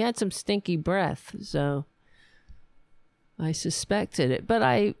he had some stinky breath, so I suspected it.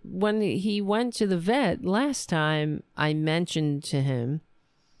 But when he went to the vet last time, I mentioned to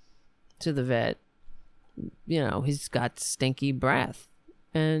the vet, he's got stinky breath,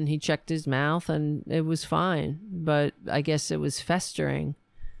 and he checked his mouth and it was fine, but I guess it was festering.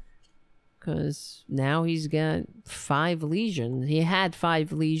 Because now he's got 5 lesions. He had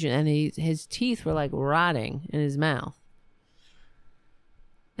 5 lesions, and his teeth were like rotting in his mouth.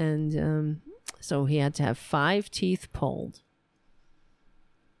 And so he had to have 5 teeth pulled.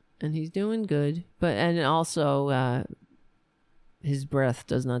 And he's doing good. And also, his breath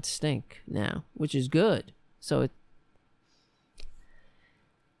does not stink now, which is good. So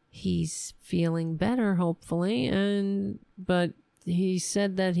he's feeling better, hopefully. But he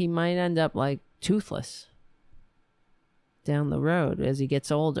said that he might end up like toothless down the road as he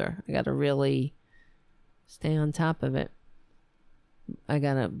gets older. I got to really stay on top of it. I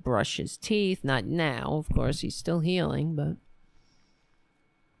got to brush his teeth. Not now, of course. He's still healing, but...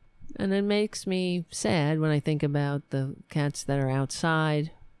 And it makes me sad when I think about the cats that are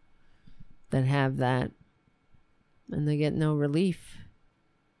outside that have that, and they get no relief.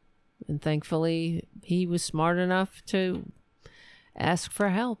 And thankfully, he was smart enough to ask for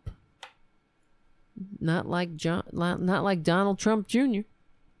help. Not like Donald Trump Jr.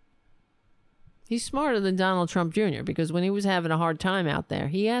 He's smarter than Donald Trump Jr. because when he was having a hard time out there,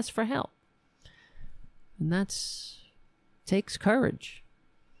 he asked for help. And that's takes courage.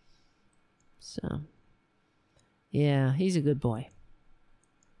 So, yeah, he's a good boy.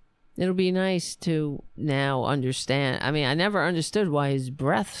 It'll be nice to now understand. I mean, I never understood why his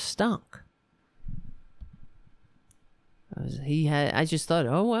breath stunk. I just thought,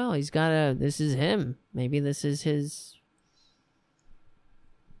 oh, well, this is him. Maybe this is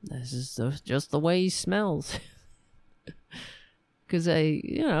just the way he smells. Because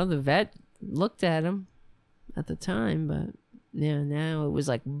the vet looked at him at the time, but yeah, now it was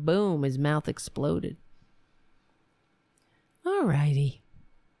like, boom, his mouth exploded. Alrighty.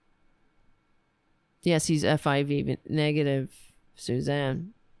 Yes, he's FIV negative,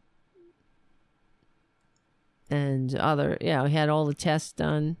 Suzanne. And he had all the tests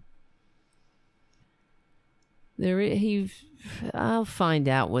done. I'll find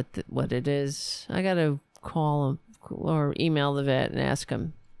out what it is. I gotta call him or email the vet and ask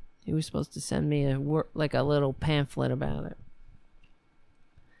him. He was supposed to send me a little pamphlet about it.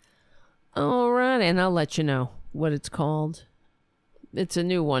 All right, and I'll let you know what it's called. It's a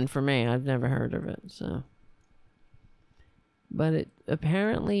new one for me. I've never heard of it, so. But it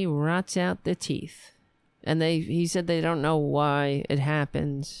apparently rots out the teeth. And he said they don't know why it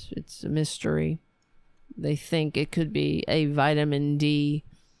happens. It's a mystery. They think it could be a vitamin D,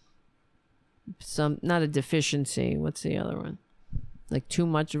 not a deficiency. What's the other one? Like too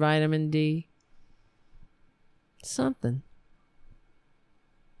much vitamin D? Something.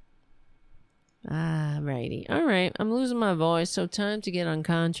 Righty. All right. I'm losing my voice, so time to get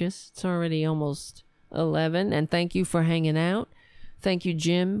unconscious. It's already almost 11, and thank you for hanging out. Thank you,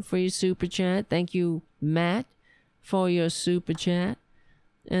 Jim, for your super chat. Thank you, Matt, for your super chat.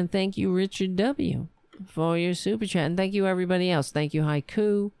 And thank you, Richard W., for your super chat. And thank you, everybody else. Thank you,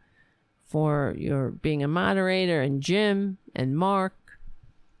 Haiku, for your being a moderator, and Jim and Mark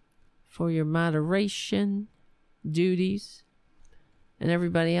for your moderation duties, and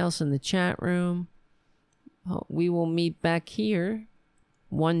everybody else in the chat room. We will meet back here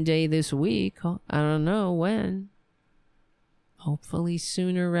one day this week. I don't know when. Hopefully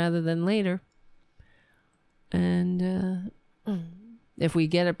sooner rather than later. And if we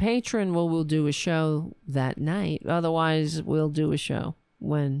get a patron, we'll do a show that night. Otherwise, we'll do a show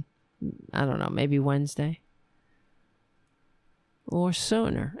when, I don't know, maybe Wednesday. Or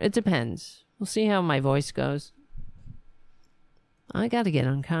sooner. It depends. We'll see how my voice goes. I got to get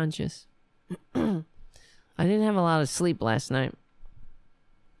unconscious. I didn't have a lot of sleep last night.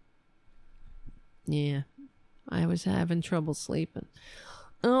 Yeah. I was having trouble sleeping.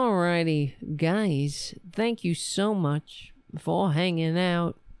 Alrighty, guys. Thank you so much for hanging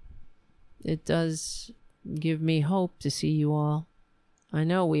out. It does give me hope to see you all. I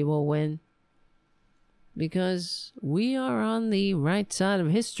know we will win. Because we are on the right side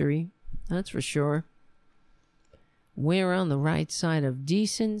of history. That's for sure. We're on the right side of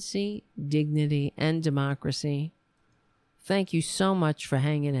decency, dignity, and democracy. Thank you so much for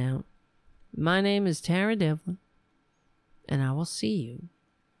hanging out. My name is Tara Devlin, and I will see you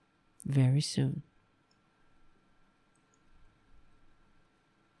very soon.